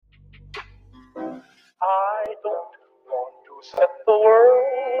set the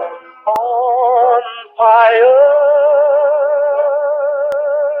world on fire.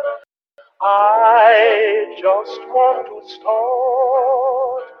 I just want to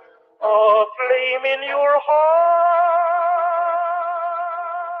start a flame in your heart.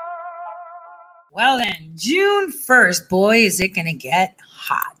 Well then, June 1st, boy, is it going to get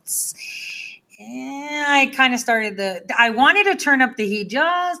hot. And I kind of I wanted to turn up the heat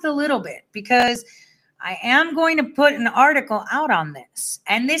just a little bit because I am going to put an article out on this.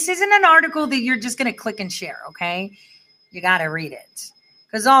 And this isn't an article that you're just going to click and share, okay? You got to read it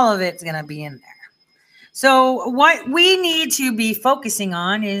because all of it's going to be in there. So what we need to be focusing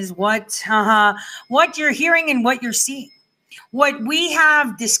on is what you're hearing and what you're seeing. What we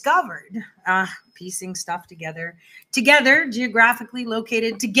have discovered, piecing stuff together, geographically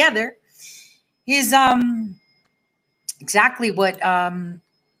located together, is exactly what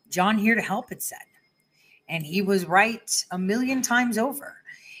John Here to Help had said. And he was right a million times over.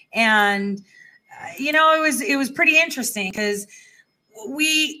 And, it was pretty interesting because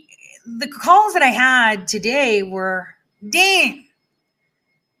the calls that I had today were, dang,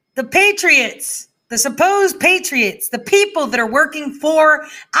 the patriots, the supposed patriots, the people that are working for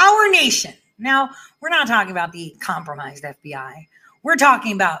our nation. Now, we're not talking about the compromised FBI. We're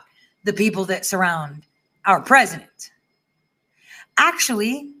talking about the people that surround our president.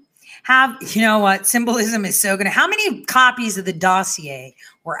 Actually, symbolism is so good. How many copies of the dossier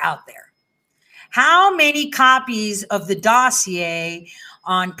were out there? How many copies of the dossier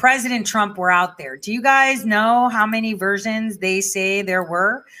on President Trump were out there? Do you guys know how many versions they say there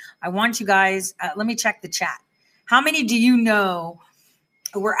were? I want you guys, let me check the chat. How many do you know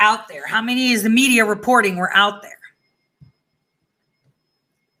were out there? How many is the media reporting were out there?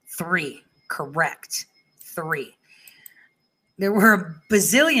 3, correct. 3. There were a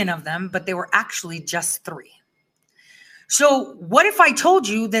bazillion of them, but they were actually just 3. So what if I told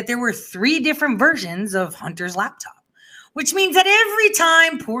you that there were 3 different versions of Hunter's laptop? Which means that every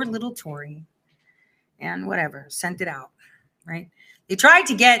time poor little Tory and whatever sent it out, right? They tried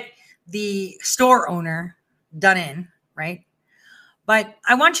to get the store owner done in, right? But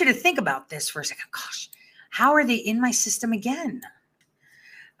I want you to think about this for a second. Gosh, how are they in my system again?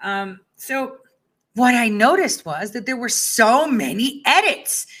 So what I noticed was that there were so many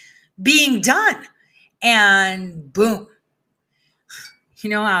edits being done. And boom. You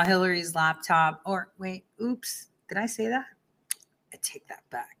know how Hillary's laptop, did I say that? I take that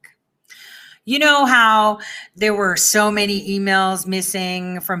back. You know how there were so many emails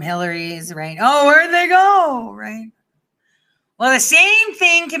missing from Hillary's, right? Oh, where'd they go, right? Well, the same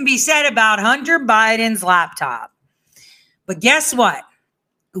thing can be said about Hunter Biden's laptop. But guess what?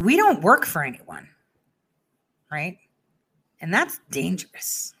 We don't work for anyone, right? And that's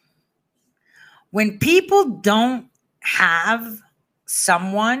dangerous. When people don't have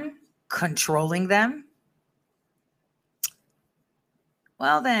someone controlling them,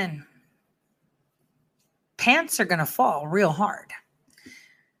 well then, pants are going to fall real hard.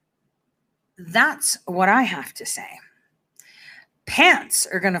 That's what I have to say. Pants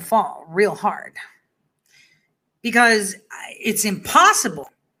are going to fall real hard because it's impossible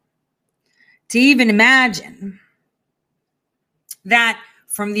to even imagine that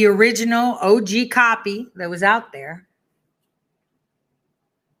from the original OG copy that was out there,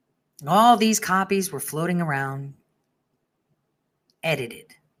 all these copies were floating around,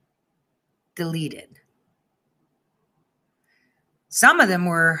 edited, deleted. Some of them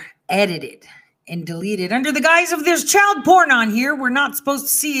were edited and deleted under the guise of there's child porn on here. We're not supposed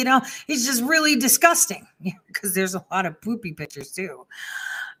to see it. It's just really disgusting because there's a lot of poopy pictures too.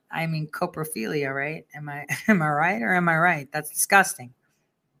 I mean, coprophilia, right? Am I right or am I right? That's disgusting.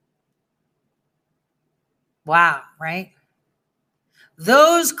 Wow, right?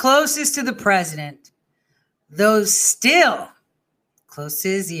 Those closest to the president, those still close to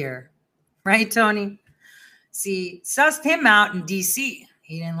his ear, right, Tony? See, sussed him out in D.C.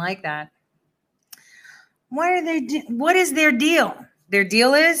 He didn't like that. What is their deal? Their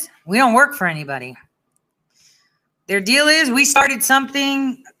deal is we don't work for anybody. Their deal is we started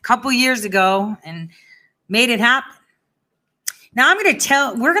something a couple years ago and made it happen. Now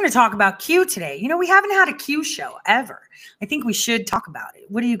we're going to talk about Q today. We haven't had a Q show ever. I think we should talk about it.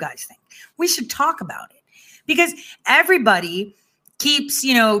 What do you guys think? We should talk about it because everybody keeps,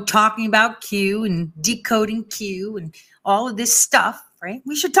 talking about Q and decoding Q and all of this stuff, right?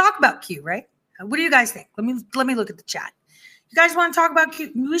 We should talk about Q, right? What do you guys think? Let me look at the chat. You guys want to talk about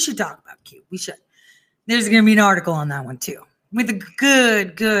Q? We should talk about Q. We should. There's going to be an article on that one too, with a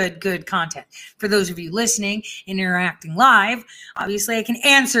good content. For those of you listening and interacting live, obviously I can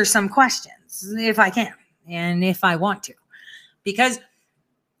answer some questions if I can and if I want to. because,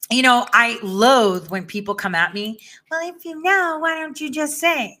 I loathe when people come at me. Well, if you know, why don't you just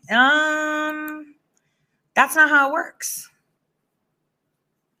say? That's not how it works.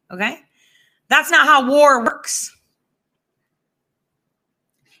 Okay? That's not how war works.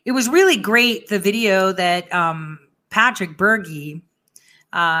 It was really great, the video that Patrick Berge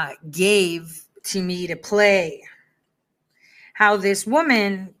gave to me to play. How this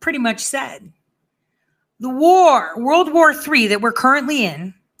woman pretty much said, the war, World War III that we're currently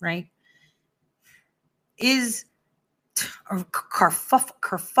in, right, is a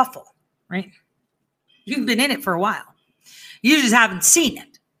kerfuffle, right? You've been in it for a while. You just haven't seen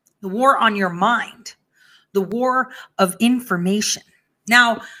it. The war on your mind, the war of information.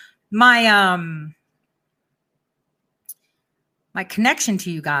 Now, my connection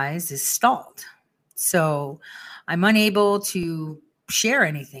to you guys is stalled. So I'm unable to share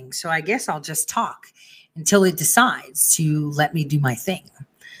anything. So I guess I'll just talk until it decides to let me do my thing.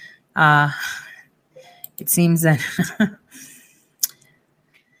 It seems that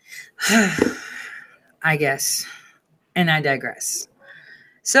I guess, and I digress.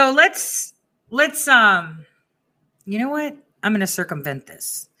 So let's you know what? I'm going to circumvent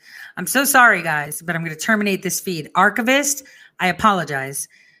this. I'm so sorry, guys, but I'm going to terminate this feed. Archivist, I apologize.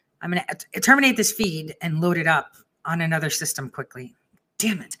 I'm going to terminate this feed and load it up on another system quickly.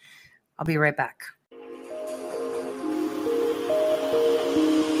 Damn it. I'll be right back.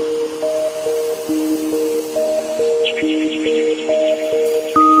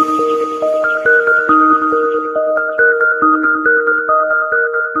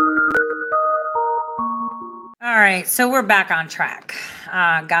 All right, so we're back on track.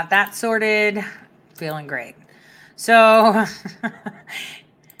 Got that sorted. Feeling great. So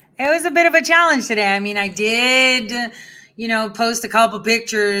it was a bit of a challenge today. I mean, I did, post a couple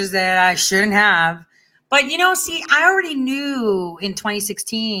pictures that I shouldn't have. But, see, I already knew in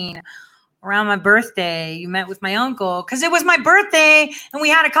 2016, around my birthday, you met with my uncle because it was my birthday and we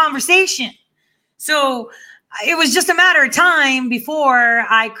had a conversation. So it was just a matter of time before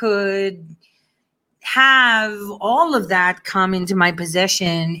I could have all of that come into my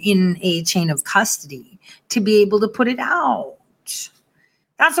possession in a chain of custody to be able to put it out.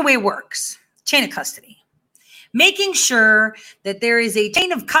 That's the way it works. Chain of custody. Making sure that there is a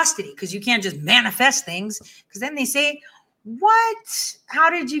chain of custody, because you can't just manifest things, because then they say, what? How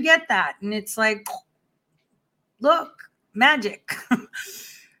did you get that? And it's like, look, magic.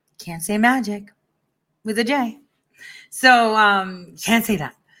 Can't say magic with a J. So can't say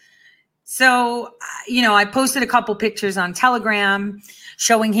that. So, I posted a couple pictures on Telegram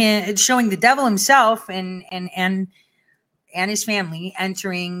showing the devil himself and his family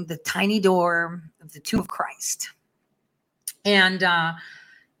entering the tiny door of the tomb of Christ. And,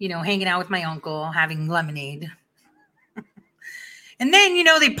 hanging out with my uncle, having lemonade. And then,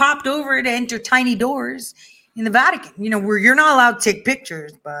 they popped over to enter tiny doors in the Vatican, where you're not allowed to take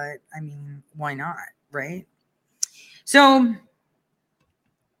pictures, but I mean, why not, right? So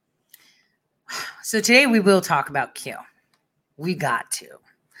today we will talk about Q. We got to.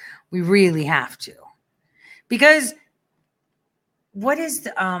 We really have to. Because what is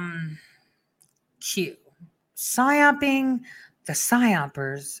the Q? Psyoping the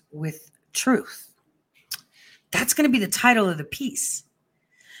psyopers with truth. That's going to be the title of the piece.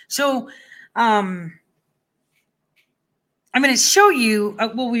 So I'm going to show you,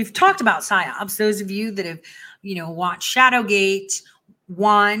 we've talked about psyops. Those of you that have, watched Shadowgate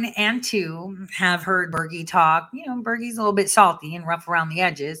 1 and 2 have heard Berge talk. Berge's a little bit salty and rough around the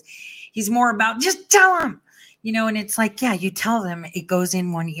edges. He's more about just tell them, and it's like, yeah, you tell them, it goes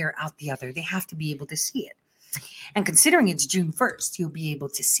in one ear, out the other. They have to be able to see it. And considering it's June 1st, you'll be able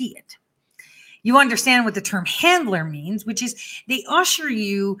to see it. You understand what the term handler means, which is they usher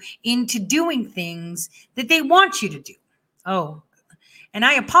you into doing things that they want you to do. Oh, and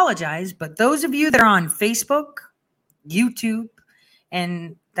I apologize, but those of you that are on Facebook, YouTube,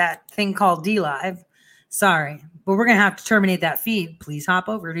 and that thing called DLive, sorry, but we're going to have to terminate that feed. Please hop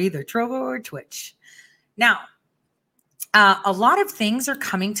over to either Trovo or Twitch. Now, a lot of things are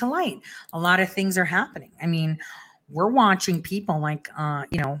coming to light. A lot of things are happening. I mean, we're watching people like,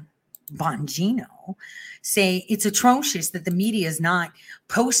 Bongino say it's atrocious that the media is not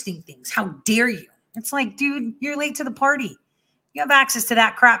posting things. How dare you? It's like, dude, you're late to the party. You have access to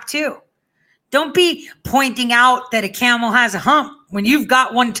that crap too. Don't be pointing out that a camel has a hump when you've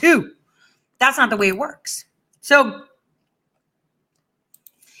got one too. That's not the way it works. So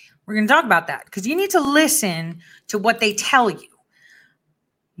we're going to talk about that because you need to listen to what they tell you.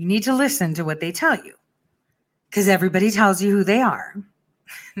 You need to listen to what they tell you because everybody tells you who they are.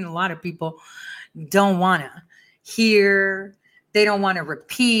 And a lot of people don't want to hear They don't want to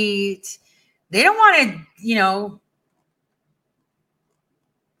repeat. They don't want to,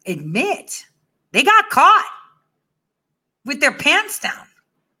 admit they got caught with their pants down.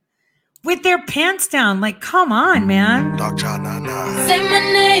 With their pants down. Like, come on, man. Say my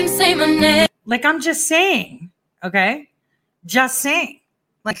name, say my name. Like, I'm just saying, okay? Just saying.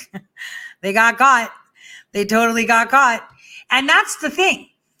 Like, they got caught. They totally got caught. And that's the thing.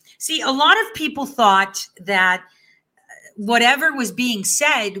 See, a lot of people thought that whatever was being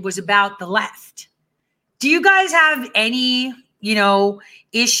said was about the left. Do you guys have any,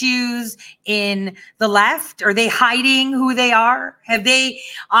 issues in the left? Are they hiding who they are? Have they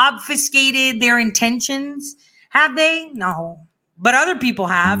obfuscated their intentions? Have they? No. But other people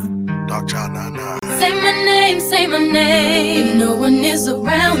have. Say my name, say my name. If no one is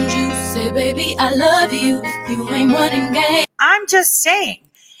around you, say, baby, I love you. You ain't running game. I'm just saying.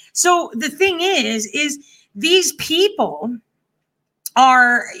 So the thing is these people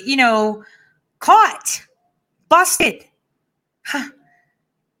are, caught, busted.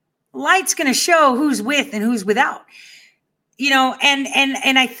 Light's going to show who's with and who's without,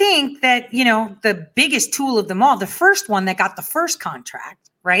 and I think that, the biggest tool of them all, the first one that got the first contract,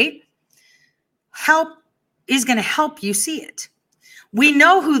 right? Is going to help you see it. We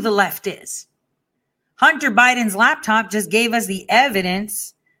know who the left is. Hunter Biden's laptop just gave us the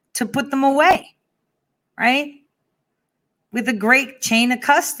evidence to put them away, right? With a great chain of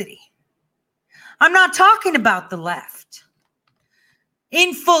custody. I'm not talking about the left.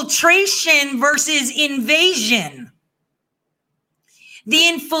 Infiltration versus invasion. The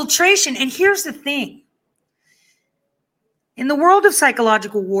infiltration. And here's the thing. In the world of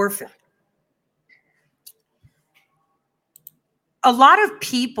psychological warfare, a lot of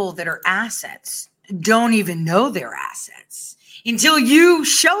people that are assets don't even know they're assets until you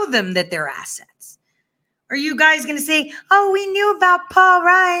show them that they're assets. Are you guys going to say, oh, we knew about Paul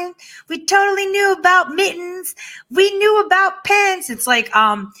Ryan. We totally knew about Mittens. We knew about Pence. It's like,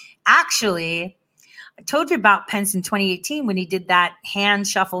 actually, I told you about Pence in 2018 when he did that hand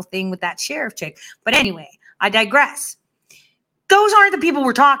shuffle thing with that sheriff chick. But anyway, I digress. Those aren't the people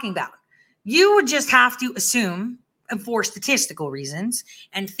we're talking about. You would just have to assume, and for statistical reasons,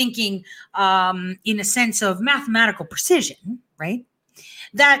 and thinking in a sense of mathematical precision, right,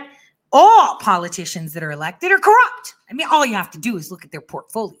 that all politicians that are elected are corrupt. I mean, all you have to do is look at their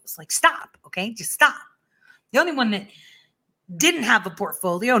portfolios. Like, stop, okay? Just stop. The only one that didn't have a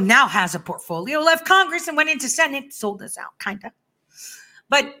portfolio now has a portfolio, left Congress and went into Senate, sold us out, kind of.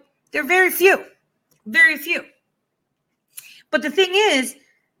 But they're very few, very few. But the thing is,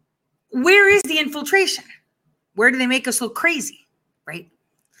 where is the infiltration? Where do they make us look crazy, right?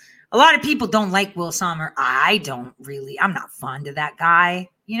 A lot of people don't like Will Sommer. I don't really. I'm not fond of that guy.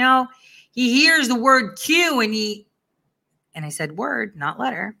 He hears the word Q and I said word, not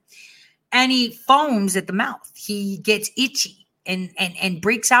letter, and he foams at the mouth. He gets itchy and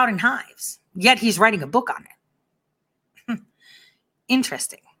breaks out in hives. Yet he's writing a book on it.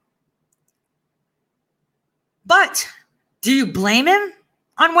 Interesting. But do you blame him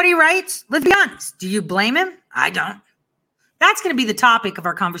on what he writes? Let's be honest. Do you blame him? I don't. That's going to be the topic of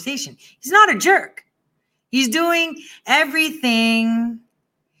our conversation. He's not a jerk. He's doing everything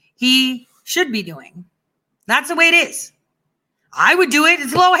he should be doing. That's the way it is. I would do it.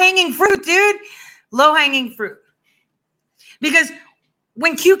 It's low-hanging fruit, dude. Low-hanging fruit. Because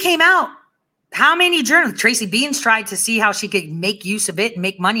when Q came out, how many journalists? Tracy Beans tried to see how she could make use of it and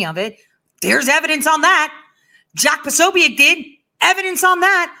make money of it. There's evidence on that. Jack Posobiec did. Evidence on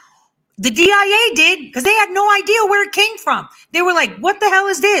that. The DIA did, because they had no idea where it came from. They were like, what the hell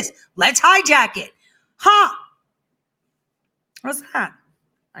is this? Let's hijack it. Huh? What's that?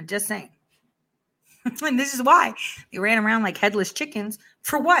 I'm just saying. And this is why they ran around like headless chickens.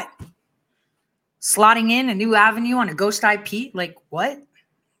 For what? Slotting in a new avenue on a ghost IP? Like, what?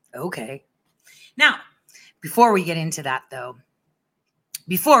 Okay. Now, before we get into that, though,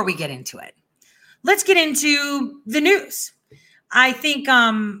 let's get into the news. I think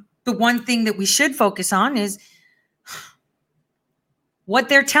the one thing that we should focus on is what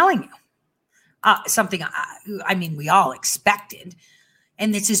they're telling you. Something, we all expected.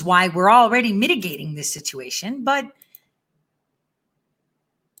 And this is why we're already mitigating this situation. But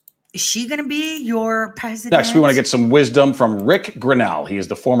is she going to be your president? Next, we want to get some wisdom from Rick Grenell. He is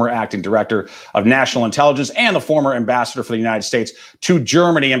the former acting director of national intelligence and the former ambassador for the United States to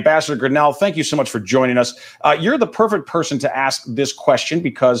Germany. Ambassador Grenell, thank you so much for joining us. You're the perfect person to ask this question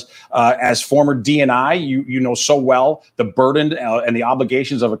because as former DNI, you know so well the burden and the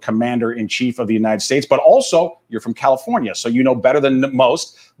obligations of a commander-in-chief of the United States, but also you're from California, so you know better than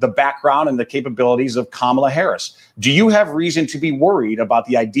most the background and the capabilities of Kamala Harris. Do you have reason to be worried about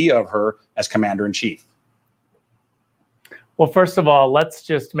the idea of her as commander-in-chief? Well, first of all, let's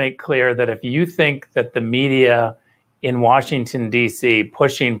just make clear that if you think that the media in Washington, D.C.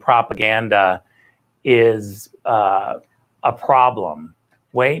 pushing propaganda is a problem,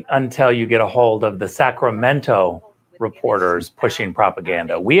 wait until you get a hold of the Sacramento reporters pushing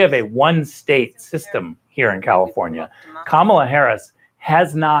propaganda. We have a one-state system here in California. Kamala Harris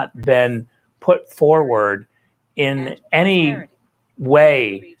has not been put forward in any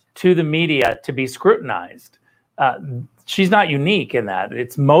way to the media to be scrutinized. She's not unique in that.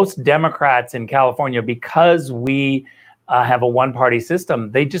 It's most Democrats in California, because we have a one-party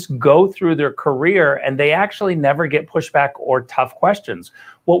system, they just go through their career and they actually never get pushback or tough questions.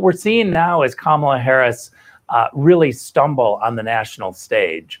 What we're seeing now is Kamala Harris really stumble on the national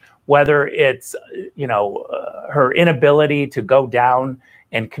stage, whether it's her inability to go down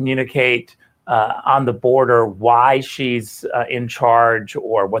and communicate on the border why she's in charge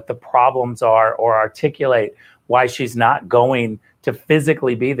or what the problems are, or articulate why she's not going to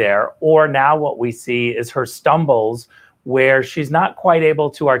physically be there. Or now what we see is her stumbles where she's not quite able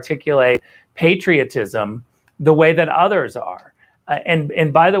to articulate patriotism the way that others are.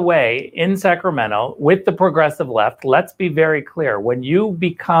 And by the way, in Sacramento, with the progressive left, let's be very clear. When you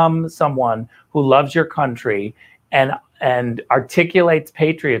become someone who loves your country and articulates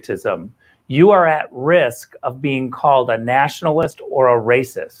patriotism, you are at risk of being called a nationalist or a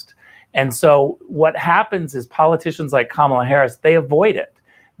racist. And so what happens is politicians like Kamala Harris, they avoid it.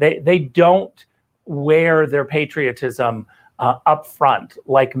 They don't wear their patriotism up front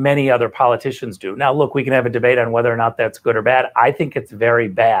like many other politicians do. Now, look, we can have a debate on whether or not that's good or bad. I think it's very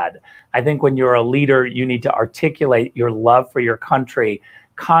bad. I think when you're a leader, you need to articulate your love for your country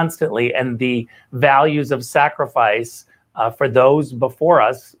constantly, and the values of sacrifice for those before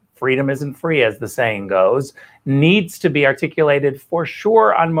us. Freedom isn't free, as the saying goes, needs to be articulated for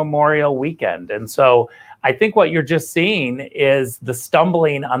sure on Memorial Weekend. And so I think what you're just seeing is the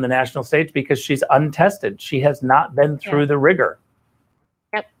stumbling on the national stage because she's untested. She has not been through the rigor.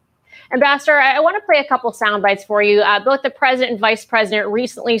 Yep. Ambassador, I want to play a couple sound bites for you. Both the president and vice president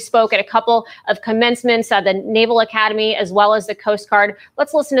recently spoke at a couple of commencements at the Naval Academy as well as the Coast Guard.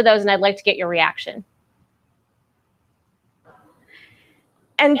 Let's listen to those, and I'd like to get your reaction.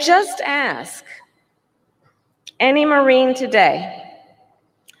 And just ask any Marine today,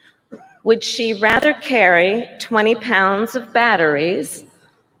 would she rather carry 20 pounds of batteries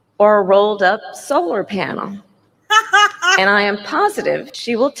or a rolled up solar panel? And I am positive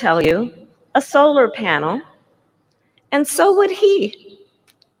she will tell you a solar panel, and so would he.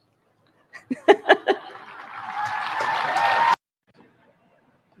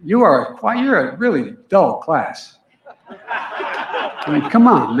 You're a really dull class. I mean, come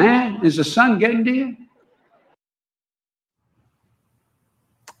on, man. Is the sun getting to you?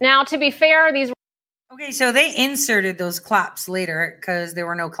 Now, to be fair, these Okay, so they inserted those claps later because there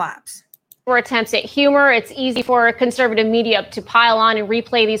were no claps. were attempts at humor. It's easy for conservative media to pile on and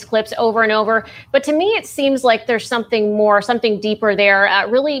replay these clips over and over. But to me, it seems like there's something more, something deeper there,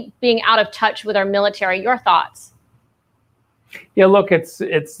 really being out of touch with our military. Your thoughts? Yeah, look, it's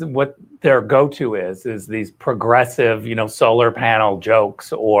what their go-to is these progressive, solar panel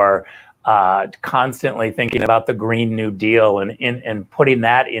jokes, or constantly thinking about the Green New Deal and putting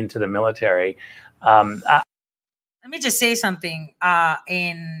that into the military. Let me just say something.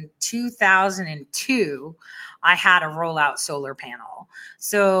 In 2002, I had a rollout solar panel.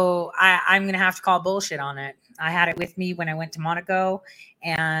 So I'm going to have to call bullshit on it. I had it with me when I went to Monaco.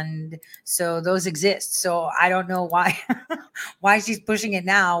 And so those exist. So I don't know why she's pushing it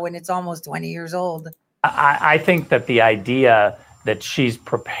now when it's almost 20 years old. I think that the idea that she's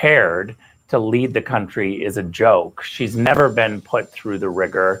prepared to lead the country is a joke. She's never been put through the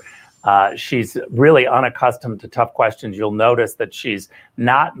rigor. She's really unaccustomed to tough questions. You'll notice that she's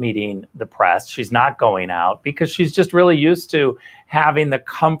not meeting the press. She's not going out because she's just really used to having the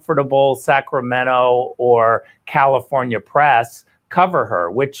comfortable Sacramento or California press cover her,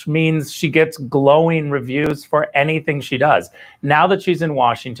 which means she gets glowing reviews for anything she does. Now that she's in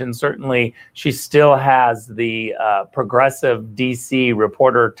Washington, certainly she still has the progressive DC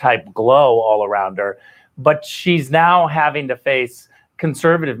reporter type glow all around her, but she's now having to face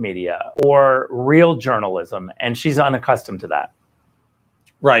conservative media or real journalism, and she's unaccustomed to that.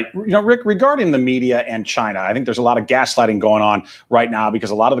 Right. Rick, regarding the media and China, I think there's a lot of gaslighting going on right now because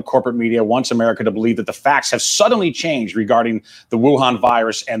a lot of the corporate media wants America to believe that the facts have suddenly changed regarding the Wuhan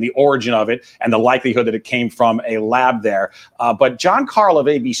virus and the origin of it and the likelihood that it came from a lab there. But John Carl of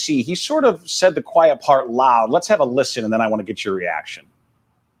ABC, he sort of said the quiet part loud. Let's have a listen, and then I want to get your reaction.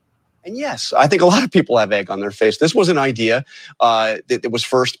 And yes, I think a lot of people have egg on their face. This was an idea that was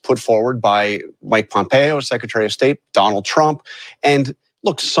first put forward by Mike Pompeo, Secretary of State, Donald Trump. And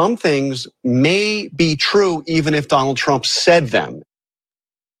look, some things may be true even if Donald Trump said them.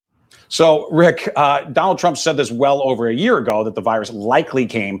 So, Rick, Donald Trump said this well over a year ago that the virus likely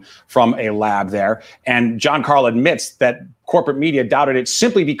came from a lab there. And John Carl admits that corporate media doubted it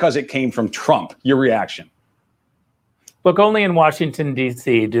simply because it came from Trump. Your reaction? Look, only in Washington,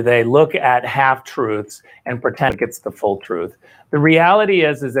 D.C. do they look at half-truths and pretend it's the full truth. The reality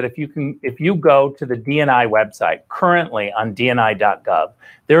is that if you go to the DNI website, currently on dni.gov,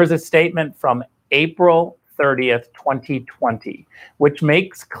 there is a statement from April 30th, 2020, which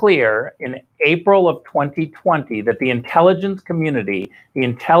makes clear in April of 2020 that the intelligence community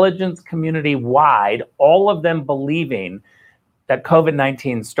wide, all of them believing that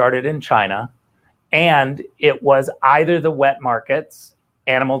COVID-19 started in China, and it was either the wet markets,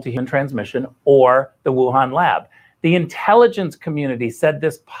 animal to human transmission, or the Wuhan lab. The intelligence community said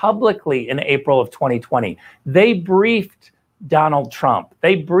this publicly in April of 2020. They briefed Donald Trump.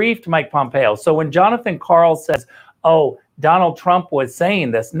 They briefed Mike Pompeo. So when Jonathan Karl says, oh, Donald Trump was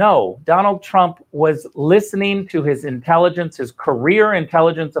saying this, no, Donald Trump was listening to his intelligence, his career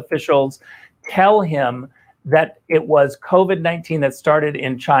intelligence officials tell him that it was COVID-19 that started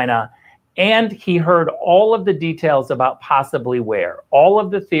in China. And he heard all of the details about possibly where, all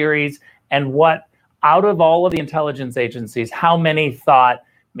of the theories, and what out of all of the intelligence agencies, how many thought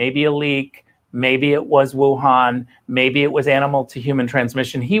maybe a leak, maybe it was Wuhan, maybe it was animal to human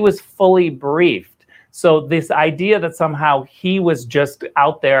transmission. He was fully briefed. So this idea that somehow he was just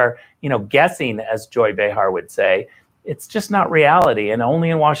out there, guessing, as Joy Behar would say, it's just not reality. And only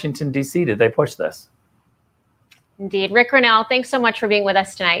in Washington, D.C. did they push this. Indeed. Rick Grenell, thanks so much for being with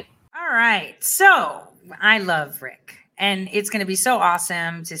us tonight. All right. So I love Rick, and it's going to be so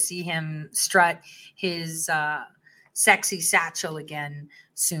awesome to see him strut his sexy satchel again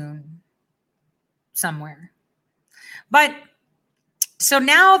soon somewhere. But so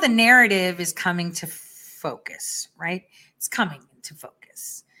now the narrative is coming to focus, right? It's coming into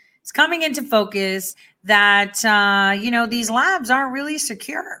focus. It's coming into focus that, these labs aren't really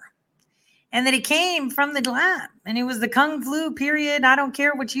secure. And that it came from the lab, and it was the Kung flu period. I don't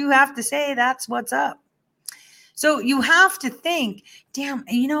care what you have to say. That's what's up. So you have to think, damn,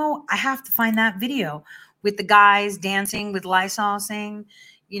 I have to find that video with the guys dancing with Lysol saying,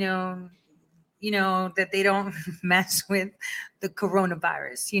 that they don't mess with the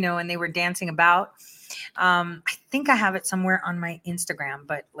coronavirus, and they were dancing about. I think I have it somewhere on my Instagram,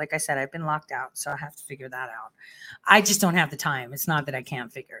 but like I said, I've been locked out, so I have to figure that out. I just don't have the time. It's not that I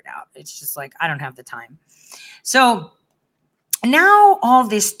can't figure it out. It's just like, I don't have the time. So now all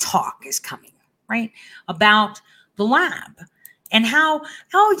this talk is coming, right? About the lab and how,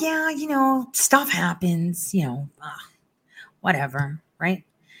 stuff happens, whatever, right?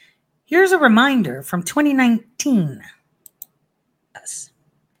 Here's a reminder from 2019.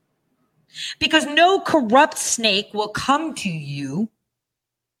 Because no corrupt snake will come to you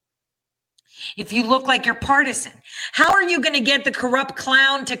if you look like you're partisan. How are you going to get the corrupt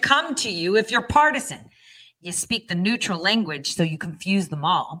clown to come to you if you're partisan? You speak the neutral language so you confuse them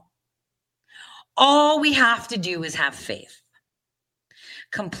all. All we have to do is have faith.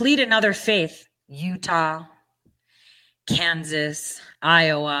 Complete another faith. Utah, Kansas,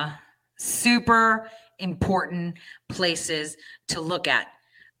 Iowa, super important places to look at.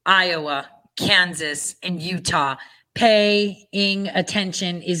 Iowa, Kansas, and Utah. Paying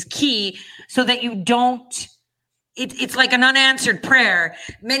attention is key so that you don't, it's like an unanswered prayer.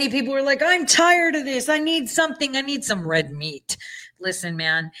 Many people are like, I'm tired of this. I need something. I need some red meat. Listen,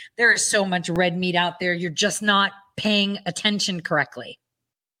 man, there is so much red meat out there. You're just not paying attention correctly.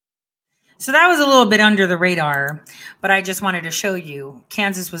 So that was a little bit under the radar, but I just wanted to show you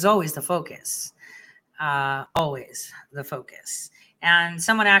Kansas was always the focus. Always the focus. And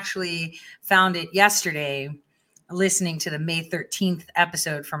someone actually found it yesterday listening to the May 13th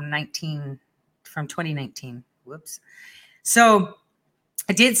episode from 2019. Whoops. So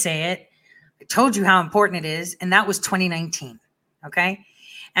I did say it. I told you how important it is. And that was 2019. Okay.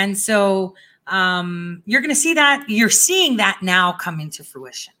 And so you're going to see that. You're seeing that now come into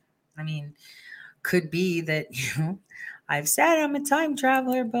fruition. I mean, could be that, I've said I'm a time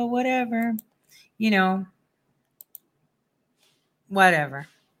traveler, but whatever, whatever.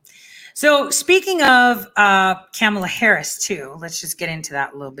 So speaking of Kamala Harris, too, let's just get into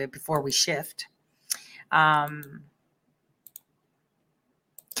that a little bit before we shift. Kamala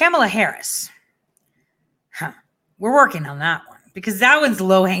Harris. We're working on that one because that one's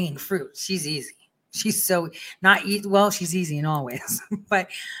low-hanging fruit. She's easy. She's so not easy. Well, she's easy in all ways, but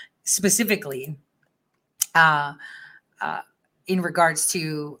specifically in regards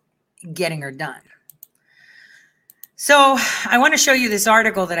to getting her done. So I want to show you this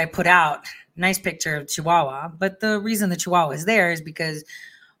article that I put out. Nice picture of Chihuahua. But the reason the Chihuahua is there is because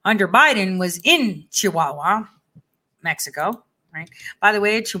Hunter Biden was in Chihuahua, Mexico, right? By the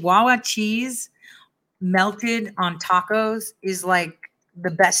way, Chihuahua cheese melted on tacos is like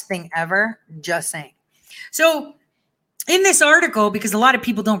the best thing ever. Just saying. So in this article, because a lot of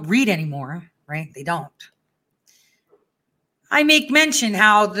people don't read anymore, right? They don't. I make mention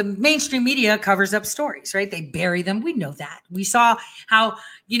how the mainstream media covers up stories, right? They bury them. We know that. We saw how,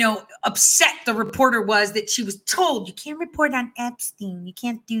 upset the reporter was that she was told you can't report on Epstein. You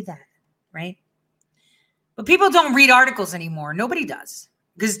can't do that, right? But people don't read articles anymore. Nobody does.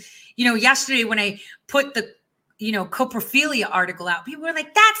 Because, yesterday when I put the, coprophilia article out, people were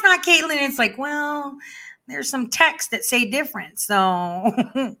like, that's not Caitlin. And it's like, well, there's some texts that say different.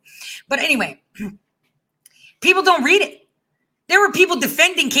 So, but anyway, people don't read it. There were people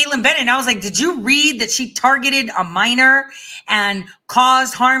defending Caitlin Bennett. And I was like, did you read that she targeted a minor and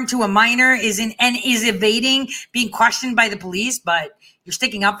caused harm to a minor and is evading being questioned by the police, but you're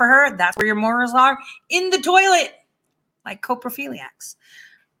sticking up for her? That's where your morals are? In the toilet, like coprophiliacs.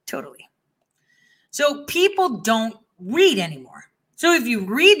 Totally. So people don't read anymore. So if you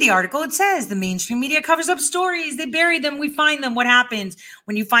read the article, it says the mainstream media covers up stories. They bury them. We find them. What happens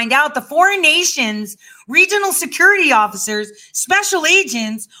when you find out the foreign nations, regional security officers, special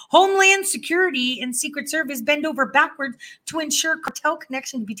agents, Homeland Security, and Secret Service bend over backwards to ensure cartel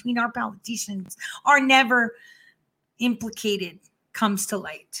connections between our politicians are never implicated comes to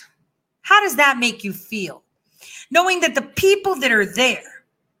light? How does that make you feel? Knowing that the people that are there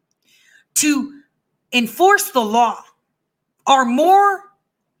to enforce the law are more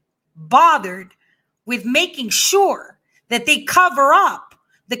bothered with making sure that they cover up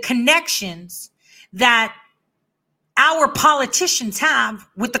the connections that our politicians have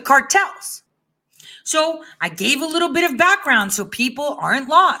with the cartels. So I gave a little bit of background so people aren't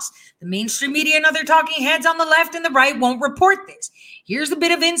lost. The mainstream media and other talking heads on the left and the right won't report this. Here's a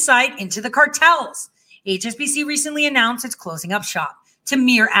bit of insight into the cartels. HSBC recently announced it's closing up shop to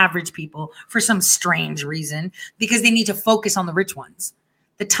mere average people for some strange reason, because they need to focus on the rich ones.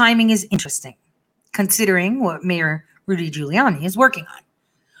 The timing is interesting, considering what Mayor Rudy Giuliani is working on.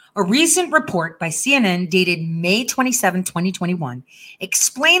 A recent report by CNN dated May 27, 2021,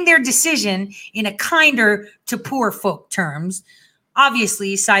 explained their decision in a kinder to poor folk terms,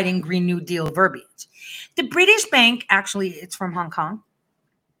 obviously citing Green New Deal verbiage. The British bank, actually, it's from Hong Kong.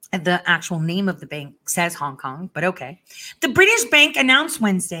 The actual name of the bank says Hong Kong, but okay. The British bank announced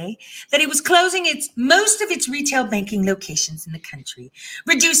Wednesday that it was closing most of its retail banking locations in the country,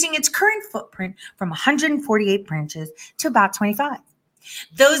 reducing its current footprint from 148 branches to about 25.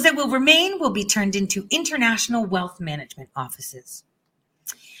 Those that will remain will be turned into international wealth management offices.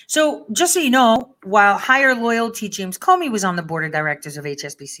 So just so you know, while higher loyalty James Comey was on the board of directors of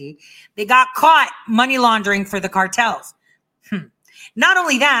HSBC, they got caught money laundering for the cartels. Not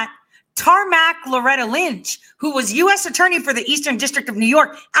only that, Tarmac Loretta Lynch, who was U.S. Attorney for the Eastern District of New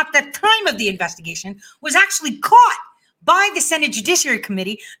York at the time of the investigation, was actually caught by the Senate Judiciary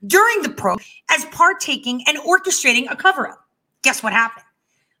Committee during the probe as partaking and orchestrating a cover-up. Guess what happened?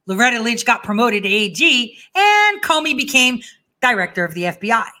 Loretta Lynch got promoted to AG and Comey became director of the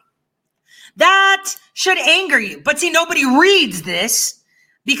FBI. That should anger you. But see, nobody reads this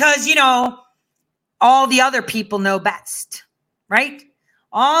because, all the other people know best. Right?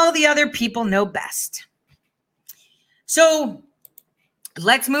 All the other people know best. So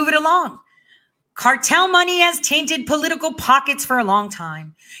let's move it along. Cartel money has tainted political pockets for a long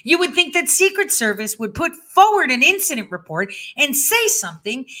time. You would think that Secret Service would put forward an incident report and say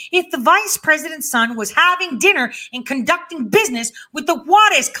something if the vice president's son was having dinner and conducting business with the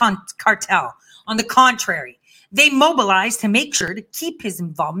Juarez cartel. On the contrary, they mobilized to make sure to keep his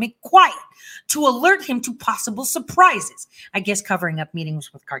involvement quiet, to alert him to possible surprises. I guess covering up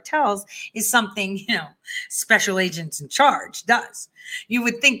meetings with cartels is something, special agents in charge does. You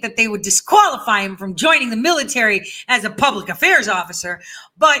would think that they would disqualify him from joining the military as a public affairs officer,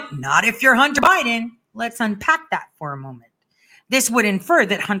 but not if you're Hunter Biden. Let's unpack that for a moment. This would infer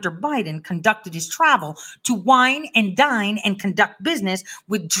that Hunter Biden conducted his travel to wine and dine and conduct business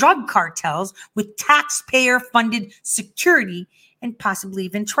with drug cartels with taxpayer-funded security and possibly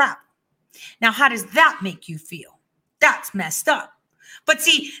even travel. Now, how does that make you feel? That's messed up. But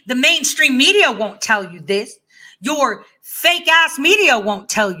see, the mainstream media won't tell you this. Your fake ass media won't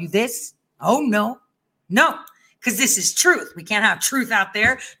tell you this. Oh, no, because this is truth. We can't have truth out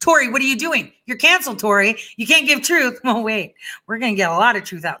there. Tori, what are you doing? You're canceled, Tori. You can't give truth. Oh, wait, we're going to get a lot of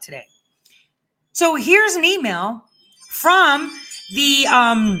truth out today. So here's an email from the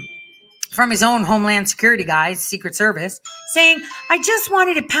from his own Homeland Security guy, Secret Service, saying, I just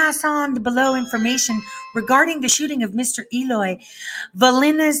wanted to pass on the below information regarding the shooting of Mr. Eloy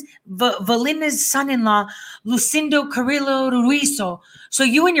Valina's son-in-law, Lucindo Carrillo Ruizo, so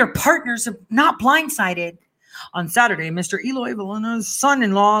you and your partners are not blindsided. On Saturday, Mr. Eloy Valina's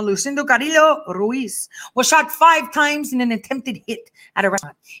son-in-law, Lucindo Carrillo Ruiz, was shot 5 times in an attempted hit at a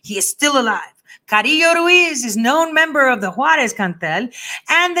restaurant. He is still alive. Carrillo Ruiz is known member of the Juarez cartel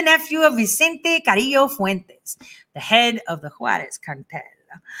and the nephew of Vicente Carrillo Fuentes, the head of the Juarez cartel.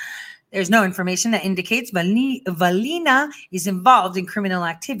 There's no information that indicates Valina is involved in criminal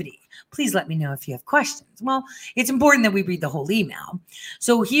activity. Please let me know if you have questions. Well, it's important that we read the whole email.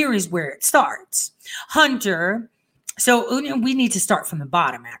 So here is where it starts. Hunter. So we need to start from the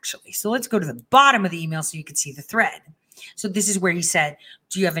bottom, actually. So let's go to the bottom of the email so you can see the thread. So this is where he said,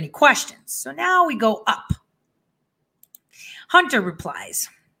 do you have any questions? So now we go up. Hunter replies,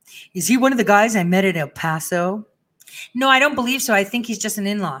 is he one of the guys I met at El Paso? No, I don't believe so. I think he's just an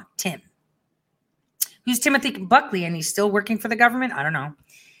in-law, Tim. Who's Timothy Buckley, and he's still working for the government? I don't know.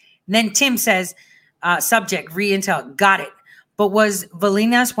 And then Tim says, subject, re-intel, got it. But was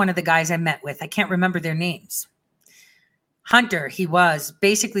Valinas one of the guys I met with? I can't remember their names. Hunter, he was.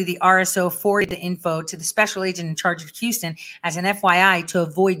 Basically, the RSO forwarded the info to the special agent in charge of Houston as an FYI to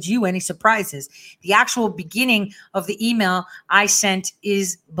avoid you any surprises. The actual beginning of the email I sent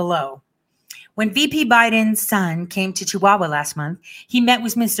is below. When VP Biden's son came to Chihuahua last month, he met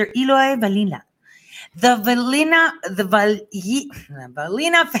with Mr. Eloy Valina. The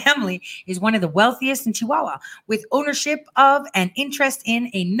Valina family is one of the wealthiest in Chihuahua, with ownership of and interest in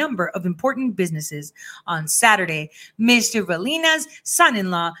a number of important businesses. On Saturday, Mr. Valina's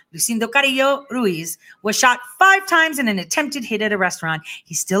son-in-law, Lucindo Carrillo Ruiz, was shot 5 times in an attempted hit at a restaurant.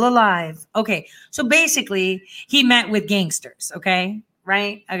 He's still alive. Okay, so basically, he met with gangsters, okay?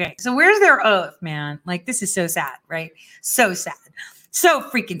 Right? Okay, so where's their oath, man? Like, this is so sad, right? So sad. So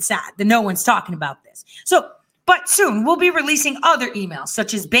freaking sad that no one's talking about this. So, but soon we'll be releasing other emails,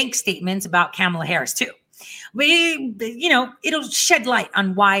 such as bank statements about Kamala Harris too. It'll shed light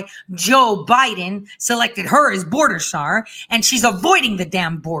on why Joe Biden selected her as border czar, and she's avoiding the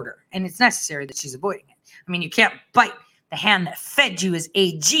damn border. And it's necessary that she's avoiding it. I mean, you can't bite the hand that fed you as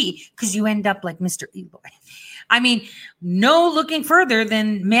AG because you end up like Mr. Eloy. I mean, no looking further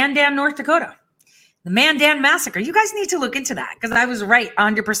than Mandan, North Dakota. The Mandan massacre. You guys need to look into that because I was right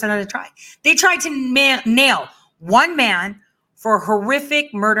 100% of the time. They tried to nail one man for a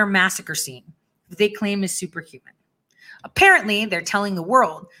horrific murder massacre scene they claim is superhuman. Apparently, they're telling the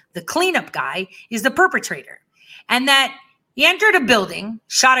world the cleanup guy is the perpetrator and that he entered a building,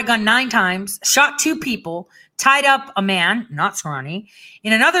 shot a gun 9 times, shot 2 people, tied up a man, not scrawny,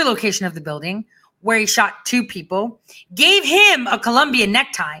 in another location of the building, where he shot 2 people, gave him a Columbia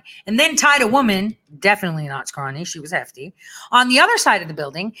necktie, and then tied a woman, definitely not scrawny, she was hefty, on the other side of the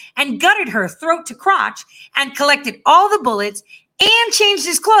building and gutted her throat to crotch and collected all the bullets and changed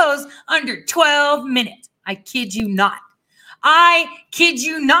his clothes under 12 minutes. I kid you not. I kid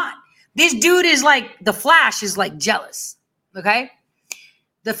you not. This dude is like, the Flash is like jealous, okay?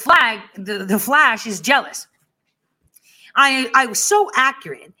 The Flash is jealous. I was so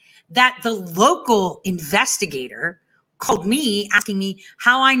accurate that the local investigator called me asking me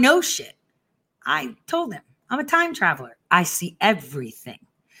how I know shit. I told him, I'm a time traveler. I see everything.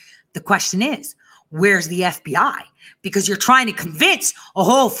 The question is, where's the FBI? Because you're trying to convince a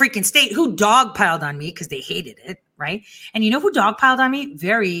whole freaking state who dogpiled on me because they hated it, right? And you know who dogpiled on me?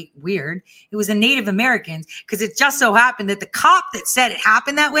 Very weird. It was the Native Americans, because it just so happened that the cop that said it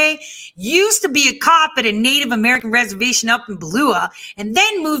happened that way used to be a cop at a Native American reservation up in Balua and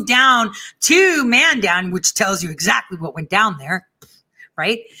then moved down to Mandan, which tells you exactly what went down there.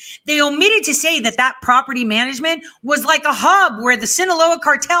 Right? They omitted to say that property management was like a hub where the Sinaloa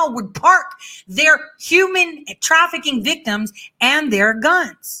cartel would park their human trafficking victims and their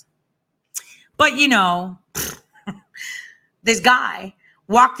guns. But this guy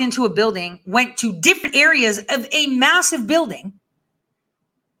walked into a building, went to different areas of a massive building,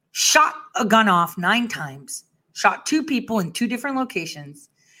 shot a gun off 9 times, shot 2 people in 2 different locations,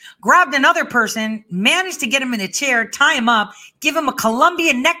 grabbed another person, managed to get him in a chair, tie him up, give him a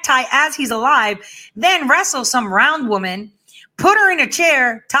Columbia necktie as he's alive, then wrestle some round woman, put her in a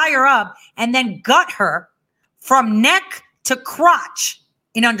chair, tie her up, and then gut her from neck to crotch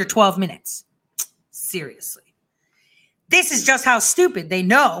in under 12 minutes. Seriously. This is just how stupid they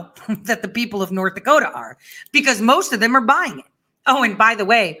know that the people of North Dakota are, because most of them are buying it. Oh, and by the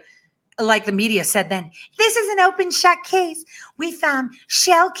way, like the media said then, this is an open shut case. We found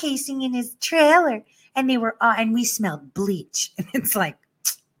shell casing in his trailer and and we smelled bleach. And it's like,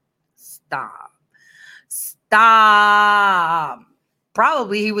 stop.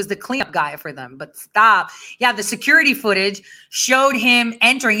 Probably he was the cleanup guy for them, but stop. Yeah, the security footage showed him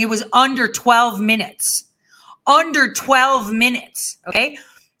entering. It was under 12 minutes. Under 12 minutes, okay?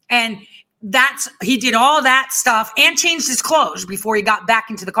 And he did all that stuff and changed his clothes before he got back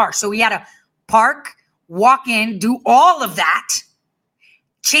into the car. So he had to park, walk in, do all of that,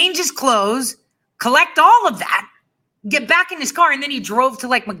 change his clothes, collect all of that, get back in his car, and then he drove to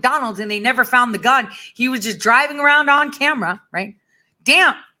like McDonald's and they never found the gun. He was just driving around on camera, right?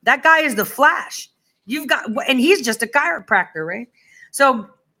 Damn, that guy is the Flash. And he's just a chiropractor, right? So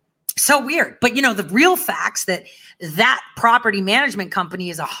weird. But the real facts that property management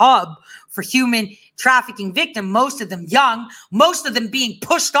company is a hub for human trafficking victims, most of them young, most of them being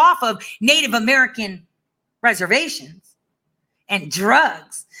pushed off of Native American reservations and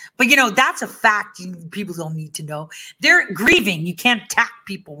drugs. But that's a fact people don't need to know. They're grieving. You can't attack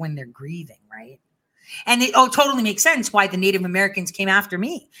people when they're grieving, right? And it totally makes sense why the Native Americans came after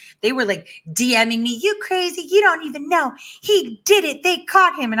me. They were like DMing me, you crazy, you don't even know. He did it. They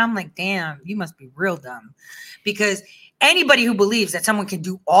caught him. And I'm like, damn, you must be real dumb. Because anybody who believes that someone can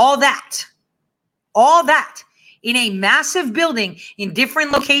do all that in a massive building in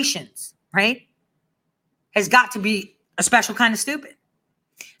different locations, right, has got to be a special kind of stupid.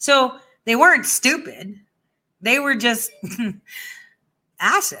 So they weren't stupid. They were just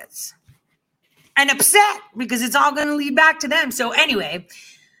assets. And upset because it's all going to lead back to them. So anyway,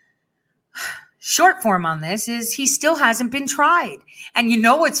 short form on this is he still hasn't been tried. And you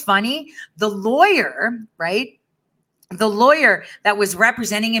know what's funny? The lawyer, right? The lawyer that was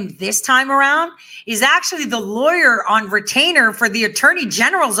representing him this time around is actually the lawyer on retainer for the Attorney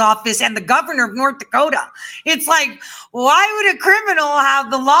General's office and the governor of North Dakota. It's like, why would a criminal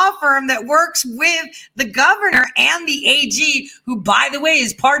have the law firm that works with the governor and the AG, who, by the way,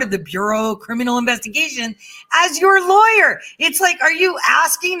 is part of the Bureau of Criminal Investigation, as your lawyer? It's like, are you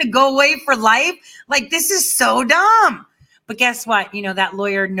asking to go away for life? Like, this is so dumb. But guess what? That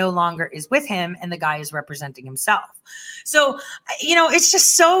lawyer no longer is with him and the guy is representing himself. So, it's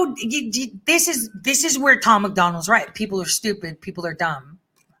just so, this is where Tom McDonald's right. People are stupid. People are dumb.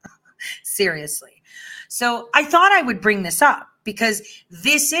 Seriously. So I thought I would bring this up because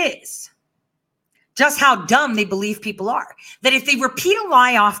this is just how dumb they believe people are. That if they repeat a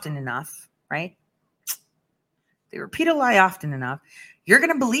lie often enough, right? You're going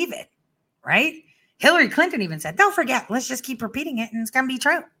to believe it, right? Hillary Clinton even said, don't forget, let's just keep repeating it and it's going to be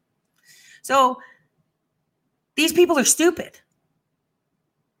true. So these people are stupid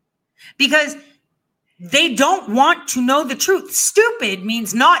because they don't want to know the truth. Stupid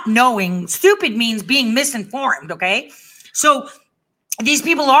means not knowing. Stupid means being misinformed, okay? So these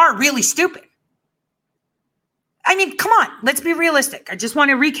people are really stupid. I mean, come on, let's be realistic. I just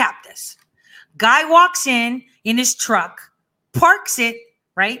want to recap this. Guy walks in his truck, parks it,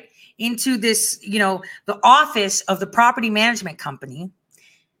 right, into this, the office of the property management company,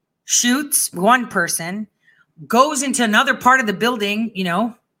 shoots one person, goes into another part of the building,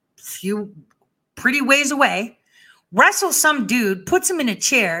 a few pretty ways away, wrestles some dude, puts him in a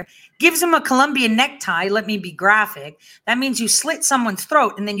chair, gives him a Columbia necktie. Let me be graphic. That means you slit someone's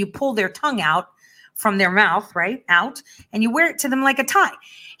throat and then you pull their tongue out from their mouth, right, out, and you wear it to them like a tie.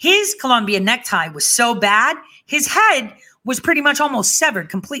 His Columbia necktie was so bad, his head was pretty much almost severed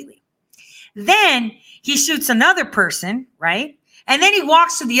completely. Then he shoots another person, right? And then he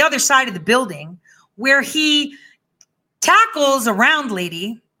walks to the other side of the building where he tackles a round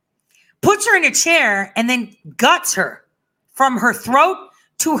lady, puts her in a chair, and then guts her from her throat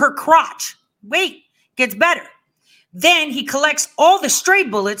to her crotch. Wait, gets better. Then he collects all the stray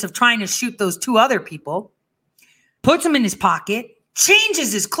bullets of trying to shoot those two other people, puts them in his pocket,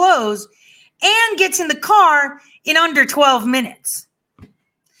 changes his clothes, and gets in the car in under 12 minutes.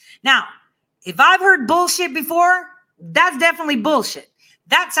 Now, if I've heard bullshit before, that's definitely bullshit.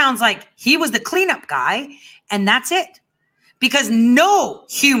 That sounds like he was the cleanup guy, and that's it. Because no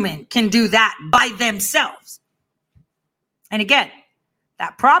human can do that by themselves. And again,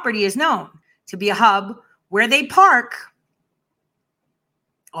 that property is known to be a hub where they park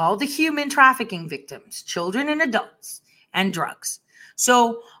all the human trafficking victims, children and adults, and drugs.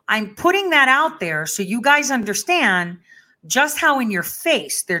 So I'm putting that out there so you guys understand just how in your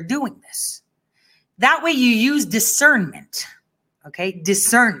face they're doing this. That way you use discernment. Okay,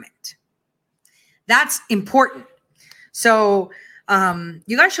 discernment. That's important. So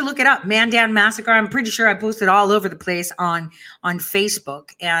you guys should look it up. Mandan Massacre. I'm pretty sure I posted all over the place on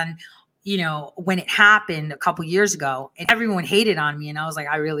Facebook. And you know, when it happened a couple years ago, and everyone hated on me, and I was like,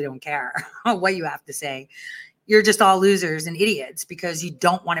 I really don't care what you have to say. You're just all losers and idiots because you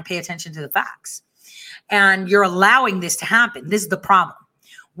don't want to pay attention to the facts. And you're allowing this to happen. This is the problem.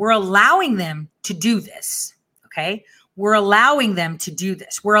 We're allowing them to do this. Okay. We're allowing them to do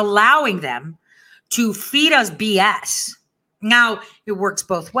this. We're allowing them to feed us BS. Now, it works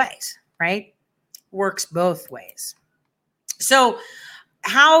both ways, right? Works both ways. So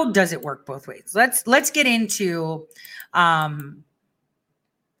how does it work both ways? Let's get into how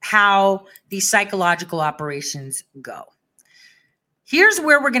these psychological operations go. Here's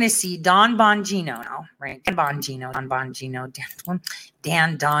where we're going to see Don Bongino now, right? Don Bongino.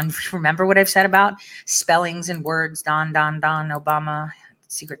 Dan, remember what I've said about spellings and words? Don, Obama,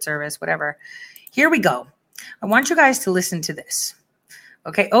 Secret Service, whatever. Here we go. I want you guys to listen to this.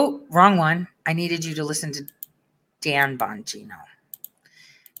 Okay. Oh, wrong one. I needed you to listen to Dan Bongino.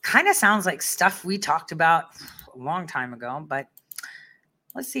 Kind of sounds like stuff we talked about a long time ago, but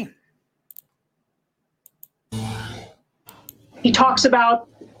let's see. He talks about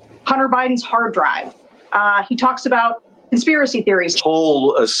Hunter Biden's hard drive. He talks about conspiracy theories. This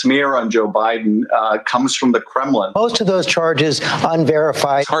whole smear on Joe Biden comes from the Kremlin. Most of those charges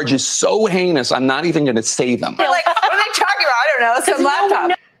unverified. Charges so heinous, I'm not even going to say them. You're like, what are they talking about? I don't know. Some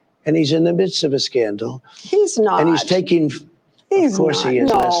laptop. And he's in the midst of a scandal. He's not. And he's taking... Of course he is,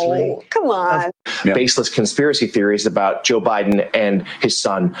 no. Leslie. Come on. Baseless conspiracy theories about Joe Biden and his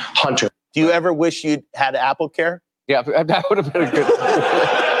son, Hunter. Do you ever wish you'd had AppleCare? Yeah, that would have been a good...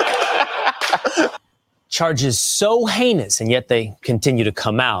 Charges so heinous, and yet they continue to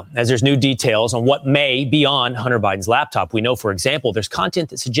come out as there's new details on what may be on Hunter Biden's laptop. We know, for example, there's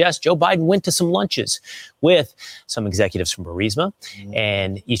content that suggests Joe Biden went to some lunches with some executives from Burisma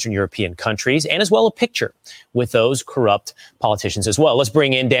and Eastern European countries, and as well a picture with those corrupt politicians as well. Let's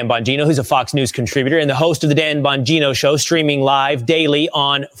bring in Dan Bongino, who's a Fox News contributor and the host of the Dan Bongino Show, streaming live daily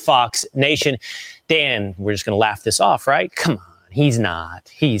on Fox Nation. Dan, we're just going to laugh this off, right? Come on, he's not.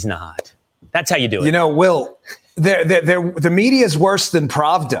 That's how you do it. You know, Will, the media is worse than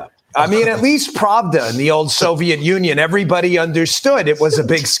Pravda. I mean, at least Pravda in the old Soviet Union, everybody understood it was a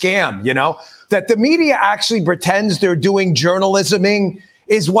big scam, you know? That the media actually pretends they're doing journalisming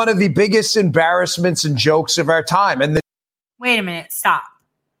is one of the biggest embarrassments and jokes of our time. And wait a minute, stop.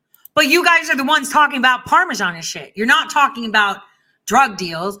 But you guys are the ones talking about Parmesan and shit. You're not talking about drug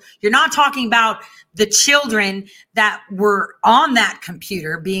deals. You're not talking about the children that were on that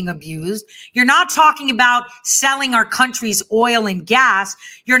computer being abused. You're not talking about selling our country's oil and gas.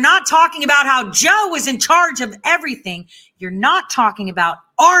 You're not talking about how Joe was in charge of everything. You're not talking about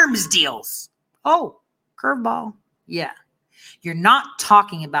arms deals. Oh, curveball. Yeah. You're not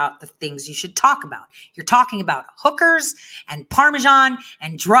talking about the things you should talk about. You're talking about hookers and Parmesan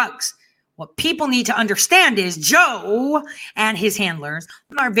and drugs. What people need to understand is Joe and his handlers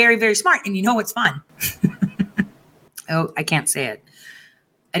are very, very smart. And you know what's fun? Oh, I can't say it.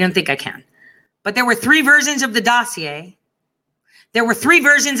 I don't think I can. But there were 3 versions of the dossier. There were 3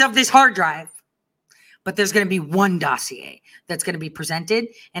 versions of this hard drive. But there's going to be one dossier that's going to be presented,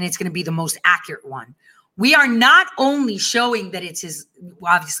 and it's going to be the most accurate one. We are not only showing that it's his,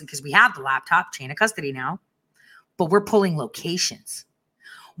 obviously, because we have the laptop, chain of custody now, but we're pulling locations.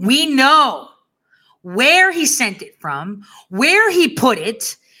 We know where he sent it from, where he put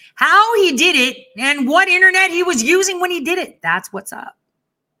it, how he did it, and what internet he was using when he did it. That's what's up.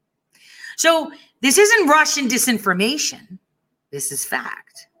 So this isn't Russian disinformation. This is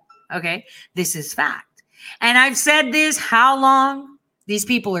fact. Okay? This is fact. And I've said this how long? These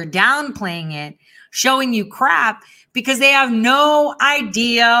people are downplaying it, showing you crap because they have no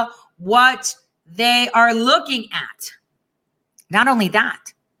idea what they are looking at. Not only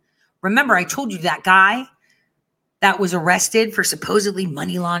that, remember I told you that guy that was arrested for supposedly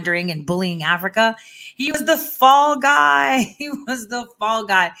money laundering and bullying Africa? He was the fall guy. He was the fall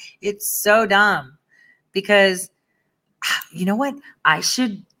guy. It's so dumb because you know what? I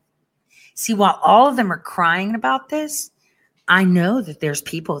should see, while all of them are crying about this, I know that there's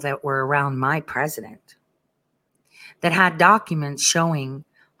people that were around my president that had documents showing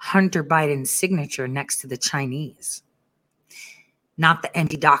Hunter Biden's signature next to the Chinese. Not the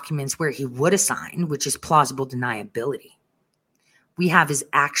empty documents where he would have signed, which is plausible deniability. We have his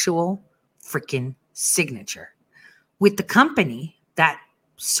actual freaking signature with the company that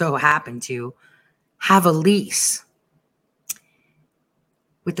so happened to have a lease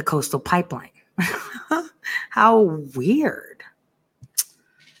with the Coastal Pipeline. How weird.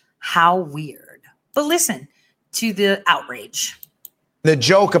 How weird. But listen to the outrage. The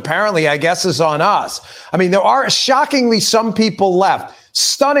joke, apparently, I guess, is on us. I mean, there are shockingly some people left,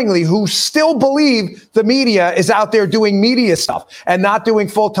 stunningly, who still believe the media is out there doing media stuff and not doing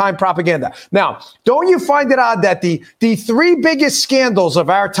full-time propaganda. Now, don't you find it odd that the three biggest scandals of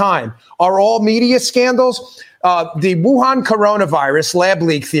our time are all media scandals? The Wuhan coronavirus lab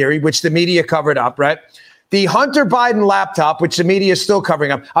leak theory, which the media covered up, right? The Hunter Biden laptop, which the media is still covering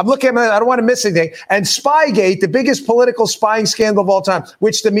up. I'm looking at it, I don't want to miss anything. And Spygate, the biggest political spying scandal of all time,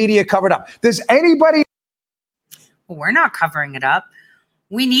 which the media covered up. Does anybody... Well, we're not covering it up.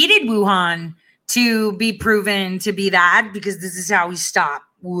 We needed Wuhan to be proven to be that because this is how we stop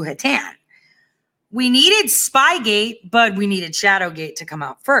Wuhan. We needed Spygate, but we needed Shadowgate to come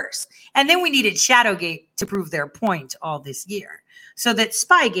out first. And then we needed Shadowgate to prove their point all this year so that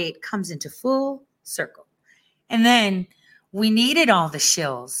Spygate comes into full circle. And then we needed all the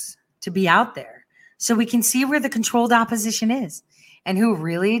shills to be out there so we can see where the controlled opposition is and who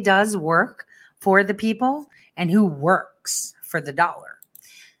really does work for the people and who works for the dollar.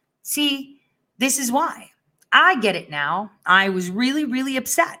 See, this is why. I get it now. I was really, really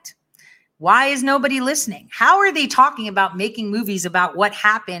upset. Why is nobody listening? How are they talking about making movies about what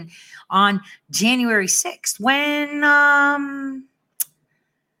happened on January 6th when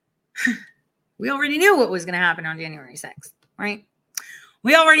we already knew what was going to happen on January 6th, right?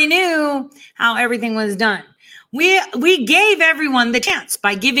 We already knew how everything was done. We gave everyone the chance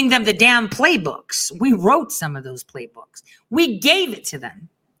by giving them the damn playbooks. We wrote some of those playbooks. We gave it to them,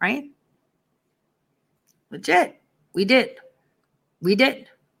 right? Legit. We did. We did.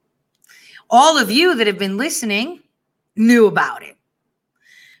 All of you that have been listening knew about it.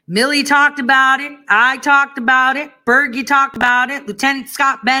 Millie talked about it. I talked about it. Bergie talked about it. Lieutenant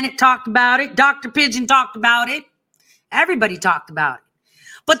Scott Bennett talked about it. Dr. Pigeon talked about it. Everybody talked about it.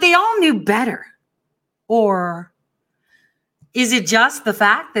 But they all knew better. Or is it just the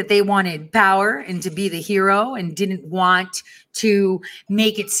fact that they wanted power and to be the hero and didn't want to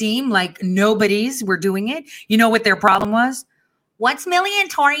make it seem like nobodies were doing it? You know what their problem was? What's Millie and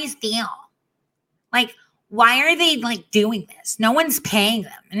Tori's deal? Like, why are they like doing this? No one's paying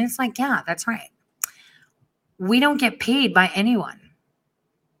them. And it's like, yeah, that's right. We don't get paid by anyone.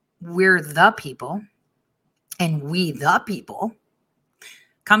 We're the people. And we, the people,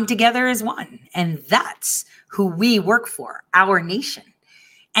 come together as one. And that's who we work for, our nation.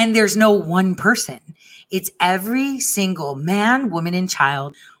 And there's no one person. It's every single man, woman, and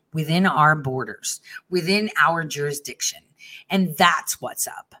child within our borders, within our jurisdiction. And that's what's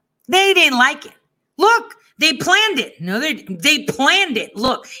up. They didn't like it. Look, they planned it. No, they planned it.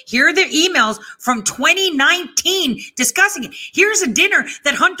 Look, here are the emails from 2019 discussing it. Here's a dinner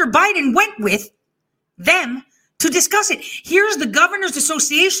that Hunter Biden went with them to discuss it. Here's the Governors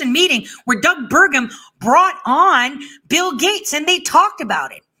Association meeting where Doug Burgum brought on Bill Gates and they talked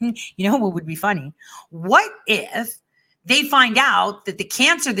about it. You know what would be funny? What if they find out that the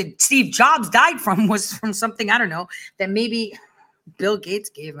cancer that Steve Jobs died from was from something, I don't know, that maybe Bill Gates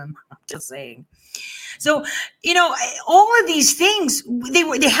gave him? I'm just saying. So, you know, all of these things, they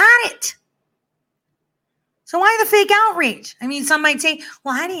had it. So why the fake outrage? I mean, some might say,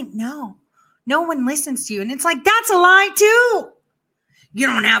 well, I didn't know. No one listens to you. And it's like, that's a lie too. You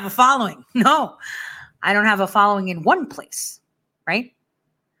don't have a following. No, I don't have a following in one place, right?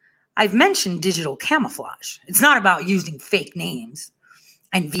 I've mentioned digital camouflage. It's not about using fake names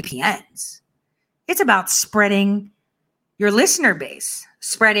and VPNs. It's about spreading your listener base,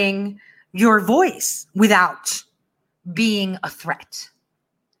 spreading your voice without being a threat.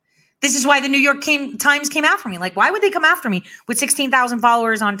 This is why the New York Times came after me. Like, why would they come after me with 16,000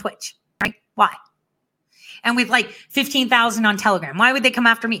 followers on Twitch? Right? Why? And with like 15,000 on Telegram. Why would they come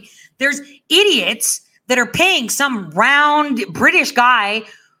after me? There's idiots that are paying some round British guy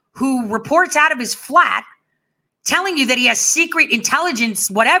who reports out of his flat telling you that he has secret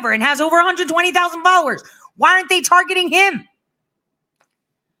intelligence, whatever, and has over 120,000 followers. Why aren't they targeting him?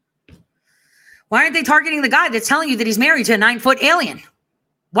 Why aren't they targeting the guy that's telling you that he's married to a 9-foot alien?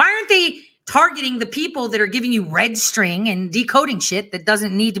 Why aren't they targeting the people that are giving you red string and decoding shit that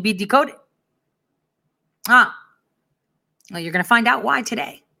doesn't need to be decoded? Well, you're going to find out why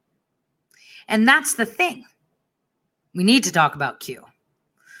today. And that's the thing. We need to talk about Q.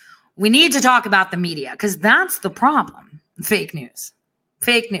 We need to talk about the media because that's the problem. Fake news.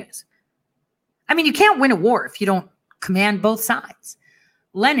 Fake news. I mean, you can't win a war if you don't command both sides.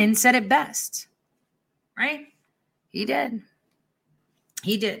 Lenin said it best. Right? He did.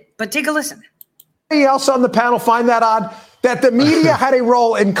 He did. But take a listen. Anybody else on the panel find that odd? that the media had a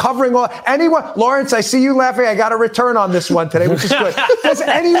role in covering all anyone. Lawrence, I see you laughing. I got a return on this one today, which is good. Does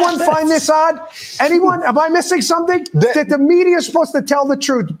anyone find this odd? Anyone? Am I missing something? That the media is supposed to tell the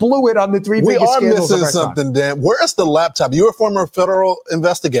truth, blew it on the three We biggest are scandals of missing our time. something, Dan. Where's the laptop? You're a former federal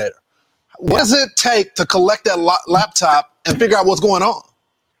investigator. What does it take to collect that laptop and figure out what's going on?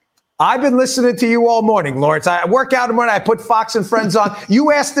 I've been listening to you all morning, Lawrence. I work out in the morning. I put Fox and Friends on.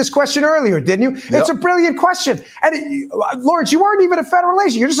 You asked this question earlier, didn't you? It's a brilliant question. And Lawrence, you weren't even a federal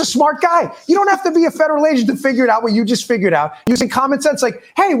agent. You're just a smart guy. You don't have to be a federal agent to figure it out what you just figured out using common sense. Like,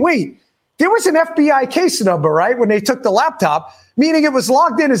 hey, wait, there was an FBI case number, right, when they took the laptop, meaning it was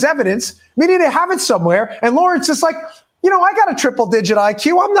logged in as evidence, meaning they have it somewhere. And Lawrence is like, you know, I got a triple-digit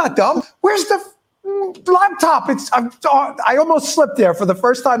IQ. I'm not dumb. Where's the laptop? I almost slipped there for the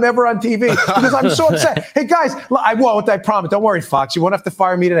first time ever on TV because I'm so upset. Hey guys, I won't. I promise. Don't worry, Fox. You won't have to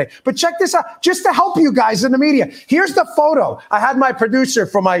fire me today. But check this out, just to help you guys in the media. Here's the photo. I had my producer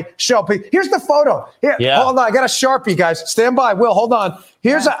for my show. Here's the photo. Here, hold on. I got a Sharpie, guys. Stand by. Will, hold on.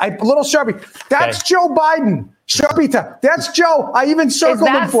 Here's a little Sharpie. That's Joe Biden. Sharpie, that's Joe. I even circled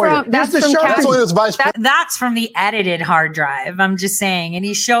him for you. Here's the Sharpie. That's from the edited hard drive. I'm just saying. And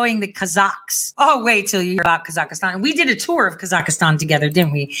he's showing the Kazakhs. Oh, wait till you hear about Kazakhstan. We did a tour of Kazakhstan together,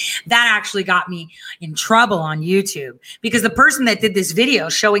 didn't we? That actually got me in trouble on YouTube because the person that did this video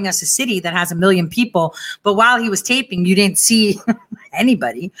showing us a city that has 1 million people, but while he was taping, you didn't see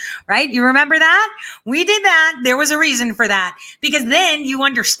anybody, right? You remember that? We did that. There was a reason for that because then you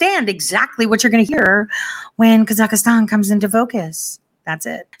understand exactly what you're going to hear when Kazakhstan comes into focus. That's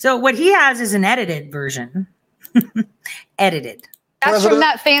it. So what he has is an edited version. Edited. That's from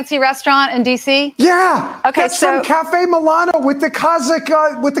that fancy restaurant in DC? Yeah. Okay, that's from Cafe Milano with the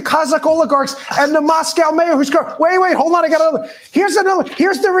Kazakh oligarchs and the Moscow mayor who's going, wait, hold on. I got another. Here's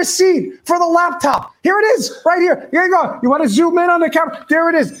the receipt for the laptop. Here it is, right here. Here you go. You want to zoom in on the camera? There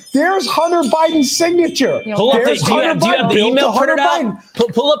it is. There's Hunter Biden's signature. Pull up do you have the email printed out?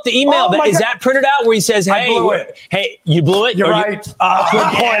 Pull up the email. Is that printed out where he says, hey, you blew it? You're right. Good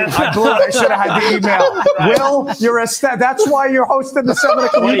point. I blew it. I should have had the email. Will, that's why you're hosting the 7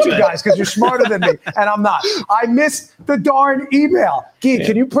 o'clock YouTube guys, because you're smarter than me, and I'm not. I missed the darn email. Gee,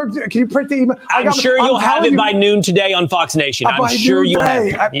 can you print the email? I'm sure you'll have it by noon today on Fox Nation. I'm sure you'll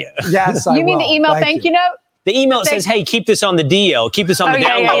have it. Yes, I will. You mean the email thank you note? The email says, hey, keep this on the DL. Keep this on the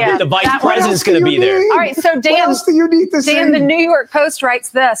download. The vice president's going to be there. All right, so Dan, what else do you need to say? The New York Post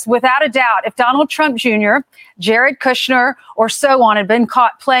writes this, without a doubt, if Donald Trump Jr., Jared Kushner, or so on had been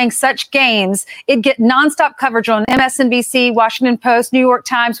caught playing such games, it'd get nonstop coverage on MSNBC, Washington Post, New York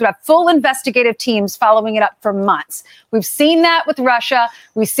Times. We'd have full investigative teams following it up for months. We've seen that with Russia.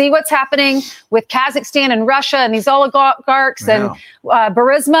 We see what's happening with Kazakhstan and Russia and these oligarchs and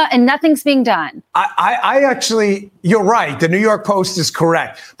Burisma, and nothing's being done. I actually, you're right. The New York Post is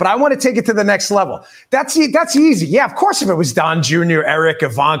correct. But I want to take it to the next level. That's easy. Yeah, of course, if it was Don Jr., Eric,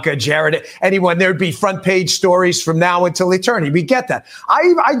 Ivanka, Jared, anyone, there'd be front page stories from now until eternity. We get that.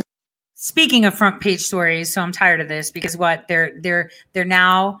 Speaking of front page stories, so I'm tired of this because they're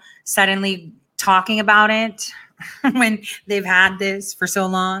now suddenly talking about it when they've had this for so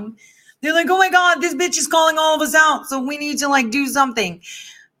long. They're like, oh my God, this bitch is calling all of us out. So we need to do something.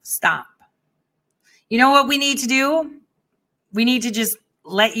 Stop. You know what we need to do? We need to just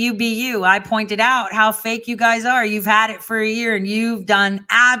let you be you. I pointed out how fake you guys are. You've had it for a year and you've done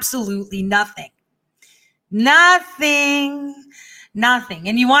absolutely nothing. Nothing.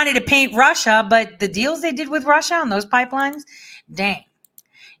 And you wanted to paint Russia, but the deals they did with Russia on those pipelines, dang.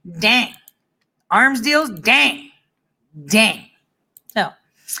 Arms deals, dang. So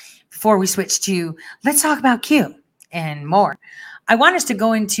before we switch to, let's talk about Q and more. I want us to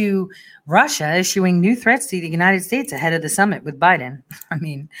go into Russia issuing new threats to the United States ahead of the summit with Biden. I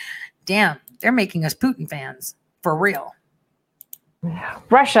mean, damn, they're making us Putin fans for real.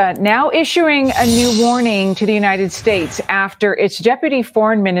 Russia now issuing a new warning to the United States after its deputy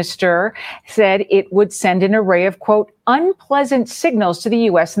foreign minister said it would send an array of, quote, unpleasant signals to the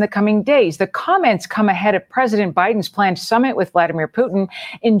U.S. in the coming days. The comments come ahead of President Biden's planned summit with Vladimir Putin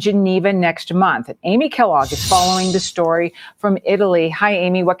in Geneva next month. And Amy Kellogg is following the story from Italy. Hi,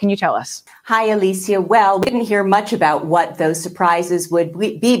 Amy. What can you tell us? Hi, Alicia. Well, we didn't hear much about what those surprises would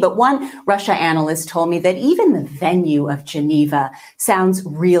be, but one Russia analyst told me that even the venue of Geneva sounds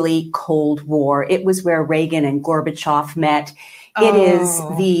really Cold War. It was where Reagan and Gorbachev met. It is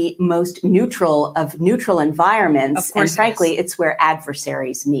the most neutral of neutral environments. And frankly, it's where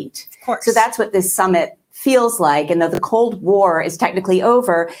adversaries meet. So that's what this summit feels like. And though the Cold War is technically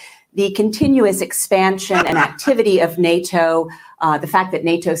over, the continuous expansion and activity of NATO, the fact that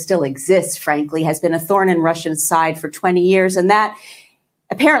NATO still exists, frankly, has been a thorn in Russia's side for 20 years. And that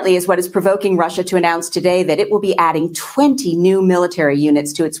apparently is what is provoking Russia to announce today that it will be adding 20 new military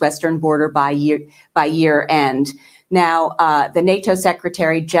units to its western border by year end. Now, the NATO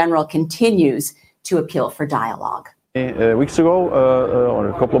Secretary General continues to appeal for dialogue. Weeks ago, or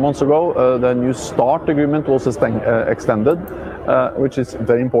a couple of months ago, the New START agreement was extended, which is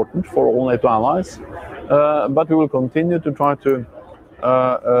very important for all NATO allies. But we will continue to try to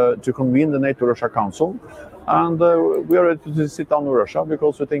convene the NATO-Russia Council. And we are ready to sit down with Russia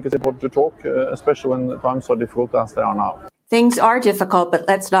because we think it's important to talk, especially when times are difficult as they are now. Things are difficult, but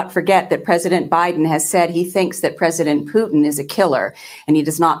let's not forget that President Biden has said he thinks that President Putin is a killer, and he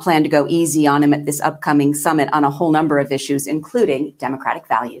does not plan to go easy on him at this upcoming summit on a whole number of issues, including democratic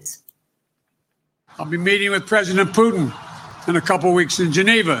values. I'll be meeting with President Putin in a couple weeks in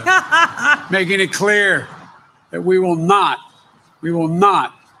Geneva, making it clear that we will not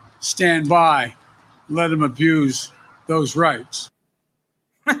stand by and let him abuse those rights.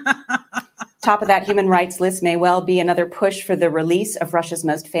 Top of that human rights list may well be another push for the release of Russia's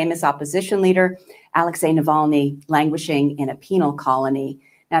most famous opposition leader, Alexei Navalny, languishing in a penal colony.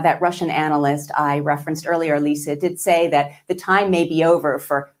 Now, that Russian analyst I referenced earlier, Lisa, did say that the time may be over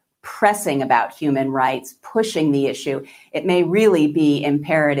for pressing about human rights, pushing the issue. It may really be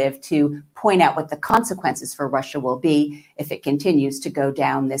imperative to point out what the consequences for Russia will be if it continues to go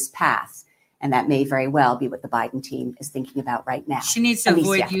down this path. And that may very well be what the Biden team is thinking about right now. She needs to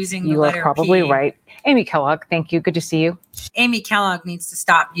avoid using the You letter are probably P. right. Amy Kellogg, thank you. Good to see you. Amy Kellogg needs to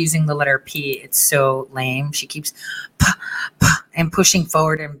stop using the letter P. It's so lame. She keeps and pushing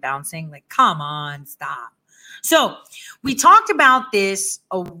forward and bouncing. Like, come on, stop. So we talked about this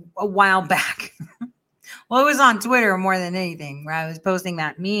a while back. Well, it was on Twitter more than anything, where I was posting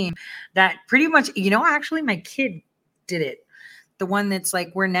that meme that pretty much, actually my kid did it. The one that's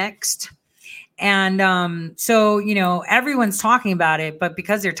like, we're next. And so, everyone's talking about it, but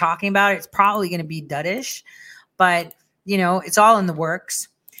because they're talking about it, it's probably going to be duddish, but, it's all in the works.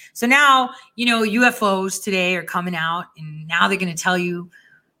 So now, UFOs today are coming out, and now they're going to tell you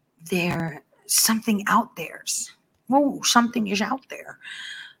there's something out there. Whoa, something is out there.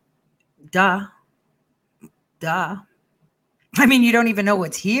 Duh. I mean, you don't even know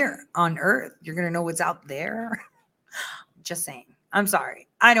what's here on Earth. You're going to know what's out there. Just saying. I'm sorry.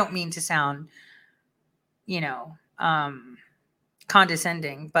 I don't mean to sound,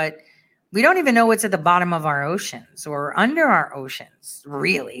 condescending, but we don't even know what's at the bottom of our oceans or under our oceans,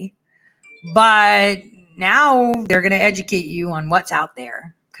 really. But now they're going to educate you on what's out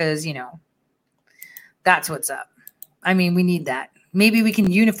there because, that's what's up. I mean, we need that. Maybe we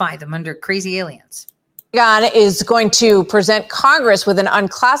can unify them under crazy aliens. Pentagon is going to present Congress with an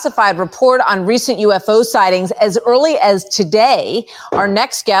unclassified report on recent UFO sightings as early as today. Our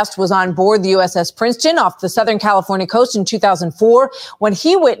next guest was on board the USS Princeton off the Southern California coast in 2004 when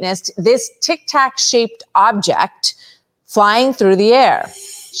he witnessed this tic-tac-shaped object flying through the air.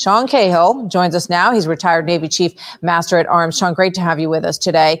 Sean Cahill joins us now. He's retired Navy Chief Master at Arms. Sean, great to have you with us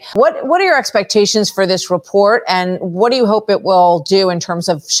today. What are your expectations for this report, and what do you hope it will do in terms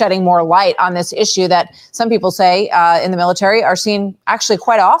of shedding more light on this issue that some people say in the military are seen actually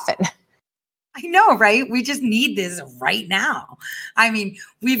quite often? I know, right? We just need this right now. I mean,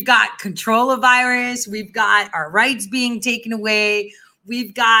 we've got control of virus. We've got our rights being taken away.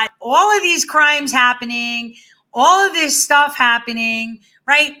 We've got all of these crimes happening, all of this stuff happening,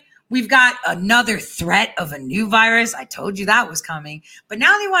 right? We've got another threat of a new virus. I told you that was coming. But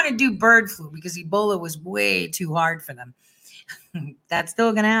now they want to do bird flu because Ebola was way too hard for them. That's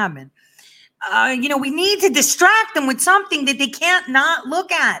still going to happen. We need to distract them with something that they can't not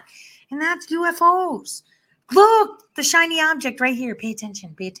look at. And that's UFOs. Look, the shiny object right here. Pay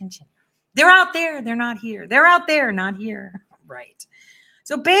attention. Pay attention. They're out there. They're not here. They're out there, not here. Right.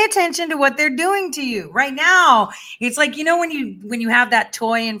 So pay attention to what they're doing to you right now. It's like, when you have that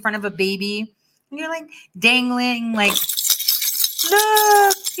toy in front of a baby and you're like dangling, like,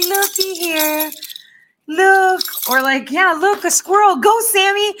 looky here, look, or like, yeah, look, a squirrel, go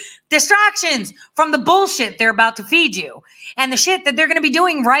Sammy. Distractions from the bullshit they're about to feed you and the shit that they're going to be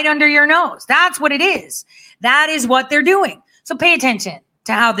doing right under your nose. That's what it is. That is what they're doing. So pay attention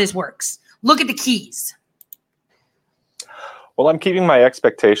to how this works. Look at the keys. Well, I'm keeping my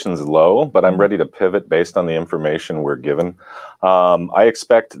expectations low, but I'm ready to pivot based on the information we're given. I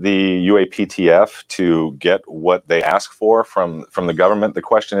expect the UAPTF to get what they ask for from the government. The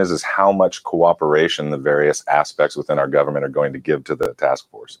question is how much cooperation the various aspects within our government are going to give to the task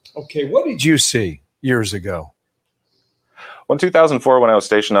force. Okay, what did you see years ago? Well, in 2004, when I was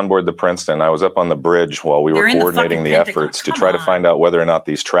stationed on board the Princeton, I was up on the bridge while we were coordinating the efforts to try to find out whether or not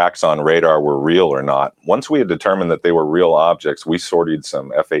these tracks on radar were real or not. Once we had determined that they were real objects, we sortied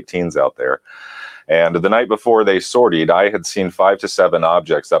some F-18s out there. And the night before they sortied, I had seen 5 to 7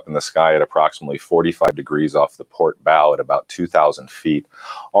 objects up in the sky at approximately 45 degrees off the port bow at about 2,000 feet.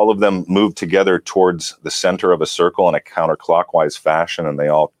 All of them moved together towards the center of a circle in a counterclockwise fashion, and they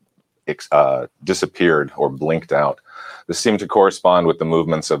all disappeared or blinked out. This seemed to correspond with the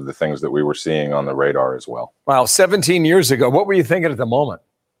movements of the things that we were seeing on the radar as well. Wow, 17 years ago. What were you thinking at the moment?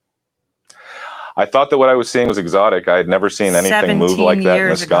 I thought that what I was seeing was exotic. I had never seen anything move like that in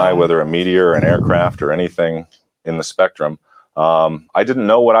the sky, whether a meteor, an aircraft, or anything in the spectrum. I didn't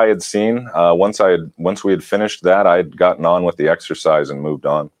know what I had seen. Once we had finished that, I had gotten on with the exercise and moved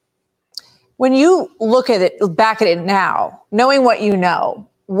on. When you look at it, back at it now, knowing what you know,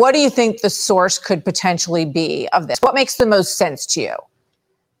 what do you think the source could potentially be of this? What makes the most sense to you?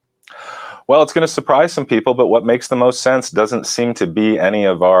 Well, it's going to surprise some people, but what makes the most sense doesn't seem to be any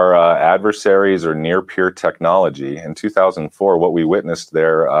of our adversaries or near-peer technology. In 2004, what we witnessed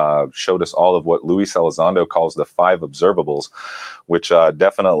there showed us all of what Luis Elizondo calls the 5 observables, which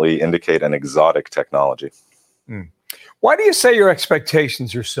definitely indicate an exotic technology. Why do you say your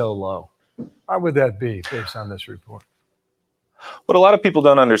expectations are so low? Why would that be based on this report? What a lot of people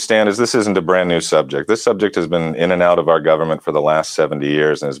don't understand is this isn't a brand new subject. This subject has been in and out of our government for the last 70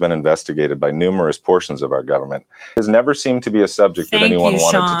 years and has been investigated by numerous portions of our government. It has never seemed to be a subject that anyone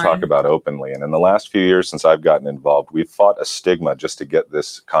wanted to talk about openly. And in the last few years since I've gotten involved, we've fought a stigma just to get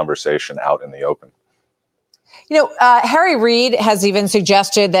this conversation out in the open. You know, Harry Reid has even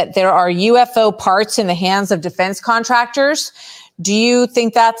suggested that there are UFO parts in the hands of defense contractors. Do you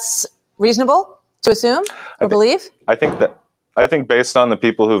think that's reasonable to assume or believe? I think based on the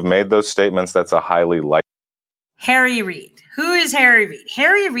people who've made those statements, that's a highly likely. Harry Reid. Who is Harry Reid?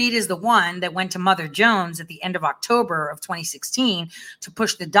 Harry Reid is the one that went to Mother Jones at the end of October of 2016 to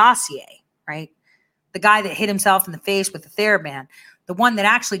push the dossier, right? The guy that hit himself in the face with the TheraBand, the one that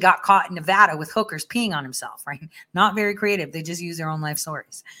actually got caught in Nevada with hookers peeing on himself, right? Not very creative. They just use their own life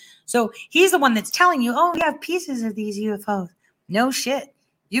stories. So he's the one that's telling you, oh, we have pieces of these UFOs. No shit.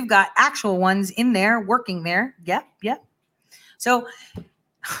 You've got actual ones in there working there. Yep. So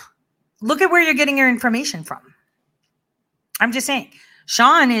look at where you're getting your information from. I'm just saying.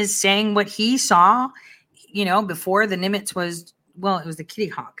 Sean is saying what he saw, you know, before the Nimitz was, well, it was the Kitty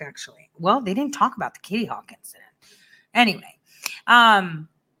Hawk, actually. Well, they didn't talk about the Kitty Hawk incident. Anyway. I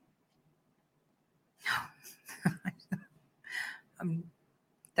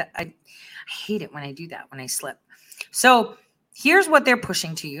hate it when I do that, when I slip. So here's what they're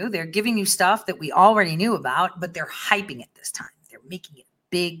pushing to you. They're giving you stuff that we already knew about, but they're hyping it this time. They're making it a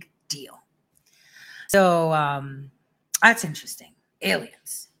big deal. So that's interesting.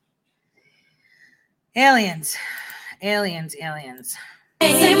 Aliens. Say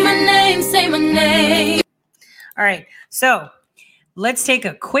my name. All right. So let's take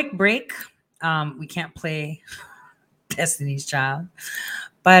a quick break. We can't play Destiny's Child,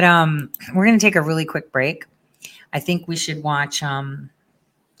 but we're going to take a really quick break. I think we should watch Tom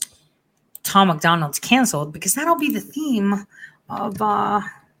McDonald's Canceled, because that'll be the theme of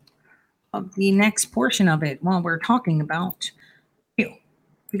the next portion of it while we're talking about Q,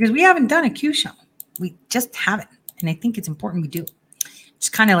 because we haven't done a Q show. We just haven't. And I think it's important we do.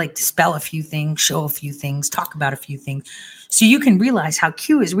 Just kind of like dispel a few things, show a few things, talk about a few things, so you can realize how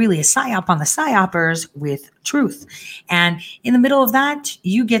Q is really a psyop on the psyopers with truth. And in the middle of that,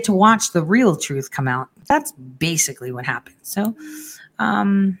 you get to watch the real truth come out. That's basically what happened. So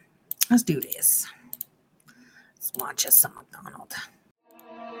let's do this. Let's watch us some McDonald.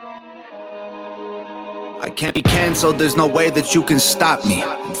 I can't be canceled, there's no way that you can stop me.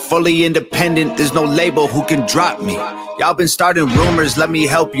 I'm fully independent, there's no label who can drop me. Y'all been starting rumors, let me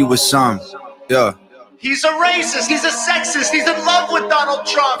help you with some. Yeah. He's a racist, he's a sexist, he's in love with Donald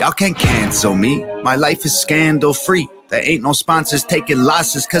Trump. Y'all can't cancel me, my life is scandal free. There ain't no sponsors taking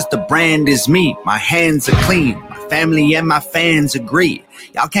losses cause the brand is me. My hands are clean, my family and my fans agree.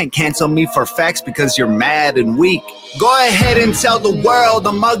 Y'all can't cancel me for facts because you're mad and weak. Go ahead and tell the world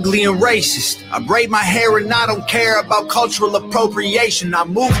I'm ugly and racist. I braid my hair and I don't care about cultural appropriation. I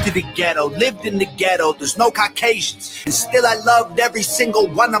moved to the ghetto, lived in the ghetto, there's no Caucasians. And still I loved every single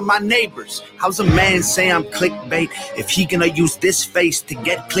one of my neighbors. How's a man say I'm clickbait if he gonna use this face to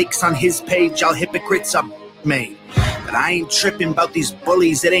get clicks on his page? Y'all hypocrites are made. But I ain't tripping about these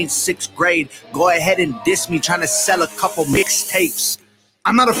bullies, it ain't 6th grade. Go ahead and diss me trying to sell a couple mixtapes.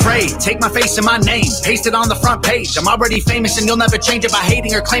 I'm not afraid, take my face and my name, paste it on the front page. I'm already famous and you'll never change it by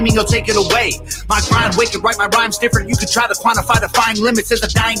hating or claiming you'll take it away. My grind wicked, write my rhymes different. You could try to quantify, define limits as a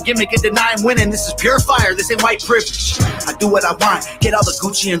dying gimmick and denying winning. This is pure fire, this ain't white privilege. I do what I want, get all the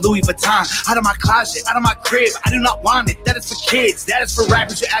Gucci and Louis Vuitton out of my closet, out of my crib. I do not want it, that is for kids. That is for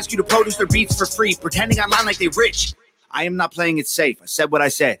rappers who ask you to produce their beats for free, pretending online like they rich. I am not playing it safe. I said what I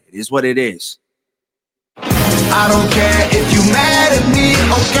said. It is what it is. I don't care if you mad at me,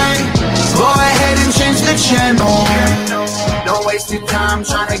 okay? Go ahead and change the channel. No wasted time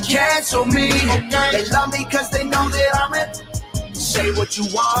trying to cancel me. They love me cause they know that I'm it. Say what you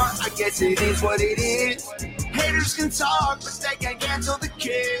want, I guess it is what it is. Haters can talk, but they can't cancel the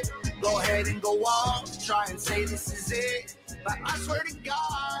kid. Go ahead and go off, try and say this is it. But I swear to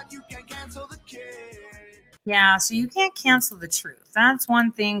God, you can't cancel the kid. Yeah, so you can't cancel the truth. That's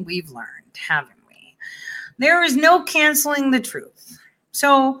one thing we've learned, haven't we? There is no canceling the truth.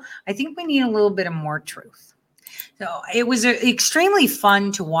 So I think we need a little bit of more truth. So it was extremely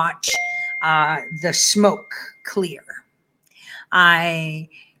fun to watch the smoke clear. I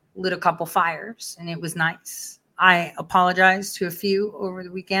lit a couple fires and it was nice. I apologized to a few over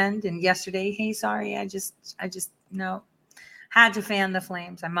the weekend and yesterday. Hey, sorry, I just no, had to fan the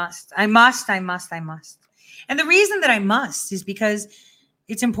flames. I must. And the reason that I must is because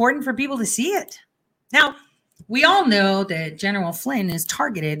it's important for people to see it. Now, we all know that General Flynn is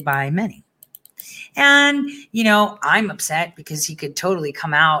targeted by many. And, you know, I'm upset because he could totally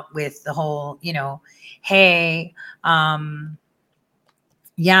come out with the whole, you know, hey, yeah,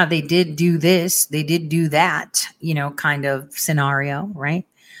 they did do this, they did do that, you know, kind of scenario, right?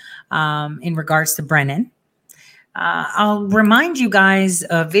 In regards to Brennan. I'll remind you guys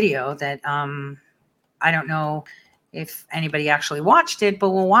a video that I don't know if anybody actually watched it,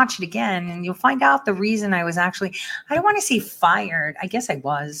 but we'll watch it again and you'll find out the reason I was actually, I don't want to say fired. I guess I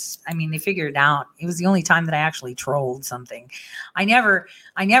was. I mean, they figured it out. It was the only time that I actually trolled something. I never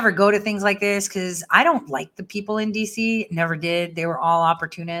go to things like this because I don't like the people in DC. Never did. They were all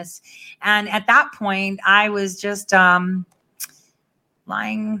opportunists. And at that point, I was just lying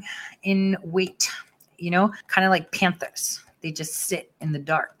in wait, you know, kind of like panthers. They just sit in the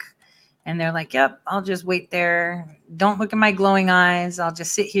dark. And they're like, yep, I'll just wait there. Don't look at my glowing eyes. I'll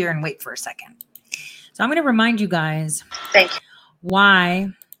just sit here and wait for a second. So I'm going to remind you guys why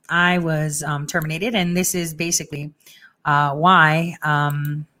I was terminated. And this is basically why,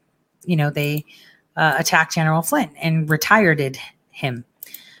 you know, they attacked General Flynn and retired him.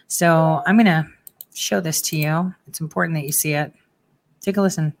 So I'm going to show this to you. It's important that you see it. Take a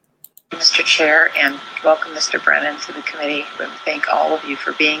listen. Mr. Chair, and welcome Mr. Brennan to the committee. We thank all of you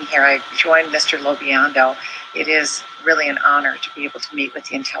for being here. I joined Mr. Lobiondo. It is really an honor to be able to meet with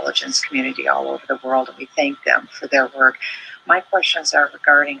the intelligence community all over the world, and we thank them for their work. My questions are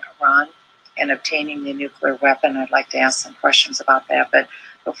regarding Iran and obtaining the nuclear weapon. I'd like to ask some questions about that, but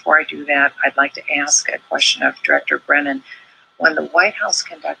before I do that, I'd like to ask a question of Director Brennan. When the White House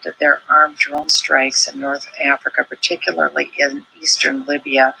conducted their armed drone strikes in North Africa, particularly in eastern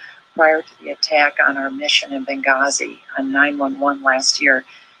Libya, prior to the attack on our mission in Benghazi on 9/11 last year,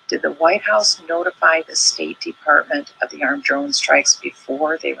 did the White House notify the State Department of the armed drone strikes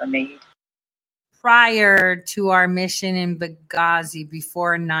before they were made? Prior to our mission in Benghazi,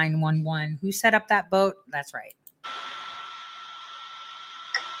 before 9/11. Who set up that boat? That's right.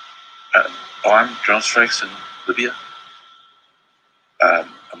 Armed drone strikes in Libya?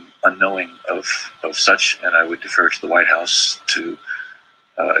 I'm unknowing of such, and I would defer to the White House to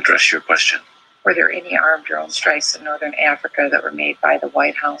address your question. Were there any armed drone strikes in Northern Africa that were made by the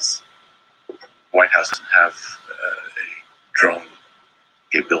White House? The White House doesn't have a drone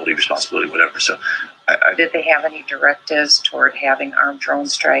capability, responsibility, whatever. So, did they have any directives toward having armed drone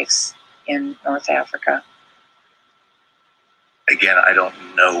strikes in North Africa? Again, I don't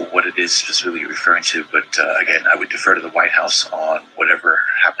know what it is specifically you're referring to, but again, I would defer to the White House on whatever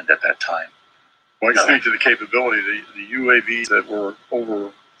happened at that time. Well, I speak to the capability. The UAVs that were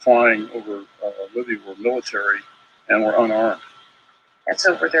flying over Libya were military and were unarmed. And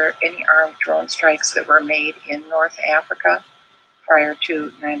so were there any armed drone strikes that were made in North Africa prior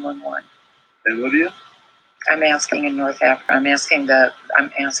to 9/11? In Libya? I'm asking in North Africa. I'm asking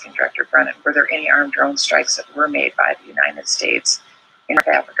Director Brennan, were there any armed drone strikes that were made by the United States in North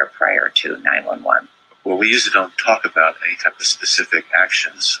Africa prior to 9/11? Well, we usually don't talk about any type of specific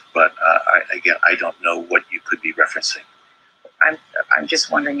actions, but I don't know what you could be referencing. I'm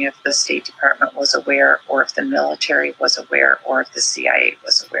just wondering if the State Department was aware, or if the military was aware, or if the CIA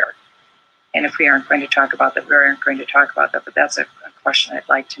was aware. And if we aren't going to talk about that, we aren't going to talk about that, but that's a question I'd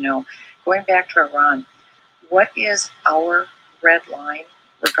like to know. Going back to Iran, what is our red line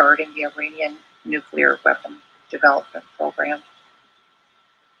regarding the Iranian nuclear weapon development program?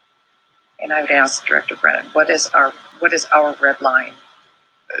 And I would ask Director Brennan, what is our red line?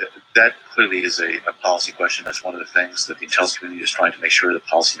 That clearly is a policy question. That's one of the things that the intelligence community is trying to make sure that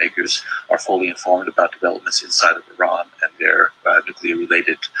policymakers are fully informed about developments inside of Iran and their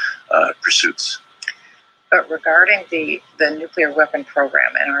nuclear-related pursuits. But regarding the nuclear weapon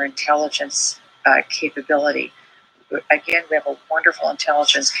program and our intelligence capability, again, we have a wonderful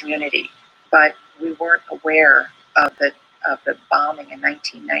intelligence community, but we weren't aware of the bombing in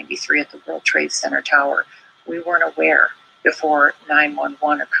 1993 at the World Trade Center Tower. We weren't aware before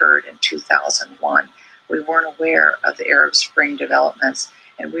 9/11 occurred in 2001. We weren't aware of the Arab Spring developments,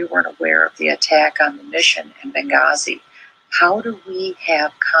 and we weren't aware of the attack on the mission in Benghazi. How do we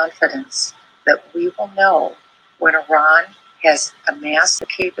have confidence that we will know when Iran has amassed the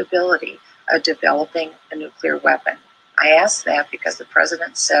capability of developing a nuclear weapon? I ask that because the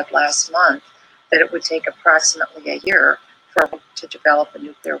president said last month that it would take approximately a year for them to develop a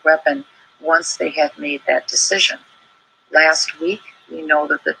nuclear weapon once they had made that decision. Last week, we know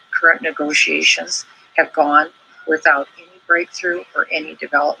that the current negotiations have gone without any breakthrough or any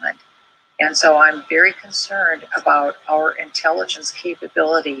development. And so I'm very concerned about our intelligence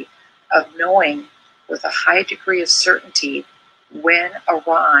capability of knowing with a high degree of certainty when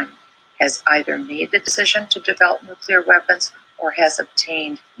Iran has either made the decision to develop nuclear weapons or has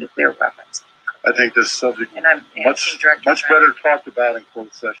obtained nuclear weapons. I think this subject And I'm much Director Brennan, better talked about in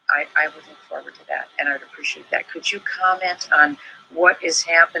closed session. I would look forward to that, and I'd appreciate that. Could you comment on what is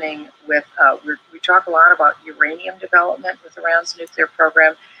happening with, we talk a lot about uranium development with Iran's nuclear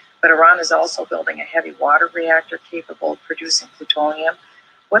program, but Iran is also building a heavy water reactor capable of producing plutonium.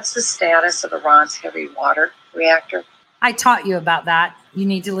 What's the status of Iran's heavy water reactor? I taught you about that. You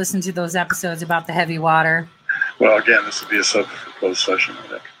need to listen to those episodes about the heavy water. Well, again, this would be a subject for closed session, I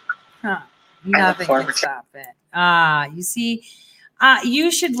think. Huh. Nothing can stop it. You see,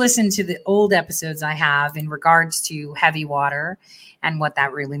 you should listen to the old episodes I have in regards to heavy water and what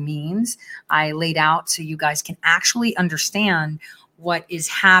that really means. I laid out so you guys can actually understand what is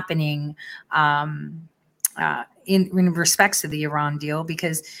happening in respects to the Iran deal,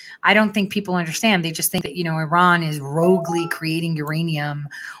 because I don't think people understand. They just think that, Iran is roguely creating uranium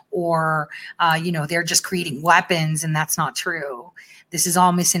or, they're just creating weapons, and that's not true. This is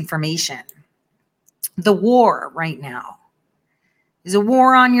all misinformation. The war right now is a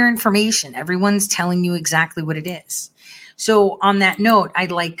war on your information. Everyone's telling you exactly what it is. So on that note,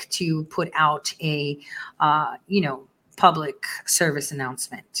 I'd like to put out a, public service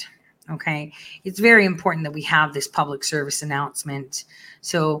announcement. Okay. It's very important that we have this public service announcement.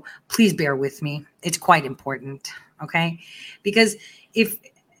 So please bear with me. It's quite important. Okay. Because if,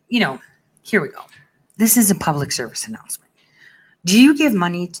 here we go. This is a public service announcement. Do you give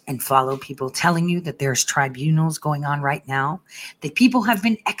money and follow people telling you that there's tribunals going on right now, that people have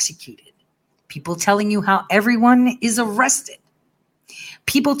been executed, people telling you how everyone is arrested,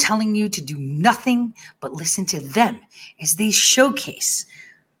 people telling you to do nothing but listen to them as they showcase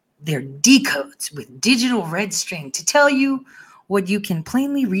their decodes with digital red string to tell you what you can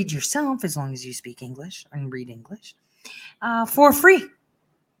plainly read yourself as long as you speak English and read English for free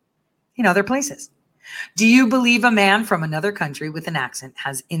in other places? Do you believe a man from another country with an accent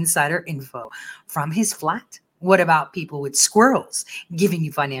has insider info from his flat? What about people with squirrels giving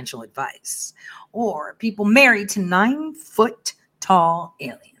you financial advice? Or people married to 9-foot-tall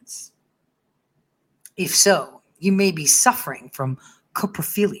aliens? If so, you may be suffering from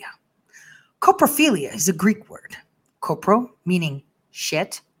coprophilia. Coprophilia is a Greek word. Copro meaning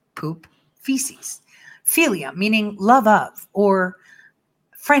shit, poop, feces. Philia meaning love of or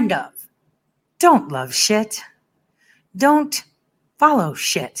friend of. Don't love shit. Don't follow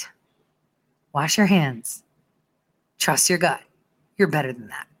shit. Wash your hands. Trust your gut. You're better than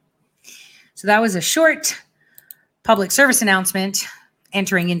that. So that was a short public service announcement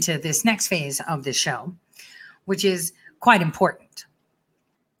entering into this next phase of this show, which is quite important.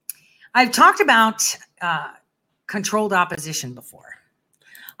 I've talked about controlled opposition before.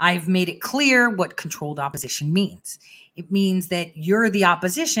 I've made it clear what controlled opposition means. It means that you're the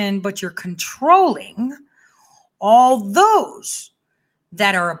opposition, but you're controlling all those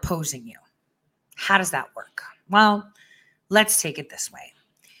that are opposing you. How does that work? Well, let's take it this way.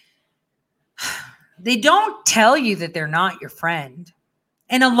 They don't tell you that they're not your friend.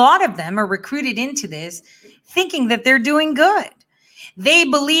 And a lot of them are recruited into this thinking that they're doing good. They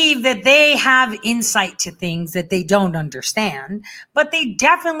believe that they have insight to things that they don't understand, but they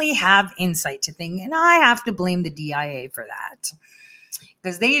definitely have insight to things. And I have to blame the DIA for that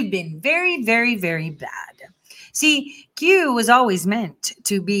because they've been very, very, very bad. See, Q was always meant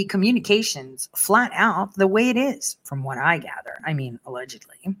to be communications flat out the way it is, from what I gather. I mean,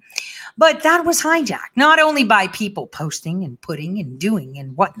 allegedly. But that was hijacked, not only by people posting and putting and doing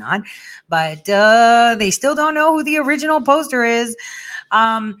and whatnot, but they still don't know who the original poster is.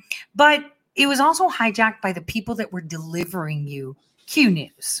 But it was also hijacked by the people that were delivering you Q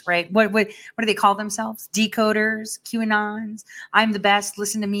News, right? What do they call themselves? Decoders, QAnons. I'm the best.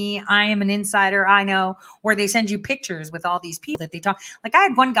 Listen to me. I am an insider. I know. Or they send you pictures with all these people that they talk. Like I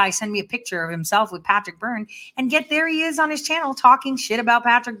had one guy send me a picture of himself with Patrick Byrne, and yet there he is on his channel talking shit about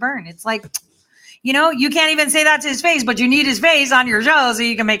Patrick Byrne. It's like, you know, you can't even say that to his face, but you need his face on your show so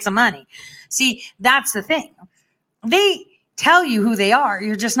you can make some money. See, that's the thing. They tell you who they are.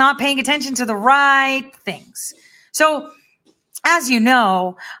 You're just not paying attention to the right things. So, as you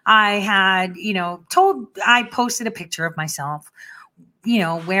know, I had, I posted a picture of myself,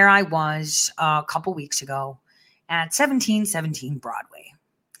 where I was a couple weeks ago at 1717 Broadway.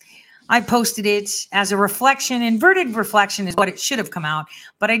 I posted it as a reflection. Inverted reflection is what it should have come out,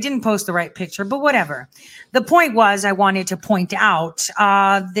 but I didn't post the right picture, but whatever. The point was I wanted to point out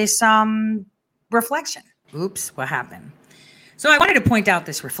this reflection. Oops, what happened? So I wanted to point out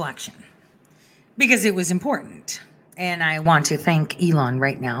this reflection because it was important. And I want to thank Elon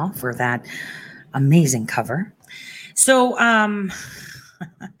right now for that amazing cover. So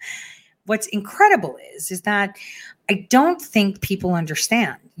what's incredible is that I don't think people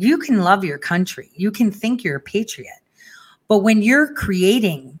understand. You can love your country. You can think you're a patriot. But when you're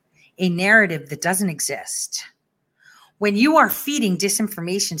creating a narrative that doesn't exist, when you are feeding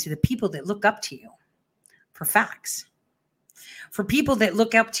disinformation to the people that look up to you for facts, for people that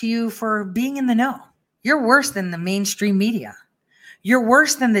look up to you for being in the know, you're worse than the mainstream media. You're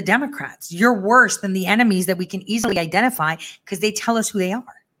worse than the Democrats. You're worse than the enemies that we can easily identify because they tell us who they are.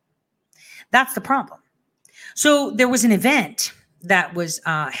 That's the problem. So there was an event that was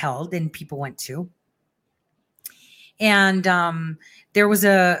held and people went to. And there was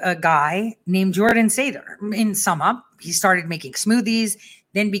a guy named Jordan Sather. In sum up, he started making smoothies,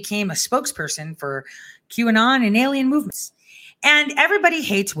 then became a spokesperson for QAnon and alien movements. And everybody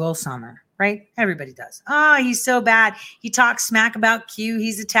hates Will Sommer. Right? Everybody does. Oh, he's so bad. He talks smack about Q.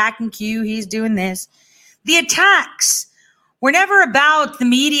 He's attacking Q. He's doing this. The attacks were never about the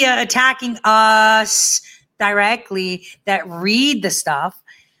media attacking us directly that read the stuff,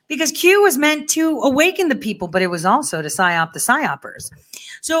 because Q was meant to awaken the people, but it was also to psyop the psyopers.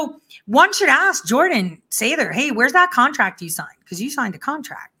 So one should ask Jordan Sather, hey, where's that contract you signed? Because you signed a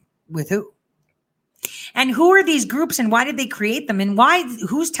contract with who? And who are these groups and why did they create them? And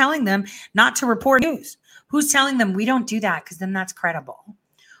who's telling them not to report news? Who's telling them we don't do that because then that's credible?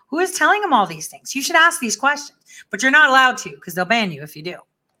 Who is telling them all these things? You should ask these questions, but you're not allowed to because they'll ban you if you do.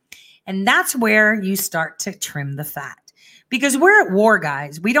 And that's where you start to trim the fat, because we're at war,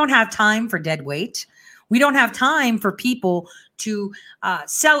 guys. We don't have time for dead weight. We don't have time for people to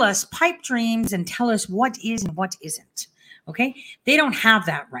sell us pipe dreams and tell us what is and what isn't. Okay? They don't have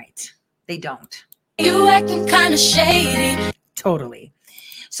that right. They don't. You acting kind of shady. Totally.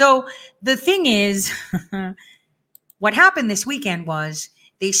 So the thing is, what happened this weekend was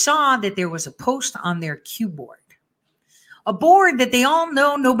they saw that there was a post on their Q board, a board that they all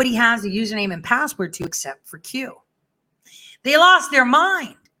know nobody has a username and password to except for Q. They lost their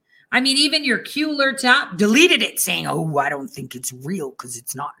mind. I mean, even your Q Alerts app deleted it saying, oh, I don't think it's real because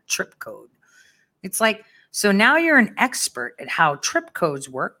it's not a trip code. It's like, so now you're an expert at how trip codes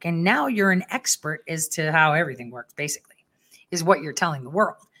work, and now you're an expert as to how everything works, basically, is what you're telling the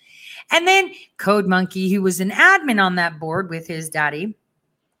world. And then Code Monkey, who was an admin on that board with his daddy,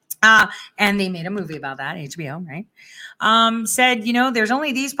 and they made a movie about that, HBO, right? Said, there's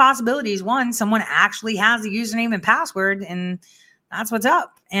only these possibilities. One, someone actually has a username and password, and that's what's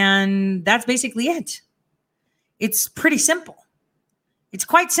up. And that's basically it. It's pretty simple. It's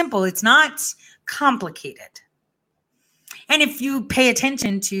quite simple. It's not complicated. And if you pay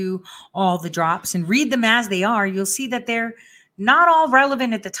attention to all the drops and read them as they are, you'll see that they're not all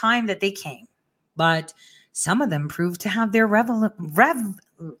relevant at the time that they came, but some of them prove to have their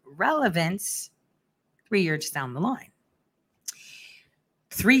relevance 3 years down the line.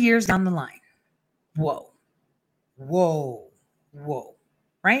 3 years down the line. Whoa.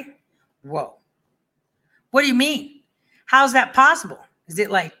 Right? Whoa. What do you mean? How's that possible? Is it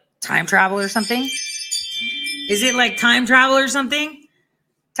like time travel or something?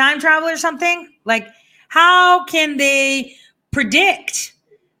 Like, how can they predict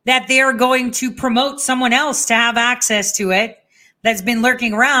that they're going to promote someone else to have access to it that's been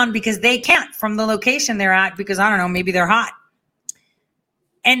lurking around because they can't from the location they're at because, I don't know, maybe they're hot.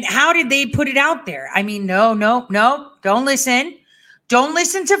 And how did they put it out there? I mean, no, don't listen. Don't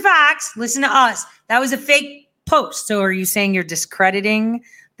listen to facts. Listen to us. That was a fake post. So are you saying you're discrediting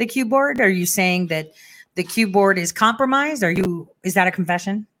the Q board? Are you saying that the Q board is compromised? Is that a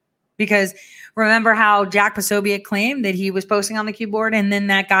confession? Because remember how Jack Posobiec claimed that he was posting on the Q board, and then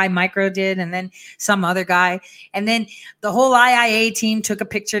that guy Micro did, and then some other guy, and then the whole IIA team took a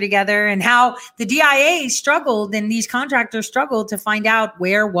picture together, and how the DIA struggled and these contractors struggled to find out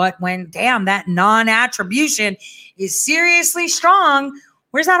where, what, when. Damn, that non-attribution is seriously strong.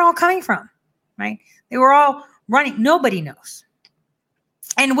 Where's that all coming from? Right? They were all running. Nobody knows.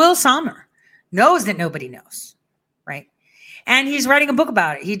 And Will Sommer knows that nobody knows. Right? And he's writing a book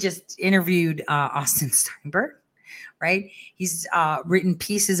about it. He just interviewed Austin Steinberg, right? He's written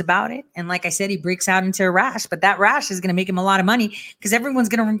pieces about it. And like I said, he breaks out into a rash, but that rash is going to make him a lot of money because everyone's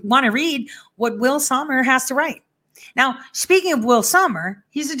going to want to read what Will Sommer has to write. Now, speaking of Will Sommer,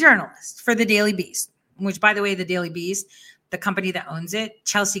 he's a journalist for the Daily Beast, which, by the way, the Daily Beast, the company that owns it,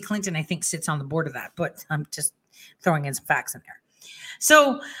 Chelsea Clinton, I think, sits on the board of that, but I'm just throwing in some facts in there.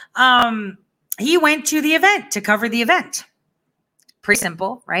 So he went to the event to cover the event. Pretty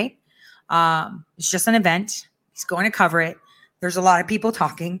simple, right? It's just an event. He's going to cover it. There's a lot of people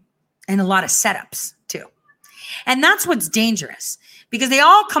talking and a lot of setups too. And that's what's dangerous because they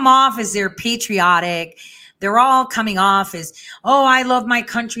all come off as they're patriotic. They're all coming off as, oh, I love my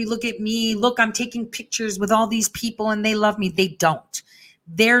country. Look at me. Look, I'm taking pictures with all these people and they love me. They don't.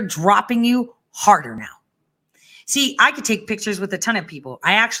 They're dropping you harder now. See, I could take pictures with a ton of people.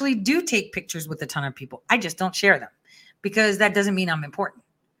 I actually do take pictures with a ton of people. I just don't share them. Because that doesn't mean I'm important.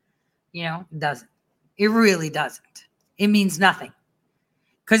 You know, it doesn't. It really doesn't. It means nothing.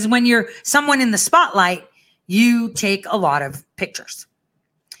 Because when you're someone in the spotlight, you take a lot of pictures.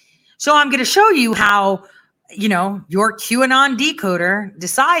 So I'm going to show you how, you know, your QAnon decoder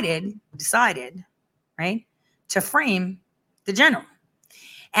decided, right, to frame the general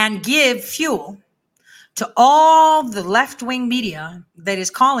and give fuel to all the left-wing media that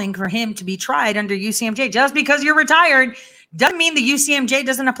is calling for him to be tried under UCMJ. Just because you're retired doesn't mean the UCMJ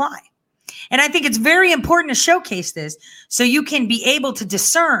doesn't apply. And I think it's very important to showcase this so you can be able to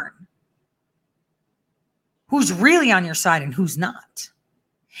discern who's really on your side and who's not.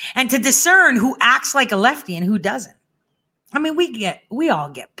 And to discern who acts like a lefty and who doesn't. I mean, we all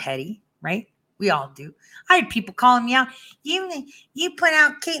get petty, right? We all do. I had people calling me out. You put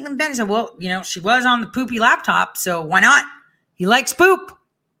out Caitlin Bennett. So, well, you know, she was on the poopy laptop, so why not? He likes poop.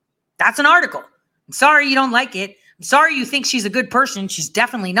 That's an article. I'm sorry you don't like it. I'm sorry you think she's a good person. She's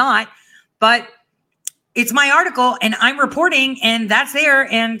definitely not. But it's my article, and I'm reporting, and that's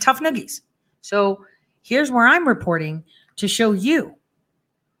there, and tough noogies. So here's where I'm reporting to show you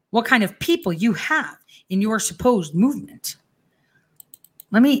what kind of people you have in your supposed movement.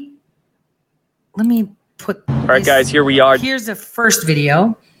 Let me put. All right, guys, here we are. Here's the first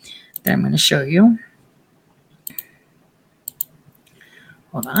video that I'm going to show you.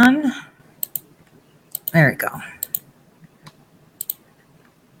 Hold on. There we go.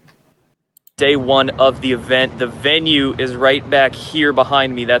 Day one of the event. The venue is right back here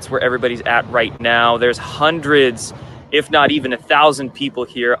behind me. That's where everybody's at right now. There's hundreds, if not even 1,000 people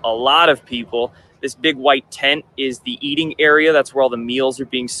here. A lot of people. This big white tent is the eating area. That's where all the meals are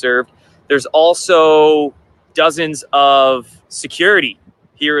being served. There's also dozens of security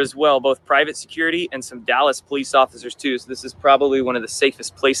here as well, both private security and some Dallas police officers too. So this is probably one of the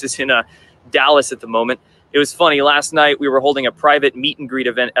safest places in Dallas at the moment. It was funny. Last night we were holding a private meet and greet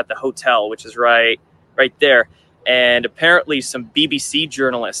event at the hotel, which is right there. And apparently some BBC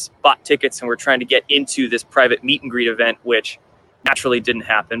journalists bought tickets and were trying to get into this private meet and greet event, which naturally didn't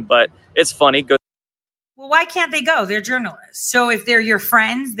happen. But it's funny. Well, why can't they go? They're journalists. So if they're your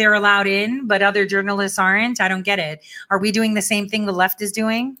friends, they're allowed in, but other journalists aren't. I don't get it. Are we doing the same thing the left is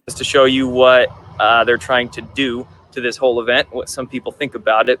doing? Just to show you what they're trying to do to this whole event, what some people think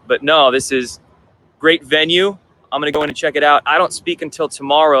about it. But no, this is great venue. I'm going to go in and check it out. I don't speak until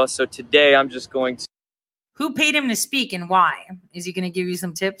tomorrow, so today I'm just going to. Who paid him to speak and why? Is he going to give you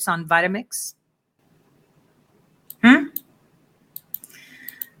some tips on Vitamix?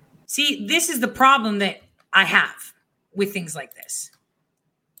 See, this is the problem that I have with things like this.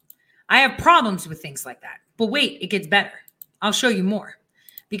 I have problems with things like that. But wait, it gets better. I'll show you more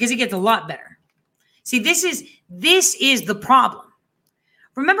because it gets a lot better. See, this is the problem.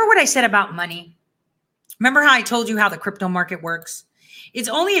 Remember what I said about money? Remember how I told you how the crypto market works? It's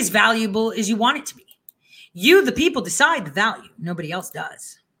only as valuable as you want it to be. You, the people, decide the value. Nobody else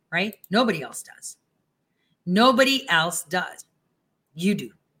does, right? Nobody else does. Nobody else does. You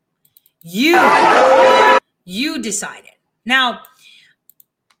do. You decide it. Now,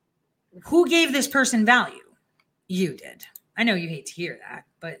 Who gave this person value? You did. I know you hate to hear that,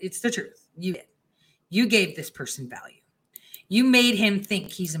 but it's the truth. You did. You gave this person value. You made him think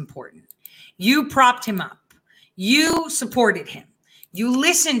he's important. You propped him up. You supported him. You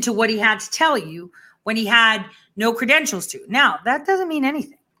listened to what he had to tell you when he had no credentials to. Now, that doesn't mean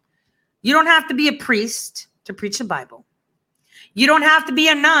anything. You don't have to be a priest to preach the Bible. You don't have to be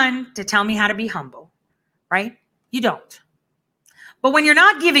a nun to tell me how to be humble, right? You don't. But when you're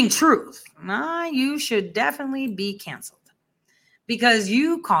not giving truth, you should definitely be canceled because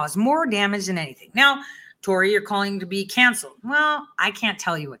you cause more damage than anything. Now, Tori, you're calling to be canceled. Well, I can't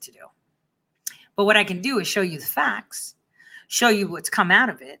tell you what to do. But what I can do is show you the facts, show you what's come out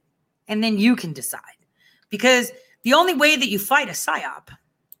of it, and then you can decide. Because the only way that you fight a psyop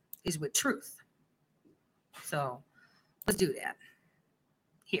is with truth. So let's do that.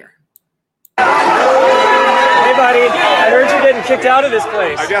 Here. Hey, buddy. I heard you're getting kicked out of this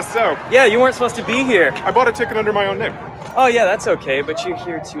place. I guess so. Yeah, you weren't supposed to be here. I bought a ticket under my own name. Oh, yeah, that's okay, but you're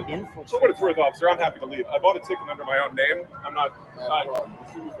here to infiltrate. For what it's worth, officer, I'm happy to leave. I bought a ticket under my own name. I'm not...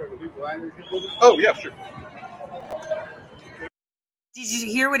 Oh, yeah, sure. Did you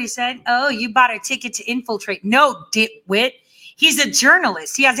hear what he said? Oh, you bought a ticket to infiltrate. No, dipwit. He's a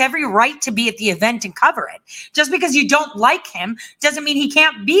journalist. He has every right to be at the event and cover it. Just because you don't like him doesn't mean he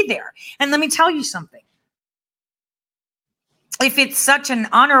can't be there. And let me tell you something. If it's such an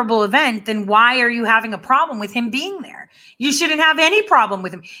honorable event, then why are you having a problem with him being there? You shouldn't have any problem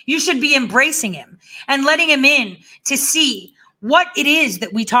with him. You should be embracing him and letting him in to see what it is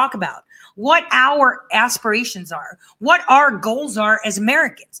that we talk about, what our aspirations are, what our goals are as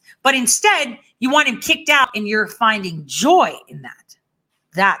Americans. But instead, you want him kicked out and you're finding joy in that.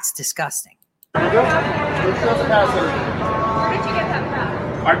 That's disgusting. Where did you get that from?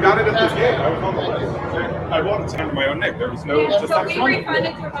 I got it at the gate. I was on the list. I bought it under my own name. There was no deception. So we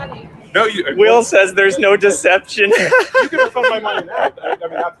refunded your money. No, Will says there's no deception. You can refund my money now. I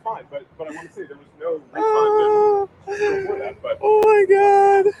mean, that's fine. But I want to say there was no refund before that. But oh my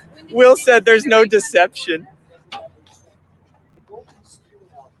God. Will said there's no deception.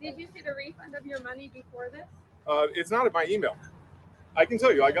 Did you see the refund of your money before this? It's not in my email. I can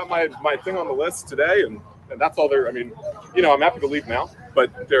tell you, I got my thing on the list today, and that's all there. I mean, I'm happy to leave now, but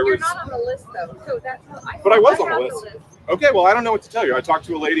You're not on the list, though. So that's how But I was on the list. Okay, well, I don't know what to tell you. I talked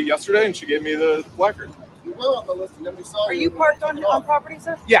to a lady yesterday, and she gave me the placard. You were on the list, and then we saw. Are you parked on property,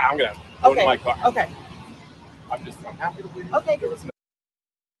 sir? Yeah, I'm gonna go to my car. Okay. I'm happy to leave. Okay.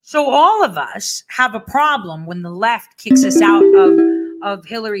 So all of us have a problem when the left kicks us out of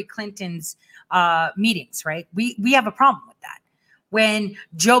Hillary Clinton's meetings, right? We have a problem with that. When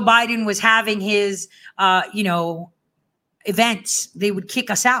Joe Biden was having his, events, they would kick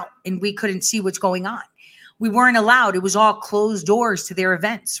us out and we couldn't see what's going on. We weren't allowed. It was all closed doors to their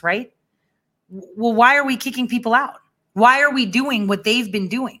events, right? Well, why are we kicking people out? Why are we doing what they've been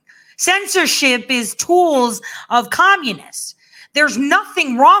doing? Censorship is tools of communists. There's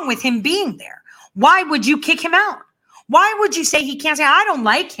nothing wrong with him being there. Why would you kick him out? Why would you say he can't say, I don't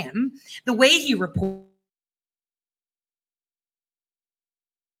like him, the way he reports?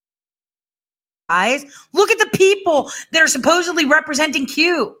 Look at the people that are supposedly representing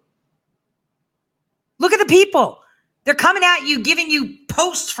Q. Look at the people. They're coming at you, giving you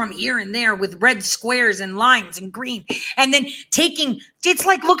posts from here and there with red squares and lines and green. And then it's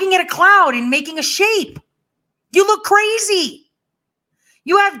like looking at a cloud and making a shape. You look crazy.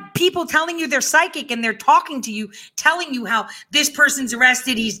 You have people telling you they're psychic and they're talking to you, telling you how this person's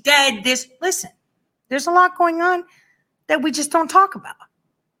arrested, he's dead, listen, there's a lot going on that we just don't talk about.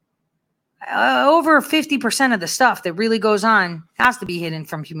 Over 50% of the stuff that really goes on has to be hidden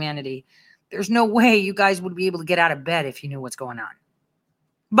from humanity. There's no way you guys would be able to get out of bed if you knew what's going on.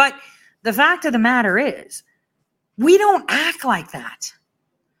 But the fact of the matter is, we don't act like that.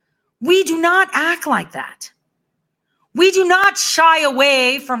 We do not act like that. We do not shy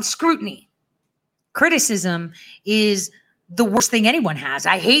away from scrutiny. Criticism is the worst thing anyone has.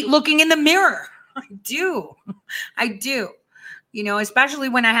 I hate looking in the mirror. I do. Especially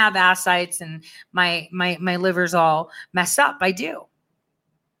when I have ascites and my liver's all messed up. I do.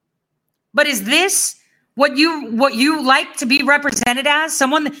 But is this what you like to be represented as?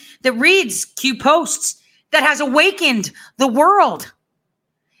 Someone that reads Q posts, that has awakened the world.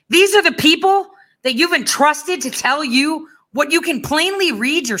 These are the people that you've entrusted to tell you what you can plainly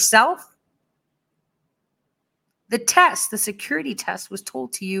read yourself. The security test was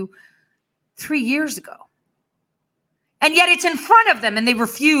told to you 3 years ago. And yet it's in front of them and they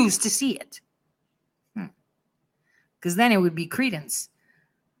refuse to see it. Because then it would be credence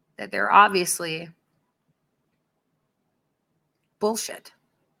that they're obviously bullshit.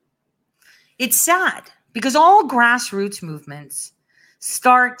 It's sad because all grassroots movements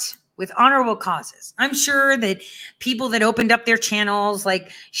start with honorable causes. I'm sure that people that opened up their channels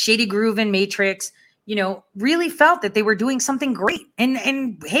like Shady Groove and Matrix, really felt that they were doing something great. And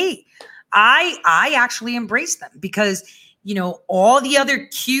hey, I actually embraced them because, all the other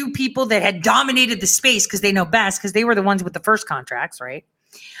Q people that had dominated the space because they know best, because they were the ones with the first contracts, right?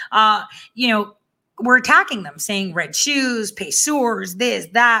 Were attacking them, saying red shoes, Pesurs, this,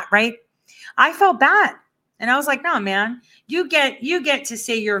 that, right? I felt bad. And I was like, no, man, you get to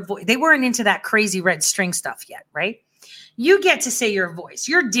say your voice. They weren't into that crazy red string stuff yet, right? You get to say your voice.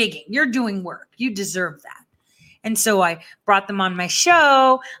 You're digging. You're doing work. You deserve that. And so I brought them on my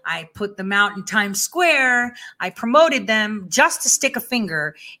show. I put them out in Times Square. I promoted them just to stick a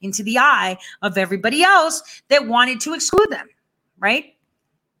finger into the eye of everybody else that wanted to exclude them, right?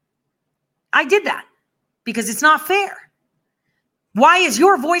 I did that because it's not fair. Why is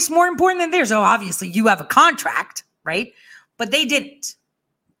your voice more important than theirs? Oh, obviously you have a contract, right? But they didn't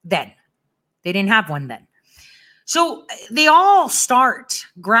then. They didn't have one then. So they all start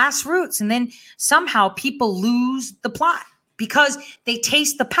grassroots, and then somehow people lose the plot because they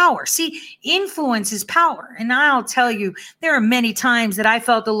taste the power. See, influence is power. And I'll tell you, there are many times that I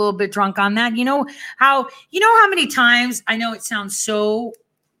felt a little bit drunk on that. You know how many times, I know it sounds so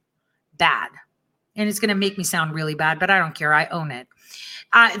bad, and it's going to make me sound really bad, but I don't care. I own it.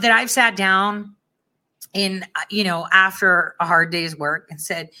 That I've sat down in, after a hard day's work and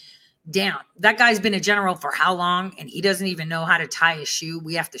said, damn, that guy's been a general for how long? And he doesn't even know how to tie a shoe.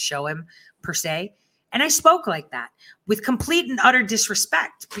 We have to show him, per se. And I spoke like that with complete and utter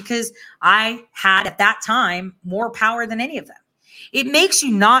disrespect because I had at that time more power than any of them. It makes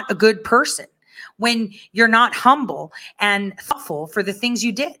you not a good person when you're not humble and thoughtful for the things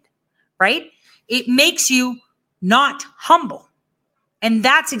you did, right? It makes you not humble. And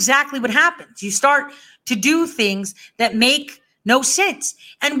that's exactly what happens. You start to do things that make no sense.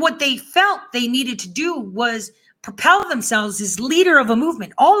 And what they felt they needed to do was propel themselves as leader of a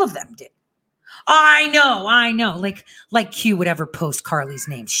movement. All of them did. I know. Like Q would ever post Carly's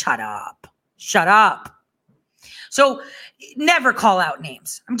name. Shut up. So never call out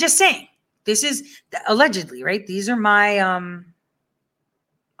names. I'm just saying. This is allegedly, right? These are my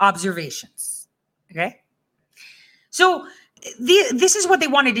observations. Okay. So this is what they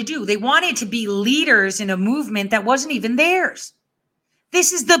wanted to do. They wanted to be leaders in a movement that wasn't even theirs.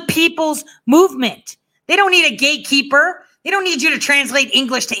 This is the people's movement. They don't need a gatekeeper. They don't need you to translate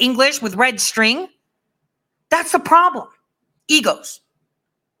English to English with red string. That's the problem. Egos.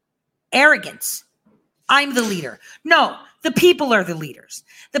 Arrogance. I'm the leader. No, the people are the leaders.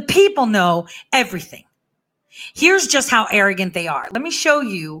 The people know everything. Here's just how arrogant they are. Let me show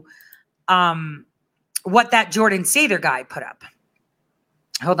you what that Jordan Sather guy put up.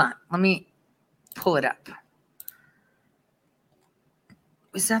 Hold on. Let me pull it up.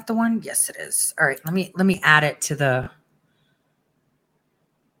 Is that the one? Yes, it is. All right. Let me add it to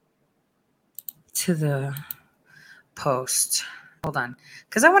the post. Hold on.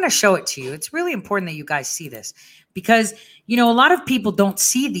 Because I want to show it to you. It's really important that you guys see this because, a lot of people don't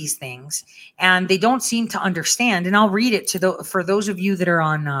see these things and they don't seem to understand. And I'll read it for those of you that are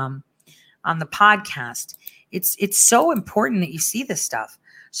on the podcast. It's so important that you see this stuff.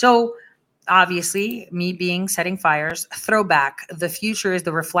 So obviously, me being Setting Fires, throwback, the future is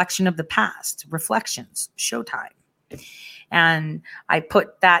the reflection of the past. Reflections, Showtime. And I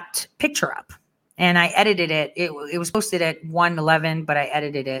put that picture up and I edited it. It was posted at 1:11, but I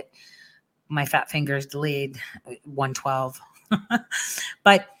edited it. My fat fingers delayed 1:12.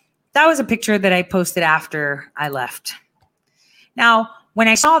 But that was a picture that I posted after I left. Now, when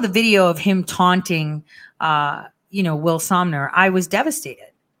I saw the video of him taunting, Will Sommer, I was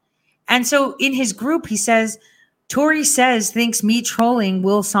devastated. And so in his group, he says, Tory thinks me trolling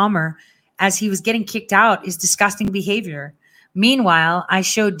Will Sommer as he was getting kicked out is disgusting behavior. Meanwhile, I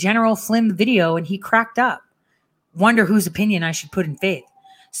showed General Flynn the video and he cracked up. Wonder whose opinion I should put in faith.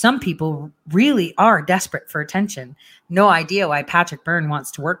 Some people really are desperate for attention. No idea why Patrick Byrne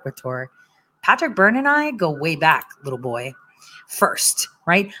wants to work with Tory. Patrick Byrne and I go way back, little boy. First,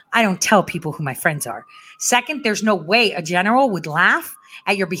 right? I don't tell people who my friends are. Second, there's no way a general would laugh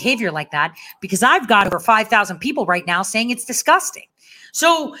at your behavior like that because I've got over 5,000 people right now saying it's disgusting.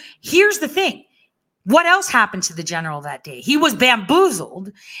 So here's the thing. What else happened to the general that day? He was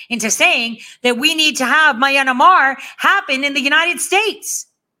bamboozled into saying that we need to have Myanmar happen in the United States.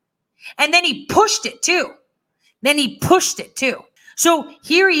 And then he pushed it too. So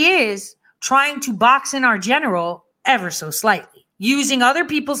here he is trying to box in our general ever so slightly, using other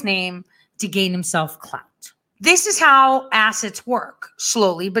people's name to gain himself clout. This is how assets work,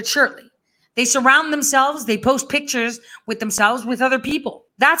 slowly but surely. They surround themselves. They post pictures with themselves with other people.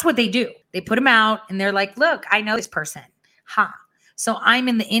 That's what they do. They put them out and they're like, look, I know this person. So I'm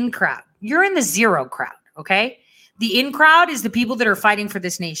in the in crowd. You're in the zero crowd, okay? The in crowd is the people that are fighting for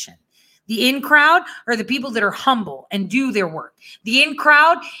this nation. The in crowd are the people that are humble and do their work. The in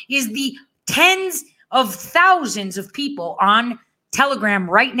crowd is the tens of thousands of people on Telegram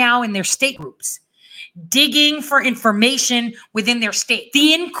right now in their state groups, digging for information within their state.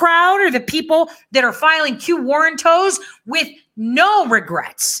 The in crowd are the people that are filing Q warrantos with no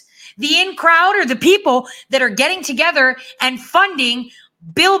regrets. The in crowd are the people that are getting together and funding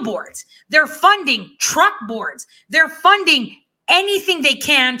billboards. They're funding truck boards. They're funding anything they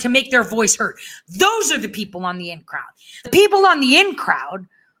can to make their voice heard. Those are the people on the in crowd. The people on the in crowd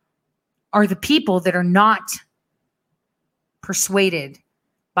are the people that are not persuaded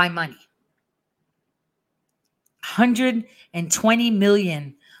by money. 120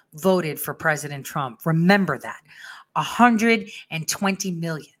 million voted for President Trump. Remember that. 120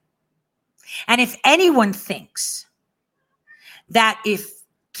 million. And if anyone thinks that if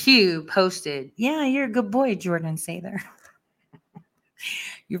Q posted, yeah, you're a good boy, Jordan Sather,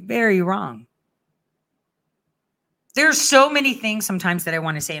 you're very wrong. There's so many things sometimes that I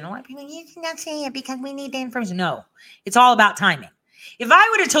want to say, and a lot of people, you cannot say it because we need the information. No, it's all about timing. If I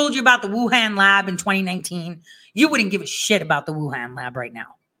would have told you about the Wuhan lab in 2019, you wouldn't give a shit about the Wuhan lab right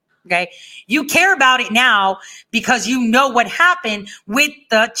now. Okay. You care about it now because you know what happened with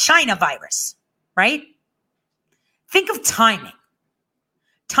the China virus, right? Think of timing.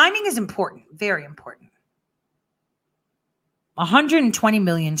 Timing is important, very important. 120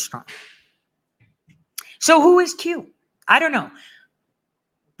 million strong. So who is Q? I don't know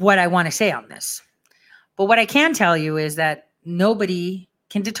what I want to say on this. But what I can tell you is that nobody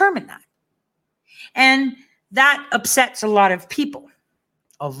can determine that. And that upsets a lot of people.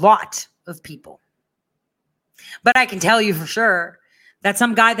 A lot of people. But I can tell you for sure that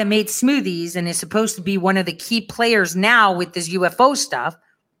some guy that made smoothies and is supposed to be one of the key players now with this UFO stuff,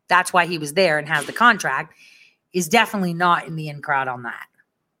 that's why he was there and has the contract, is definitely not in the in crowd on that.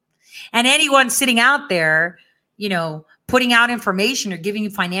 And anyone sitting out there, you know, putting out information or giving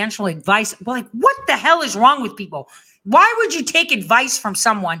you financial advice, well, like, what the hell is wrong with people? Why would you take advice from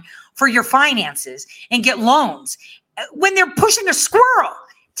someone for your finances and get loans when they're pushing a squirrel?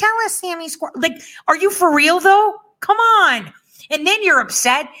 Tell us, Sammy Squirrel. Like, are you for real though? Come on. And then you're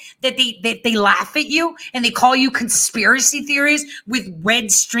upset that they laugh at you and they call you conspiracy theories with red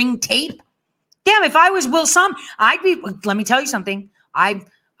string tape. Damn, if I was Will Sum, I'd be, let me tell you something.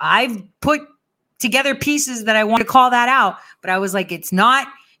 I've put together pieces that I want to call that out, but I was like, it's not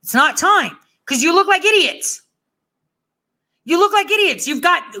time because you look like idiots. You look like idiots. You've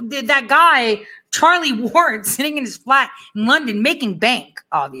got that guy, Charlie Ward, sitting in his flat in London making bank,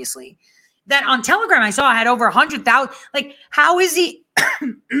 obviously. That on Telegram I saw had over 100,000. Like, how is he?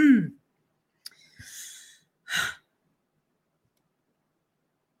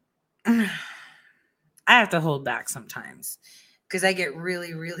 I have to hold back sometimes because I get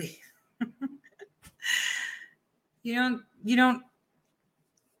really, really, you don't.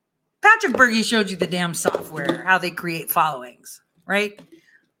 Patrick Berge showed you the damn software, how they create followings, right?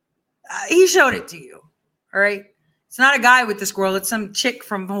 He showed it to you, all right? It's not a guy with the squirrel. It's some chick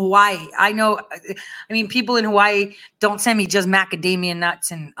from Hawaii. I know. I mean, people in Hawaii don't send me just macadamia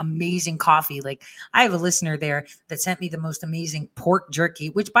nuts and amazing coffee. Like, I have a listener there that sent me the most amazing pork jerky,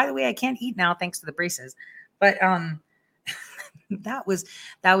 which, by the way, I can't eat now thanks to the braces. But that was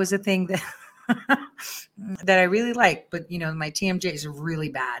a thing that that I really like. But, you know, my TMJ is really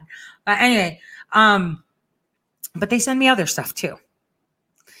bad. Anyway, but they send me other stuff too.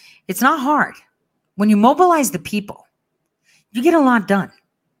 It's not hard. When you mobilize the people, you get a lot done.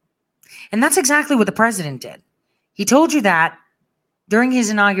 And that's exactly what the president did. He told you that during his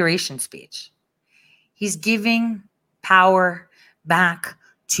inauguration speech. He's giving power back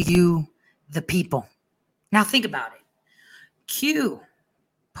to you, the people. Now think about it. Q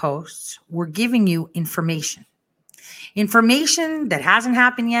posts were giving you information. Information that hasn't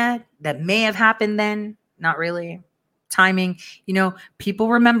happened yet, that may have happened then, not really. Timing, you know, people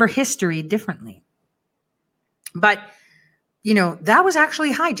remember history differently. But, you know, that was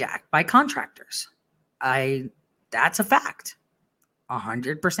actually hijacked by contractors. That's a fact.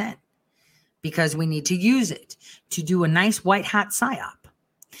 100%. Because we need to use it to do a nice white hat psyop.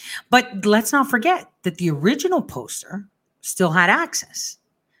 But let's not forget that the original poster still had access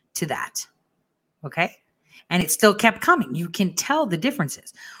to that. Okay? And it still kept coming. You can tell the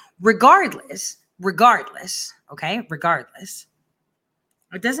differences. Regardless, okay? Regardless,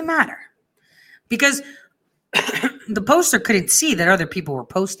 it doesn't matter. Because the poster couldn't see that other people were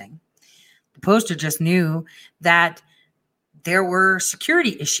posting. Poster just knew that there were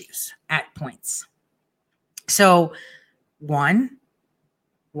security issues at points. So one,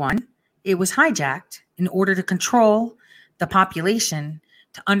 it was hijacked in order to control the population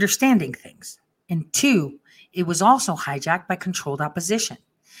to understanding things. And two, it was also hijacked by controlled opposition.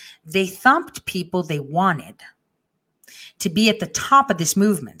 They thumped people they wanted to be at the top of this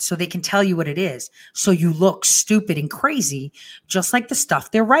movement so they can tell you what it is. So you look stupid and crazy, just like the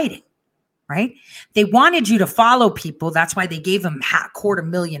stuff they're writing, right? They wanted you to follow people. That's why they gave them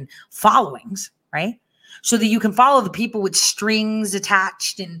 250,000 followings, right? So that you can follow the people with strings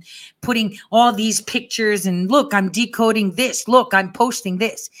attached and putting all these pictures and look, I'm decoding this. Look, I'm posting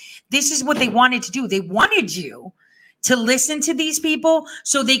this. This is what they wanted to do. They wanted you to listen to these people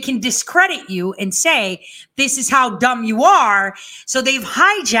so they can discredit you and say, this is how dumb you are. So they've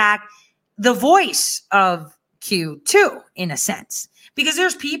hijacked the voice of Q too, in a sense, because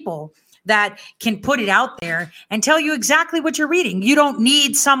there's people that can put it out there and tell you exactly what you're reading. You don't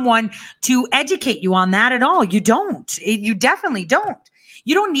need someone to educate you on that at all. You don't. You definitely don't.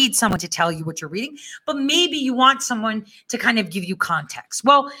 You don't need someone to tell you what you're reading, but maybe you want someone to kind of give you context.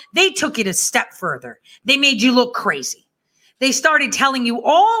 Well, they took it a step further. They made you look crazy. They started telling you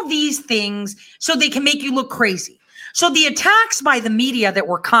all these things so they can make you look crazy. So the attacks by the media that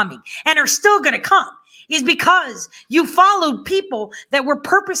were coming and are still going to come is because you followed people that were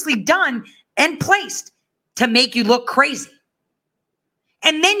purposely done and placed to make you look crazy.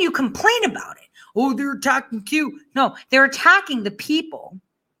 And then you complain about it. Oh, they're attacking Q. No, they're attacking the people,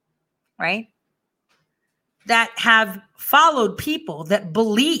 right, that have followed people that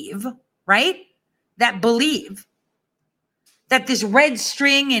believe, right, that believe that this red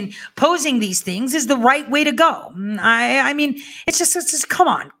string and posing these things is the right way to go. I mean, it's just come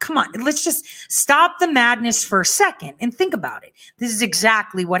on. Let's just stop the madness for a second and think about it. This is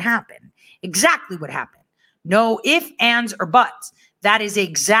exactly what happened. Exactly what happened. No ifs, ands, or buts. That is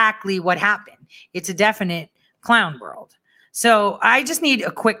exactly what happened. It's a definite clown world. So I just need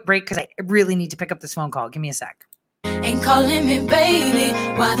a quick break because I really need to pick up this phone call. Give me a sec. Ain't calling me baby,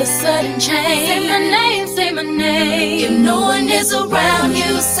 why the sudden change? Say my name, if no one is around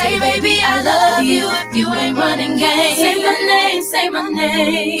you, say baby I love you, if you ain't running game. Say my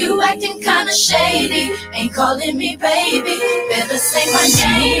name, you acting kinda shady, ain't calling me baby, better say my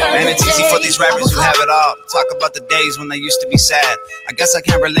name. Man, it's easy for these rappers who have it all. Talk about the days when they used to be sad. I guess I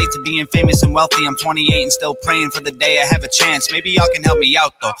can't relate to being famous and wealthy. I'm 28 and still praying for the day I have a chance. Maybe y'all can help me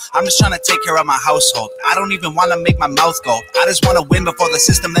out though. I'm just trying to take care of my household. I don't even want to make my mouth go. I just want to win before the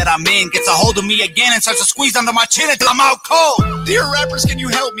system that I'm in gets a hold of me again and starts to squeeze under my chin until I'm out cold. Dear rappers, can you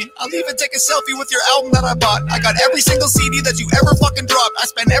help me? I'll even take a selfie with your album that I bought. I got every single CD that you ever fucking dropped. I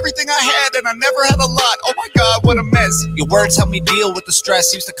spent everything I had and I never had a lot. Oh my God, what a mess. Your words help me deal with the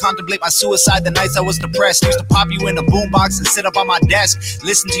stress. Used to contemplate my suicide the nights I was depressed. Used to pop you in a boombox and sit up on my desk.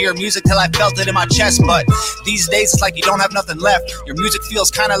 Listen to your music till I felt it in my chest. But these days it's like you don't have nothing left. Your music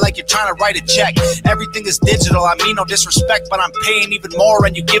feels kind of like you're trying to write a check. Everything is digital, I mean no disrespect, but I'm paying even more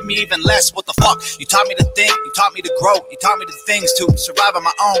and you give me even less. What the fuck? You taught me to think, you taught me to grow, you taught me the things to survive on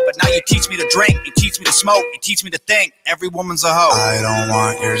my own. But now you teach me to drink, you teach me to smoke, you teach me to think. Every woman's a hoe. I don't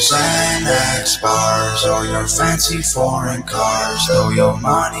want your Xanax bars or your fancy foreign cars. Throw your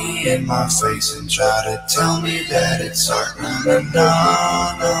money in my face and try to tell me that it's art. No.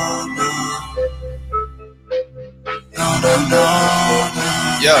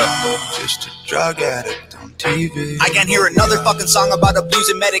 Yeah. Just a drug addict on TV. I can't hear another fucking song about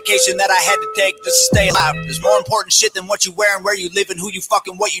abusing medication that I had to take just to stay alive. There's more important shit than what you wear and where you live and who you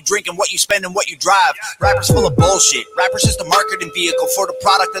fucking, what you drink and what you spend and what you drive. Rappers full of bullshit. Rappers just a marketing vehicle for the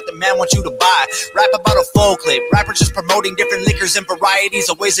product that the man wants you to buy. Rap about a full clip. Rappers just promoting different liquors and varieties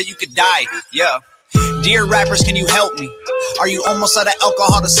of ways that you could die. Yeah. Dear rappers, can you help me? Are you almost out of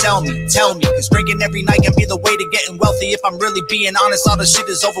alcohol to sell me? Tell me, cause drinking every night can be the way to getting wealthy. If I'm really being honest, all the shit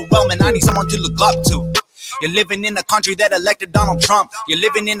is overwhelming. I need someone to look up to. You're living in a country that elected Donald Trump. You're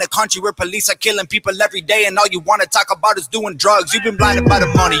living in a country where police are killing people every day and all you want to talk about is doing drugs. You've been blinded by the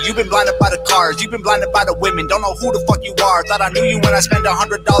money, you've been blinded by the cars, you've been blinded by the women. Don't know who the fuck you are. Thought I knew you when I spent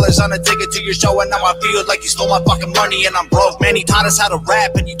 $100 on a ticket to your show, and now I feel like you stole my fucking money and I'm broke. Man, you taught us how to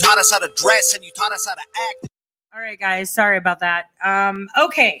rap and you taught us how to dress and you taught us how to act. All right, guys, sorry about that.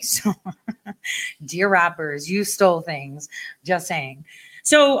 Okay, so dear rappers, you stole things, just saying.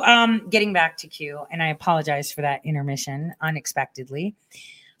 So getting back to Q, and I apologize for that intermission unexpectedly.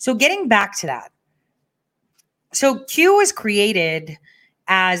 So getting back to that. So Q was created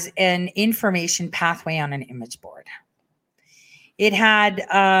as an information pathway on an image board. It had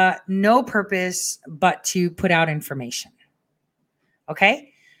no purpose but to put out information.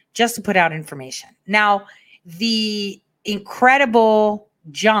 Okay? just to put out information. Now, the incredible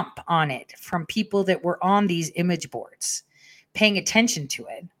jump on it from people that were on these image boards, paying attention to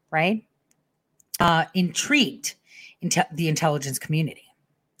it, right? Intrigued the intelligence community,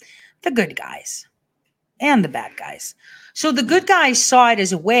 the good guys and the bad guys. So the good guys saw it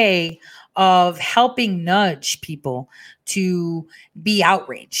as a way of helping nudge people to be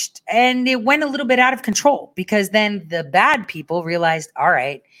outraged. And it went a little bit out of control because then the bad people realized, all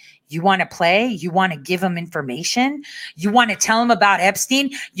right, you want to play? You want to give them information? You want to tell them about Epstein?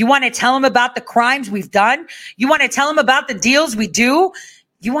 You want to tell them about the crimes we've done? You want to tell them about the deals we do?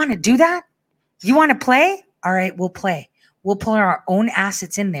 You want to do that? You want to play? All right, we'll play. We'll pull our own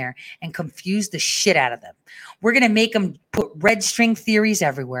assets in there and confuse the shit out of them. We're going to make them put red string theories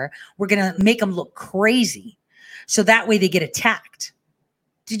everywhere. We're going to make them look crazy so that way they get attacked.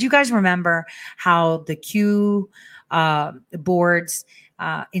 Did you guys remember how the Q boards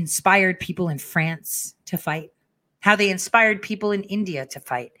inspired people in France to fight? How they inspired people in India to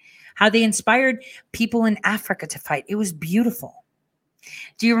fight? How they inspired people in Africa to fight? It was beautiful.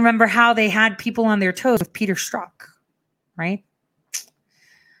 Do you remember how they had people on their toes with Peter Strzok, right?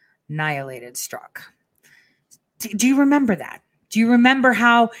 Annihilated Strzok. Do you remember that? Do you remember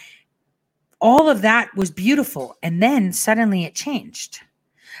how all of that was beautiful and then suddenly it changed?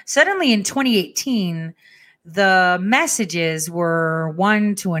 Suddenly in 2018, the messages were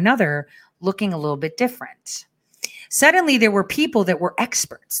one to another looking a little bit different. Suddenly there were people that were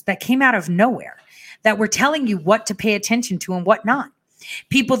experts that came out of nowhere that were telling you what to pay attention to and what not.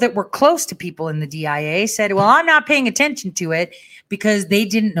 People that were close to people in the DIA said, well, I'm not paying attention to it because they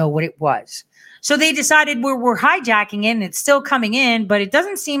didn't know what it was. So they decided we're hijacking it and it's still coming in, but it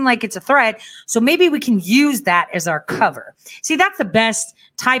doesn't seem like it's a threat. So maybe we can use that as our cover. See, that's the best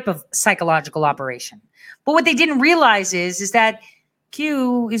type of psychological operation. But what they didn't realize is that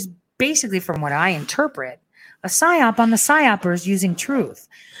Q is basically, from what I interpret, a psyop on the psyopers using truth.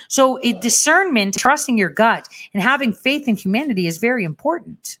 So a discernment, trusting your gut, and having faith in humanity is very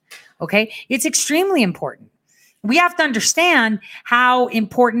important. Okay? It's extremely important. We have to understand how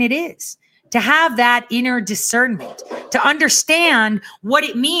important it is to have that inner discernment, to understand what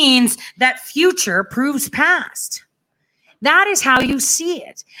it means that future proves past. That is how you see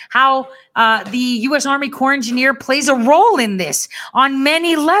it, how the U.S. Army Corps Engineer plays a role in this on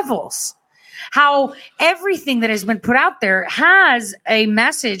many levels, how everything that has been put out there has a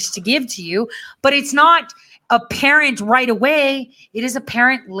message to give to you, but it's not apparent right away. It is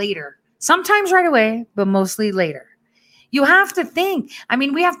apparent later, sometimes right away, but mostly later. You have to think. I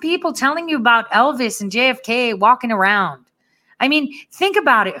mean, we have people telling you about Elvis and JFK walking around. I mean, think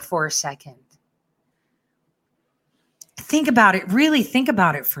about it for a second. Think about it. Really think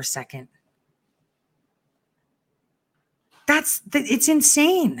about it for a second. It's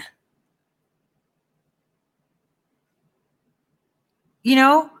insane. You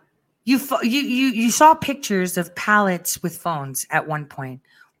know, you saw pictures of pallets with phones at one point.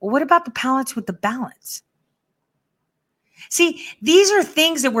 Well, what about the pallets with the ballots? See, these are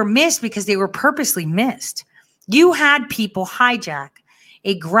things that were missed because they were purposely missed. You had people hijack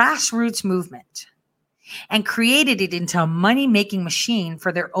a grassroots movement and created it into a money-making machine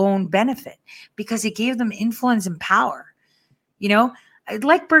for their own benefit because it gave them influence and power. You know,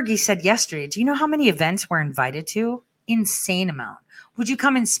 like Bergie said yesterday, do you know how many events we're invited to? Insane amount. Would you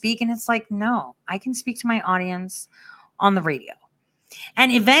come and speak? And it's like, no, I can speak to my audience on the radio.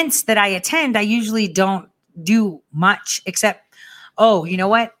 And events that I attend, I usually don't do much except, oh, you know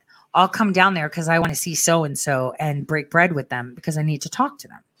what? I'll come down there because I want to see so-and-so and break bread with them because I need to talk to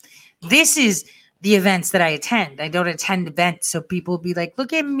them. This is the events that I attend. I don't attend events so people will be like,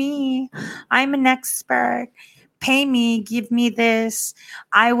 look at me. I'm an expert. Pay me. Give me this.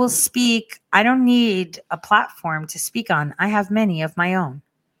 I will speak. I don't need a platform to speak on. I have many of my own.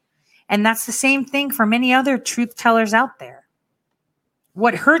 And that's the same thing for many other truth tellers out there.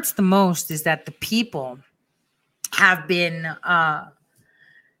 What hurts the most is that the people have been,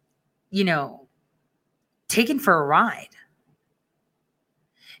 taken for a ride.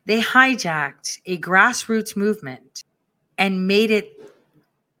 They hijacked a grassroots movement and made it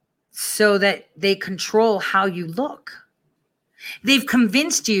so that they control how you look. They've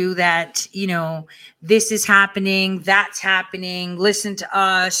convinced you that, this is happening, that's happening, listen to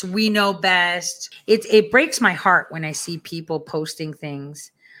us, we know best. It breaks my heart when I see people posting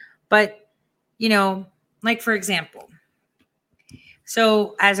things. But, like for example,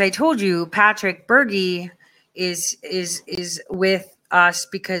 so as I told you, Patrick Bergie is with us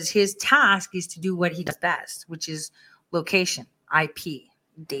because his task is to do what he does best, which is location, IP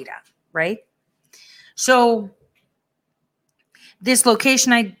data, right? So this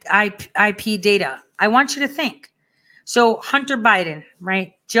location IP data. I want you to think. So Hunter Biden,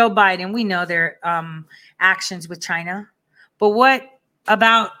 right? Joe Biden, we know their actions with China. But what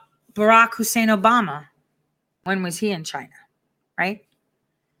about Barack Hussein Obama? When was he in China, right?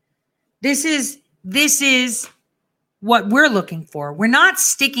 This is what we're looking for. We're not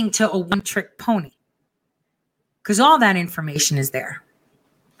sticking to a one-trick pony because all that information is there.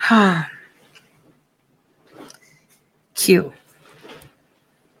 Q.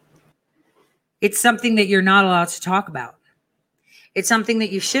 It's something that you're not allowed to talk about. It's something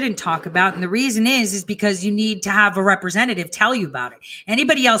that you shouldn't talk about. And the reason is because you need to have a representative tell you about it.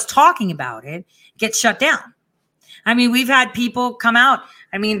 Anybody else talking about it gets shut down. I mean, we've had people come out.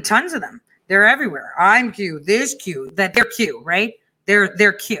 I mean, tons of them. They're everywhere. I'm Q, this Q, that they're Q, right?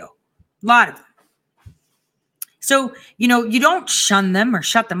 They're Q. A lot of them. So, you don't shun them or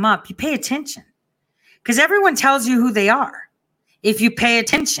shut them up. You pay attention. Because everyone tells you who they are. If you pay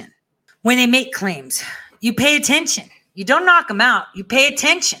attention. When they make claims, you pay attention. You don't knock them out. You pay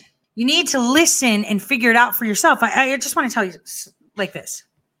attention. You need to listen and figure it out for yourself. I just want to tell you like this.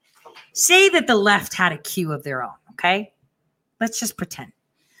 Say that the left had a Q of their own, okay? Let's just pretend.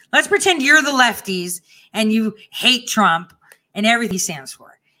 Let's pretend you're the lefties and you hate Trump and everything he stands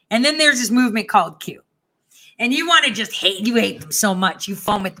for. And then there's this movement called Q. And you want to just hate them so much. You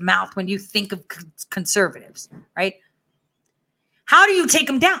foam at the mouth when you think of conservatives, right? How do you take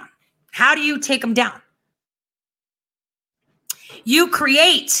them down? How do you take them down? You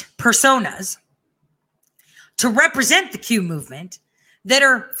create personas to represent the Q movement that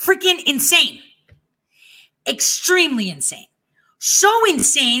are freaking insane. Extremely insane. So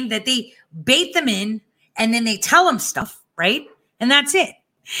insane that they bait them in and then they tell them stuff, right? And that's it.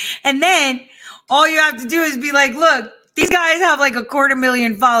 And then all you have to do is be like, look, these guys have like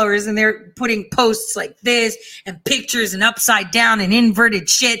 250,000 followers and they're putting posts like this and pictures and upside down and inverted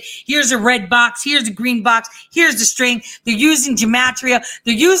shit. Here's a red box. Here's a green box. Here's the string. They're using gematria.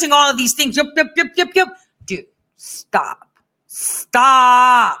 They're using all of these things. Yup. Dude, stop.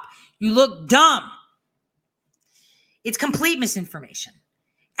 You look dumb. It's complete misinformation.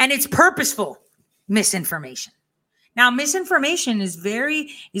 And it's purposeful misinformation. Now, misinformation is a very,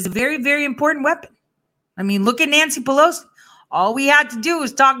 very important weapon. I mean, look at Nancy Pelosi. All we had to do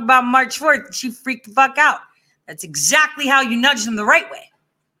was talk about March 4th. She freaked the fuck out. That's exactly how you nudge them the right way.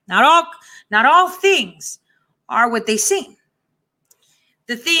 Not all things are what they seem.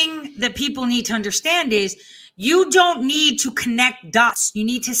 The thing that people need to understand is you don't need to connect dots. You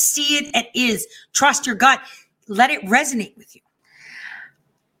need to see it as is. Trust your gut. Let it resonate with you.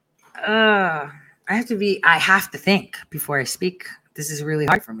 I have to think before I speak. This is really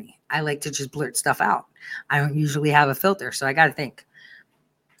hard for me. I like to just blurt stuff out. I don't usually have a filter, so I got to think.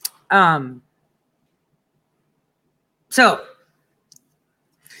 So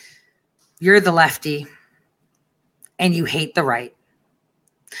you're the lefty and you hate the right.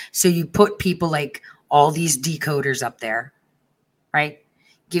 So you put people like all these decoders up there, right?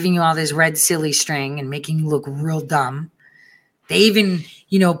 Giving you all this red silly string and making you look real dumb. They even,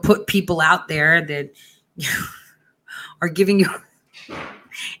 put people out there that are giving you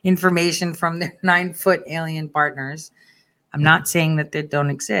information from their 9-foot alien partners. I'm not saying that they don't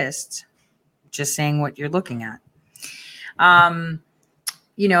exist. Just saying what you're looking at.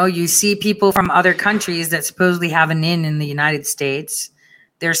 You see people from other countries that supposedly have an in the United States.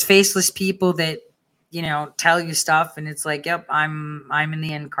 There's faceless people that, tell you stuff and it's like, yep, I'm in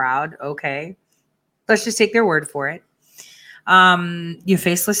the in crowd. Okay. Let's just take their word for it. You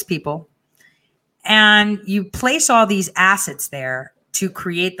faceless people. And you place all these assets there to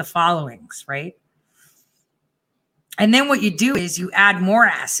create the followings, right? And then what you do is you add more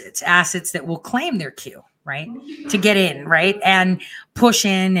assets that will claim their Q, right? To get in, right? And push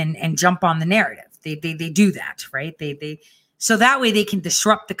in and jump on the narrative. They do that, right? So that way they can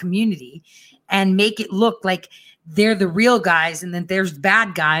disrupt the community and make it look like they're the real guys and then there's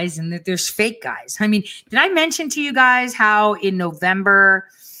bad guys and that there's fake guys. I mean, did I mention to you guys how in November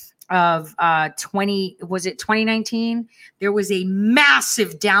of 2019, there was a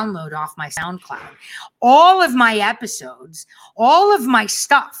massive download off my SoundCloud. All of my episodes, all of my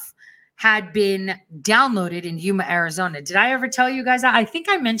stuff had been downloaded in Yuma, Arizona. Did I ever tell you guys that? I think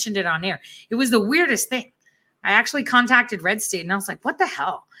I mentioned it on air. It was the weirdest thing. I actually contacted Red State and I was like, what the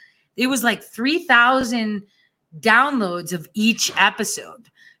hell? It was like 3,000 downloads of each episode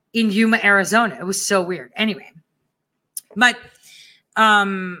in Yuma, Arizona. It was so weird. Anyway, but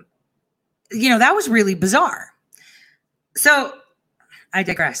that was really bizarre. So I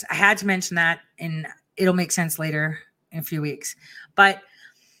digress. I had to mention that and it'll make sense later in a few weeks. But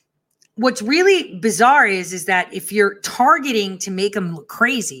what's really bizarre is that if you're targeting to make them look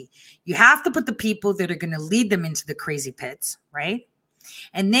crazy, you have to put the people that are going to lead them into the crazy pits, right?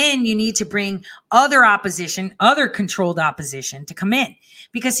 And then you need to bring other opposition, other controlled opposition to come in.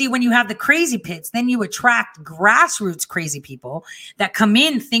 Because see, when you have the crazy pits, then you attract grassroots crazy people that come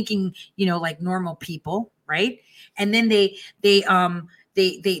in thinking, like normal people, right? And then they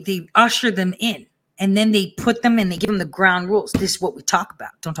usher them in. And then they put them and they give them the ground rules. This is what we talk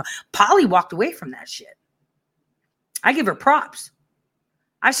about. Don't talk. Polly walked away from that shit. I give her props.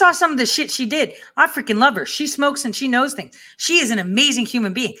 I saw some of the shit she did. I freaking love her. She smokes and she knows things. She is an amazing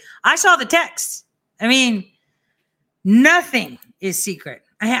human being. I saw the texts. I mean, nothing is secret.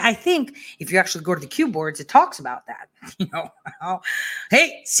 I think if you actually go to the Q boards, it talks about that.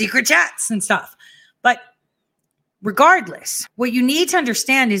 Hey, secret chats and stuff. But regardless, what you need to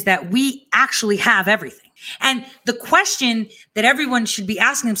understand is that we actually have everything. And the question that everyone should be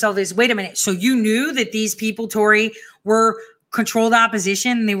asking themselves is, wait a minute, so you knew that these people, Tori, were controlled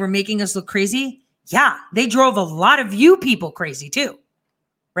opposition and they were making us look crazy? Yeah, they drove a lot of you people crazy too,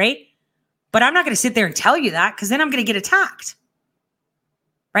 right? But I'm not going to sit there and tell you that because then I'm going to get attacked,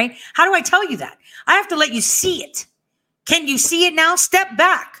 right? How do I tell you that? I have to let you see it. Can you see it now? Step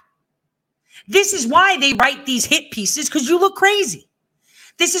back. This is why they write these hit pieces, because you look crazy.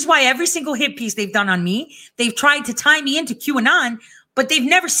 This is why every single hit piece they've done on me, they've tried to tie me into QAnon, but they've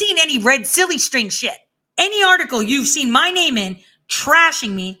never seen any red silly string shit. Any article you've seen my name in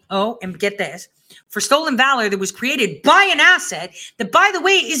trashing me, and get this, for stolen valor that was created by an asset that, by the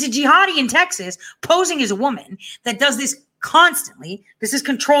way, is a jihadi in Texas posing as a woman that does this constantly. This is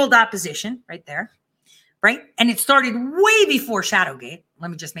controlled opposition right there, right? And it started way before Shadowgate.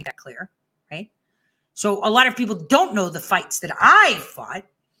 Let me just make that clear. Right? So a lot of people don't know the fights that I fought.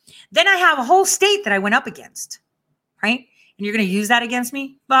 Then I have a whole state that I went up against, right? And you're going to use that against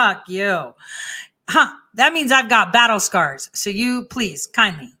me? Fuck you. That means I've got battle scars. So you please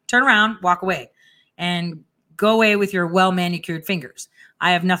kindly turn around, walk away, and go away with your well-manicured fingers.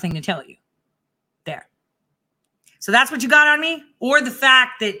 I have nothing to tell you. There. So that's what you got on me? Or the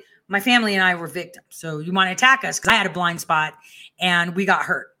fact that my family and I were victims. So you want to attack us because I had a blind spot and we got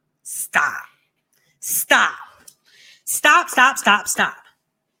hurt. Stop.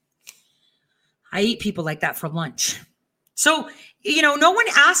 I eat people like that for lunch. So, no one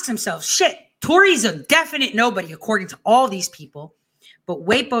asks themselves, shit, Tori's a definite nobody according to all these people, but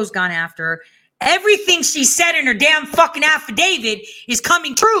Wapo's gone after her. Everything she said in her damn fucking affidavit is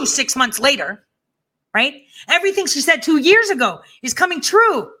coming true 6 months later, right? Everything she said 2 years ago is coming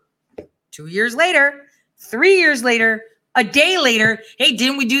true. 2 years later, 3 years later, a day later, hey,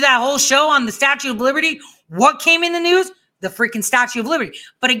 didn't we do that whole show on the Statue of Liberty? What came in the news? The freaking Statue of Liberty.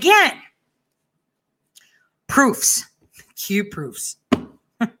 But again, proofs. Q proofs.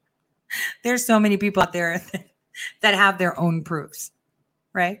 There's so many people out there that have their own proofs,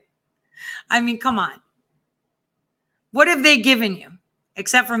 right? I mean, come on. What have they given you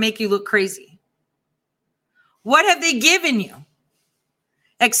except for make you look crazy? What have they given you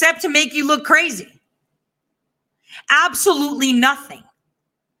except to make you look crazy? Absolutely nothing.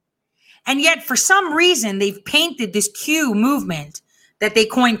 And yet, for some reason, they've painted this Q movement that they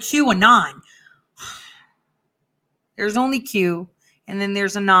coined QAnon. There's only Q, and then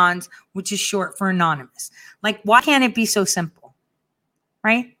there's Anons, which is short for anonymous. Like, why can't it be so simple?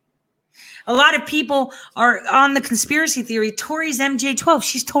 Right? A lot of people are on the conspiracy theory. Tori's MJ12.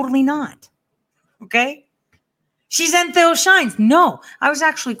 She's totally not. Okay? She's Entheo Shines. No, I was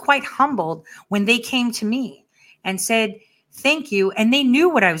actually quite humbled when they came to me and said, thank you. And they knew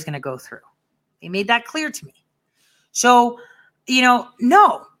what I was going to go through. They made that clear to me. So,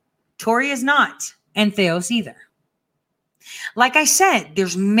 no, Tori is not. And Theos either. Like I said,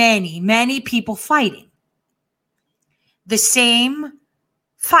 there's many, many people fighting the same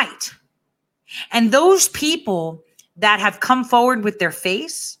fight. And those people that have come forward with their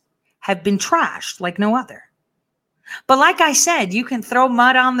face have been trashed like no other. But like I said, you can throw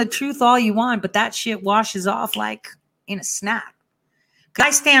mud on the truth all you want, but that shit washes off like in a snap.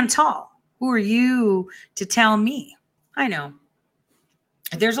 I stand tall. Who are you to tell me? I know.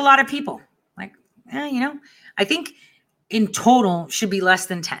 There's a lot of people. Like, I think in total should be less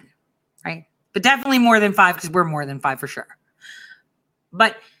than 10, right? But definitely more than 5 because we're more than 5 for sure.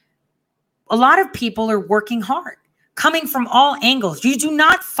 But a lot of people are working hard, coming from all angles. You do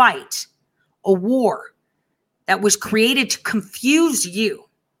not fight a war that was created to confuse you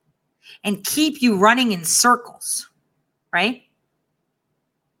and keep you running in circles, right?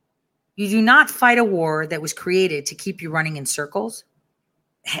 You do not fight a war that was created to keep you running in circles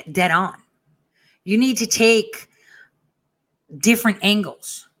dead on. You need to take different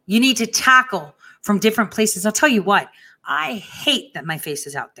angles. You need to tackle from different places. I'll tell you what, I hate that my face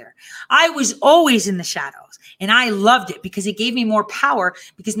is out there. I was always in the shadows and I loved it because it gave me more power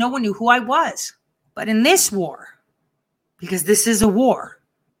because no one knew who I was. But in this war, because this is a war,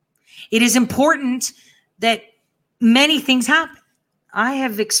 it is important that many things happen. I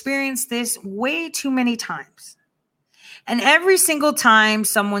have experienced this way too many times. And every single time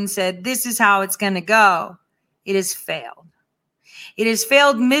someone said, this is how it's going to go, it has failed. It has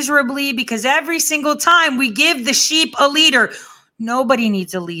failed miserably because every single time we give the sheep a leader. Nobody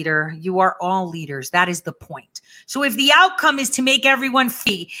needs a leader. You are all leaders. That is the point. So if the outcome is to make everyone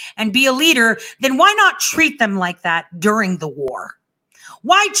free and be a leader, then why not treat them like that during the war?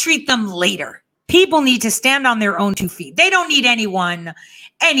 Why treat them later? People need to stand on their own 2 feet. They don't need anyone.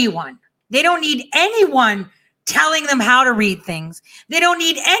 They don't need anyone telling them how to read things. They don't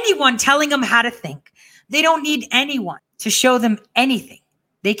need anyone telling them how to think. They don't need anyone to show them anything.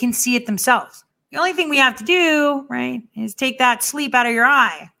 They can see it themselves. The only thing we have to do, right, is take that sleep out of your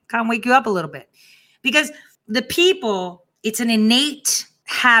eye, kind of wake you up a little bit. Because the people, it's an innate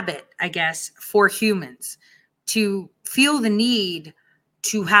habit, I guess, for humans to feel the need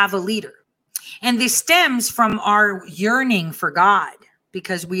to have a leader. And this stems from our yearning for God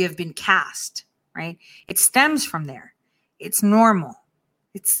because we have been cast, right? It stems from there. It's normal.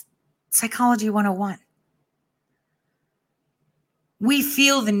 It's psychology 101. We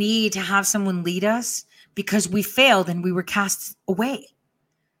feel the need to have someone lead us because we failed and we were cast away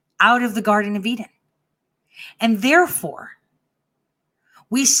out of the Garden of Eden. And therefore,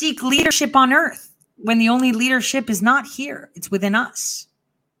 we seek leadership on earth when the only leadership is not here. It's within us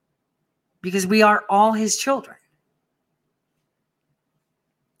because we are all his children.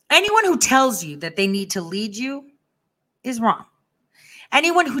 Anyone who tells you that they need to lead you is wrong.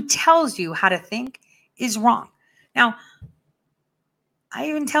 Anyone who tells you how to think is wrong. Now, I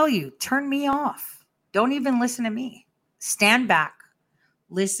even tell you, turn me off. Don't even listen to me. Stand back,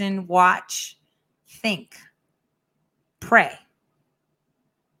 listen, watch, think, pray.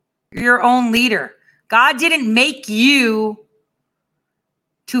 You're your own leader. God didn't make you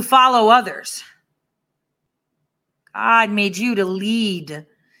to follow others. God made you to lead.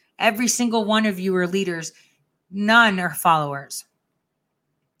 Every single one of you are leaders. None are followers.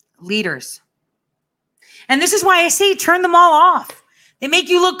 Leaders. And this is why I say turn them all off. They make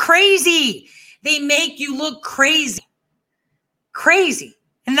you look crazy. They make you look crazy. Crazy.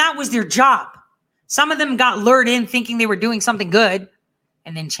 And that was their job. Some of them got lured in thinking they were doing something good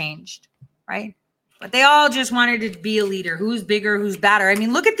and then changed, right? But they all just wanted to be a leader. Who's bigger, who's better? I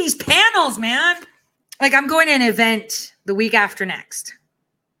mean, look at these panels, man. Like I'm going to an event the week after next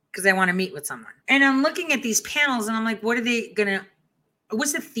because I want to meet with someone. And I'm looking at these panels and I'm like, what's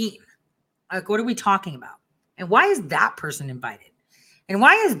the theme? Like, what are we talking about? And why is that person invited? And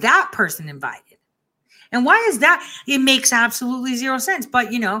why is that person invited? And why is that? It makes absolutely zero sense. But,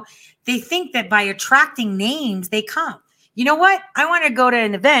 they think that by attracting names, they come. You know what? I want to go to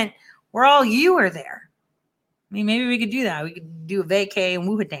an event where all you are there. I mean, maybe we could do that. We could do a vacay and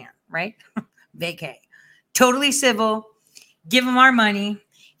Wuhan, right? Vacay. Totally civil. Give them our money.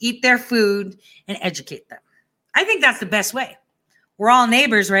 Eat their food and educate them. I think that's the best way. We're all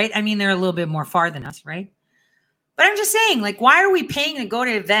neighbors, right? I mean, they're a little bit more far than us, right? But I'm just saying, like, why are we paying to go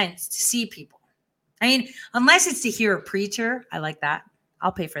to events to see people? I mean, unless it's to hear a preacher, I like that.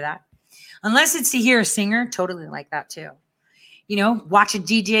 I'll pay for that. Unless it's to hear a singer, totally like that too. Watch a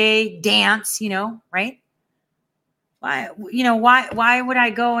DJ dance, right? Why would I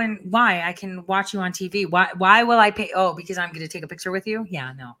go and why? I can watch you on TV. Why will I pay? Oh, because I'm going to take a picture with you?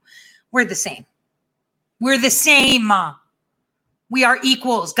 Yeah, no. We're the same. We're the same. We are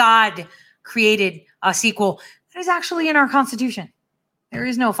equals. God created us equal. That is actually in our Constitution. There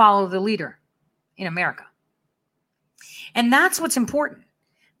is no follow the leader in America. And that's what's important.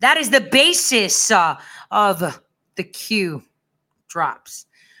 That is the basis of the Q drops.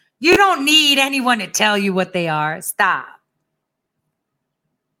 You don't need anyone to tell you what they are. Stop.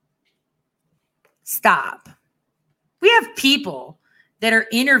 We have people that are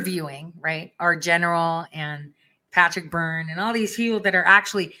interviewing, right? Our general and Patrick Byrne and all these people that are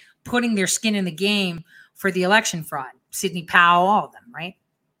actually putting their skin in the game for the election fraud. Sidney Powell, all of them, right?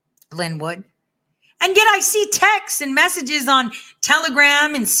 Glenn Wood. And yet I see texts and messages on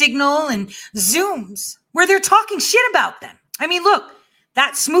Telegram and Signal and Zooms where they're talking shit about them. I mean, look,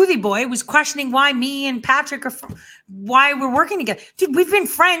 that smoothie boy was questioning why me and Patrick why we're working together. Dude, we've been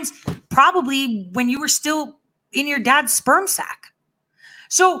friends probably when you were still in your dad's sperm sack.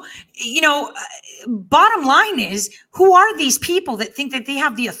 So, bottom line is, who are these people that think that they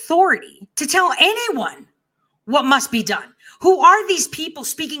have the authority to tell anyone what must be done? Who are these people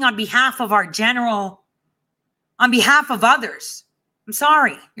speaking on behalf of our general, on behalf of others? I'm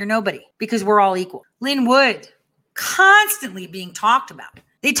sorry, you're nobody, because we're all equal. Lynn Wood, constantly being talked about.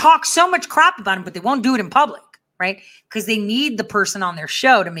 They talk so much crap about him, but they won't do it in public, right? Because they need the person on their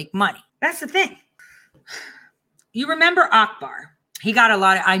show to make money. That's the thing. You remember Akbar. He got a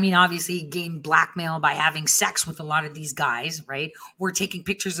lot of, obviously he gained blackmail by having sex with a lot of these guys, right? Or taking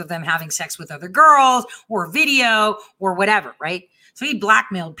pictures of them having sex with other girls or video or whatever, right? So he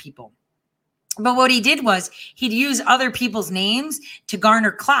blackmailed people. But what he did was he'd use other people's names to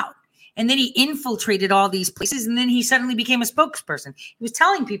garner clout. And then he infiltrated all these places, and then he suddenly became a spokesperson. He was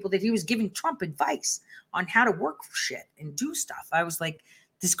telling people that he was giving Trump advice on how to work for shit and do stuff. I was like,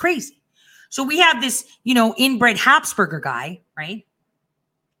 this is crazy. So we have this, inbred Habsburger guy, right?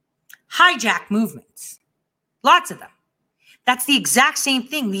 Hijack movements. Lots of them. That's the exact same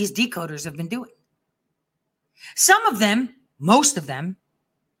thing these decoders have been doing. Some of them, most of them,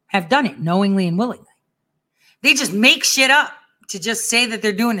 have done it knowingly and willingly. They just make shit up to just say that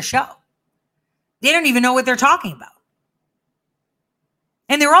they're doing a show. They don't even know what they're talking about.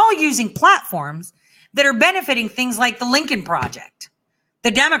 And they're all using platforms that are benefiting things like the Lincoln Project,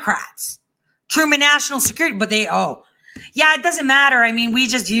 the Democrats, Truman National Security, but it doesn't matter. We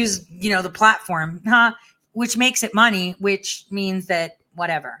just use, the platform, which makes it money, which means that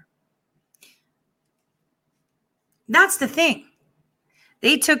whatever. That's the thing.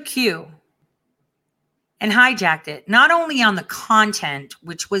 They took Q and hijacked it, not only on the content,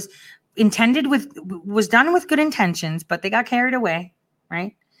 which was done with good intentions, but they got carried away,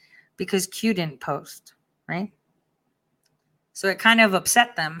 right? Because Q didn't post, right? So it kind of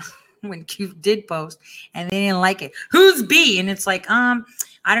upset them when Q did post and they didn't like it. Who's B? And it's like, I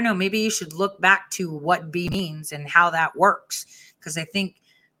don't know, maybe you should look back to what B means and how that works. Because I think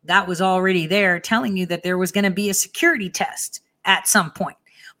that was already there telling you that there was going to be a security test at some point.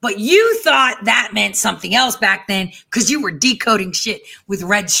 But you thought that meant something else back then because you were decoding shit with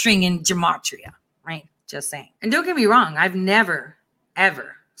red string and gematria, right? Just saying. And don't get me wrong. I've never,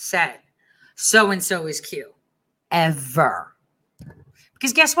 ever said so-and-so is Q. Ever.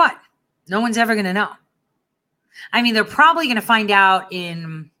 Because guess what? No one's ever going to know. They're probably going to find out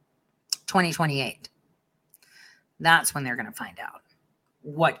in 2028. That's when they're going to find out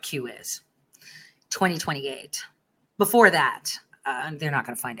what Q is. 2028. Before that, they're not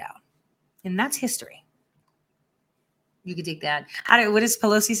going to find out. And that's history. You could take that. What does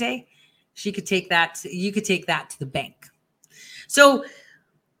Pelosi say? She could take that. You could take that to the bank. So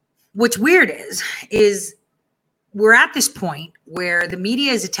what's weird is we're at this point where the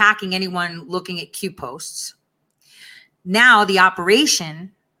media is attacking anyone looking at Q posts. Now the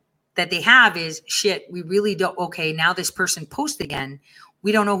operation that they have is, shit, we really don't, okay, now this person posted again.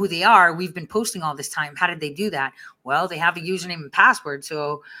 We don't know who they are. We've been posting all this time. How did they do that? Well, they have a username and password.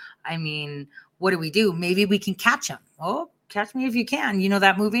 So, what do we do? Maybe we can catch them. Oh, catch me if you can. You know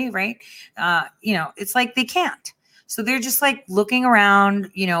that movie, right? It's like they can't. So they're just like looking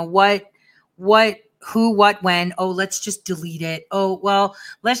around, who, what, when. Oh, let's just delete it. Oh, well,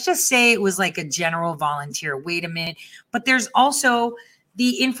 let's just say it was like a general volunteer. Wait a minute. But there's also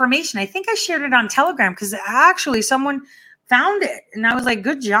the information. I think I shared it on Telegram because actually someone found it and I was like,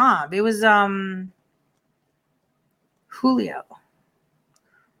 good job. It was Julio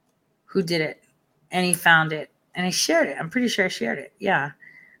who did it, and he found it and I shared it. I'm pretty sure I shared it. Yeah,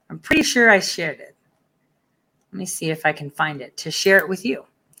 I'm pretty sure I shared it. Let me see if I can find it to share it with you.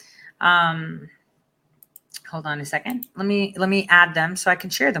 Hold on a second. Let me add them so I can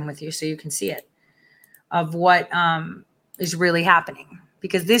share them with you so you can see it of what is really happening,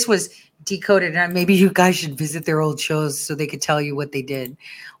 because this was decoded, and maybe you guys should visit their old shows so they could tell you what they did,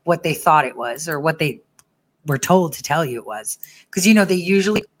 what they thought it was, or what they were told to tell you it was. Because, they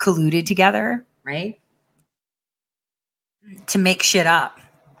usually colluded together, right? To make shit up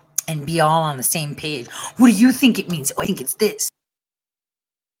and be all on the same page. What do you think it means? Oh, I think it's this.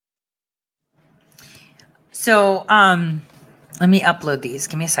 So let me upload these.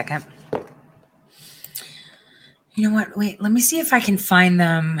 Give me a second. You know what? Wait, let me see if I can find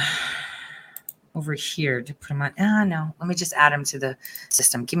them over here to put them on. No, let me just add them to the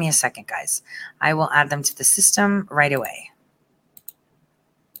system. Give me a second, guys. I will add them to the system right away.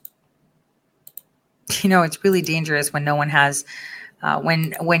 It's really dangerous when no one has,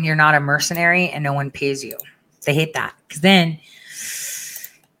 when you're not a mercenary and no one pays you. They hate that, because then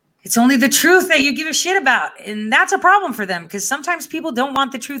it's only the truth that you give a shit about. And that's a problem for them, because sometimes people don't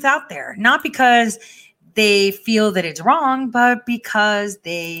want the truth out there, not because they feel that it's wrong, but because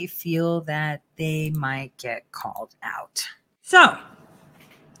they feel that they might get called out. So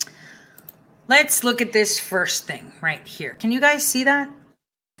let's look at this first thing right here. Can you guys see that?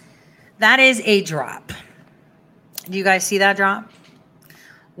 That is a drop. Do you guys see that drop?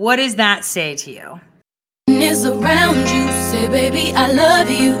 What does that say to you? Is around you, say baby I love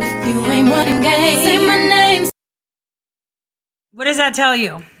you. If you ain't running game, say my name. What does that tell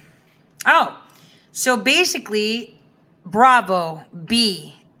you? Oh, so basically, Bravo,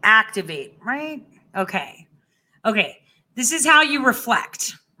 B, activate, right? Okay. This is how you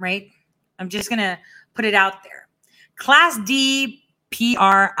reflect, right? I'm just going to put it out there. Class D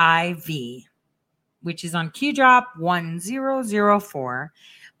PRIV, which is on QDrop 1004,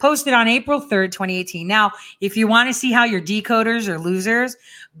 posted on April 3rd, 2018. Now, if you want to see how your decoders are losers,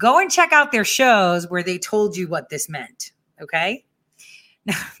 go and check out their shows where they told you what this meant, okay?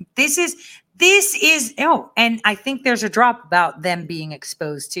 Now, this is, and I think there's a drop about them being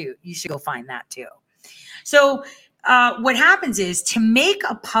exposed too. You should go find that too. So what happens is to make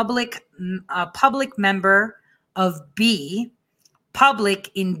a public member of B, public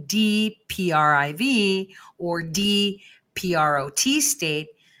in DPRIV or DPROT state,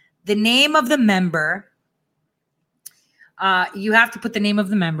 the name of the member, you have to put the name of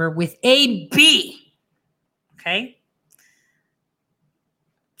the member with a B, okay?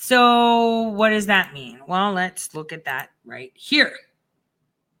 So what does that mean? Well, let's look at that right here.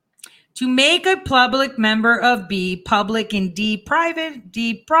 To make a public member of B, public in D, private,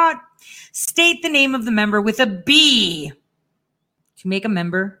 D, prod, state the name of the member with a B. To make a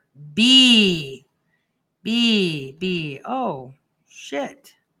member, B. Oh,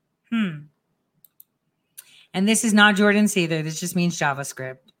 shit. And this is not Jordan's either. This just means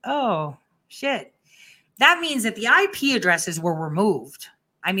JavaScript. Oh, shit. That means that the IP addresses were removed.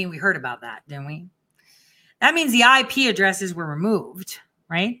 I mean, we heard about that, didn't we? That means the IP addresses were removed,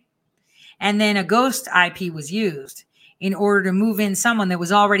 right? And then a ghost IP was used in order to move in someone that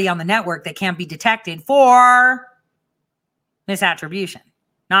was already on the network that can't be detected for misattribution,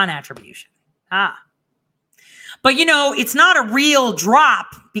 non-attribution. But you know, it's not a real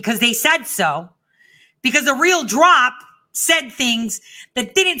drop because they said so. Because the real drop said things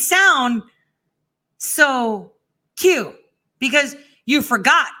that didn't sound so Q. Because you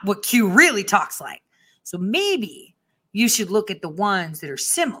forgot what Q really talks like. So maybe you should look at the ones that are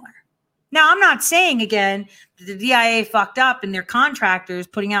similar. Now, I'm not saying, again, that the DIA fucked up and their contractors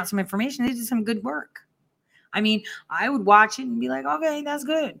putting out some information. They did some good work. I mean, I would watch it and be like, okay, that's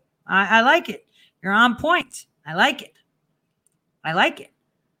good. I like it. You're on point. I like it.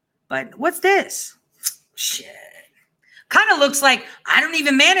 But what's this? Shit. Kind of looks like I don't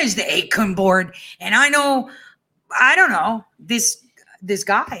even manage the ACUN board. And I don't know, this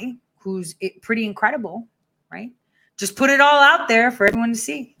guy who's pretty incredible, right? Just put it all out there for everyone to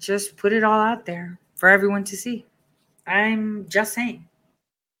see. Just put it all out there for everyone to see. I'm just saying.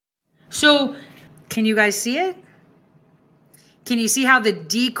 So, can you guys see it? Can you see how the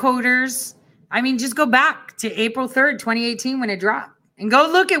decoders, I mean, just go back to April 3rd, 2018 when it dropped. And go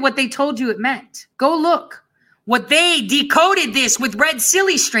look at what they told you it meant. Go look. What they decoded this with red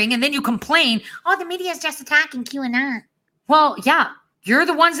silly string, and then you complain, oh, the media is just attacking QAnon. Well, yeah, you're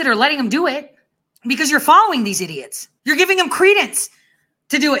the ones that are letting them do it because you're following these idiots. You're giving them credence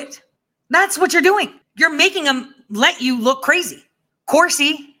to do it. That's what you're doing. You're making them let you look crazy.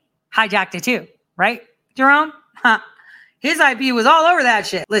 Corsi hijacked it too, right, Jerome? His IP was all over that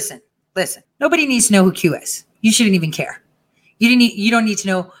shit. Listen. Nobody needs to know who Q is. You shouldn't even care. You don't need to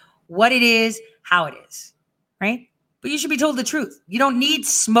know what it is, how it is, right? But you should be told the truth. You don't need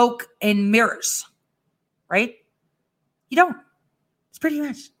smoke and mirrors, right? You don't. It's pretty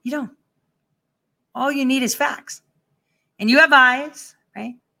much, you don't. All you need is facts. And you have eyes,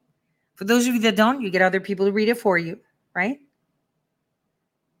 right? For those of you that don't, you get other people to read it for you, right?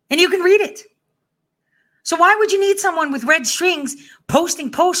 And you can read it. So why would you need someone with red strings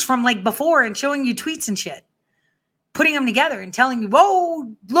posting posts from like before and showing you tweets and shit? Putting them together and telling you,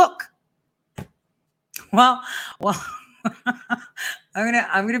 whoa, look. Well, I'm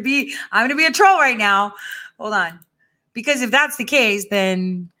gonna be a troll right now. Hold on. Because if that's the case,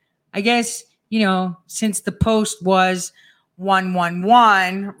 then I guess, since the post was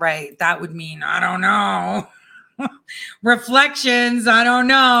 111, right? That would mean, I don't know. Reflections, I don't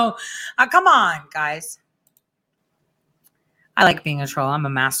know. Come on, guys. I like being a troll. I'm a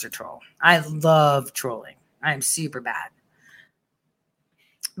master troll. I love trolling. I am super bad.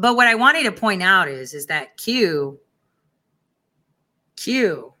 But what I wanted to point out is that Q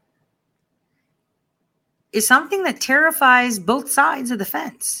is something that terrifies both sides of the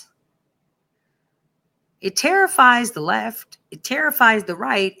fence. It terrifies the left, it terrifies the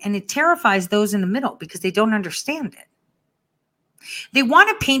right, and it terrifies those in the middle because they don't understand it. They want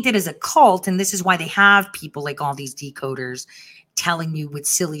to paint it as a cult, and this is why they have people like all these decoders telling you with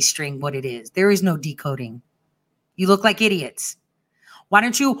silly string what it is. There is no decoding. You look like idiots. Why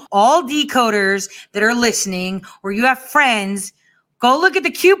don't you, all decoders that are listening, or you have friends, go look at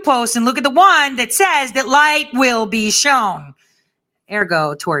the Q post and look at the one that says that light will be shown.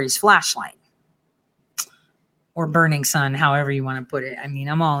 Ergo, Tori's flashlight. Or burning sun, however you want to put it. I mean,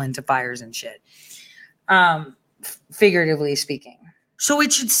 I'm all into fires and shit. Figuratively speaking. So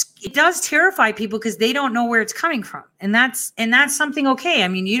it does terrify people because they don't know where it's coming from. And that's something okay. I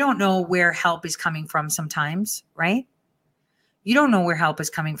mean, you don't know where help is coming from sometimes, right? You don't know where help is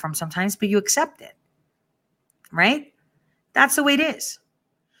coming from sometimes, but you accept it. Right? That's the way it is.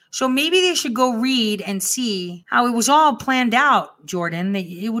 So maybe they should go read and see how it was all planned out, Jordan, that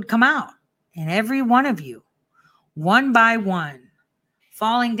it would come out. And every one of you, one by one,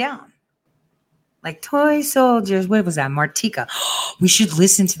 falling down. Like toy soldiers. What was that? Martika. We should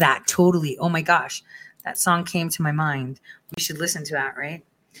listen to that. Totally. Oh my gosh. That song came to my mind. We should listen to that, right?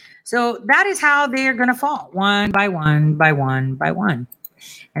 So that is how they are going to fall. One by one, by one, by one.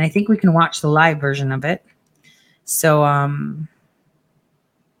 And I think we can watch the live version of it. So,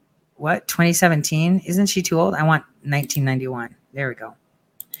 what? 2017? Isn't she too old? I want 1991. There we go.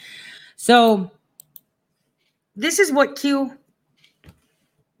 So this is what Q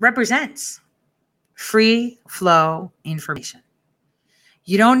represents. Free flow information.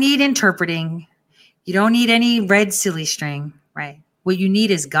 You don't need interpreting. You don't need any red silly string, right? What you need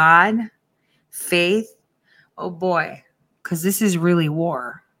is God, faith. Oh boy, because this is really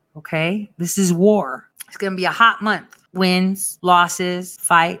war, okay? This is war. It's going to be a hot month. Wins, losses,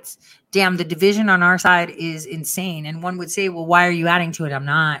 fights. Damn, the division on our side is insane. And one would say, well, why are you adding to it? I'm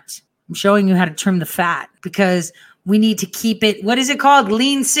not. I'm showing you how to trim the fat because we need to keep it. What is it called?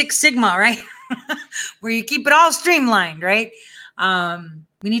 Lean Six Sigma, right? Where you keep it all streamlined, right?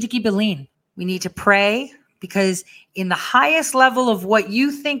 We need to keep it lean. We need to pray because in the highest level of what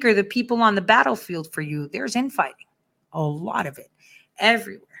you think are the people on the battlefield for you, there's infighting. A lot of it.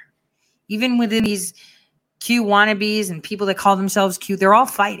 Everywhere. Even within these Q wannabes and people that call themselves Q, they're all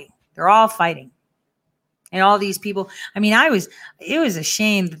fighting. They're all fighting. And all these people, I mean, it was a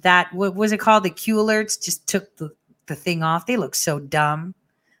shame that what was it called? The Q alerts just took the thing off. They look so dumb.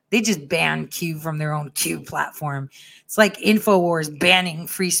 They just banned Q from their own Q platform. It's like InfoWars banning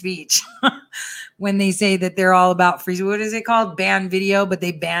free speech when they say that they're all about free. What is it called? Ban video, but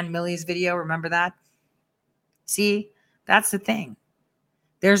they banned Millie's video. Remember that? See, that's the thing.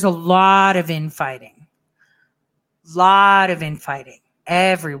 There's a lot of infighting.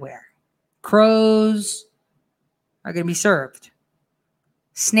 Everywhere. Crows are going to be served.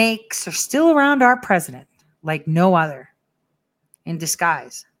 Snakes are still around our president like no other in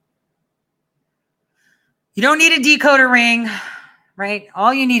disguise. You don't need a decoder ring, right?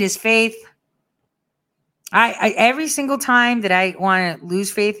 All you need is faith. I every single time that I want to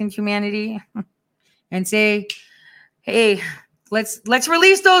lose faith in humanity and say, hey, let's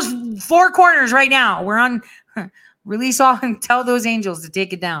release those four corners right now. We're on release all and tell those angels to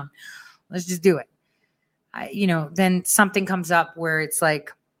take it down. Let's just do it. Then something comes up where it's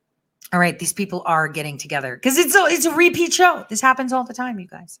like, all right, these people are getting together because it's a repeat show. This happens all the time, you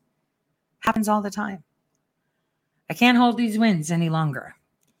guys. Happens all the time. I can't hold these wins any longer.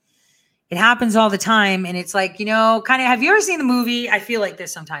 It happens all the time. And it's like, kind of, have you ever seen the movie? I feel like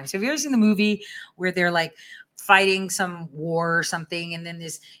this sometimes. Have you ever seen the movie where they're like fighting some war or something? And then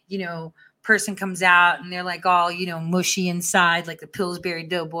this, person comes out and they're like all, mushy inside, like the Pillsbury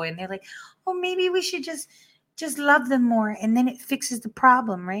Doughboy. And they're like, oh, maybe we should just love them more. And then it fixes the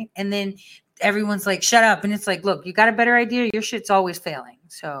problem, right? And then everyone's like, shut up. And it's like, look, you got a better idea? Your shit's always failing.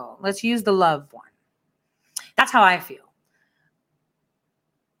 So let's use the love one. That's how I feel.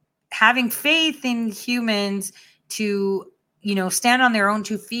 Having faith in humans to, stand on their own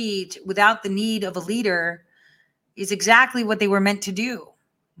 2 feet without the need of a leader is exactly what they were meant to do.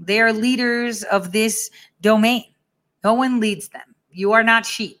 They are leaders of this domain. No one leads them. You are not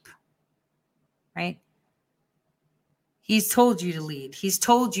sheep, right? He's told you to lead. He's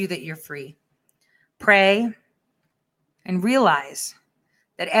told you that you're free. Pray and realize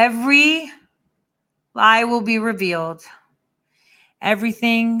that every lie will be revealed.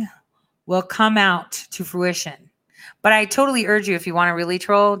 Everything will come out to fruition. But I totally urge you, if you want to really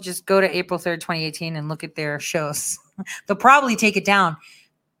troll, just go to April 3rd, 2018 and look at their shows. They'll probably take it down.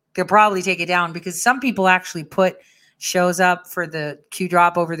 Because some people actually put shows up for the Q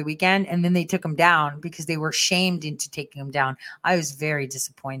drop over the weekend and then they took them down because they were shamed into taking them down. I was very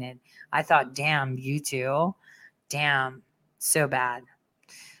disappointed. I thought, damn, you two. Damn, so bad.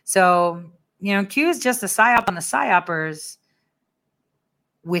 So, Q is just a psyop on the psyopers.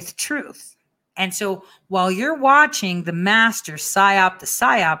 with truth. And so while you're watching the master psyop the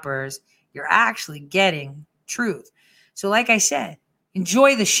psyopers, you're actually getting truth. So like I said,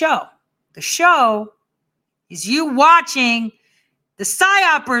 enjoy the show. The show is you watching the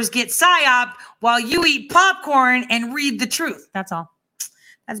psyopers get psyop while you eat popcorn and read the truth. That's all.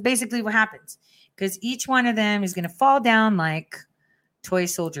 That's basically what happens. Because each one of them is going to fall down like toy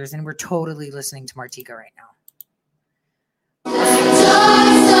soldiers. And we're totally listening to Martika right now.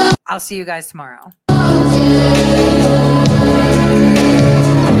 I'll see you guys tomorrow.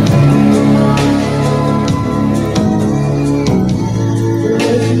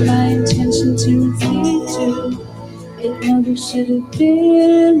 My intention to refute you. It never should have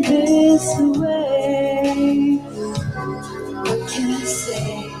been this way. What can I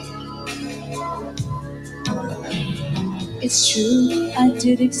say? It's true, I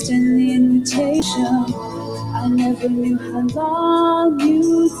did extend the invitation. I never knew how long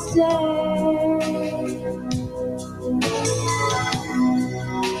you'd stay.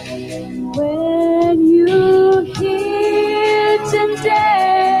 When you hear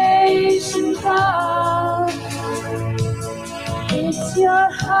temptation call, it's your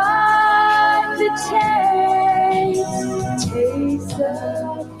heart that takes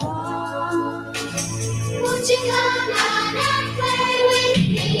the fall. Won't you come on and play with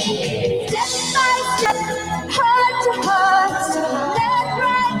me? Step by step, heart to heart, left,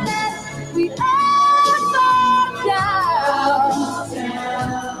 right, left, we all fall down.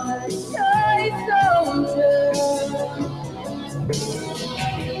 Toy soldiers,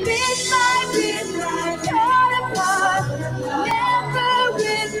 bit by bit, torn apart, never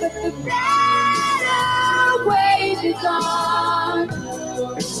win, but the better wait is on.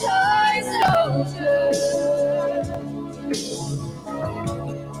 Toy soldiers.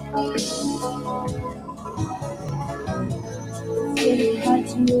 It's hard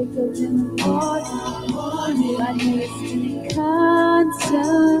to wake up in the morning. My name is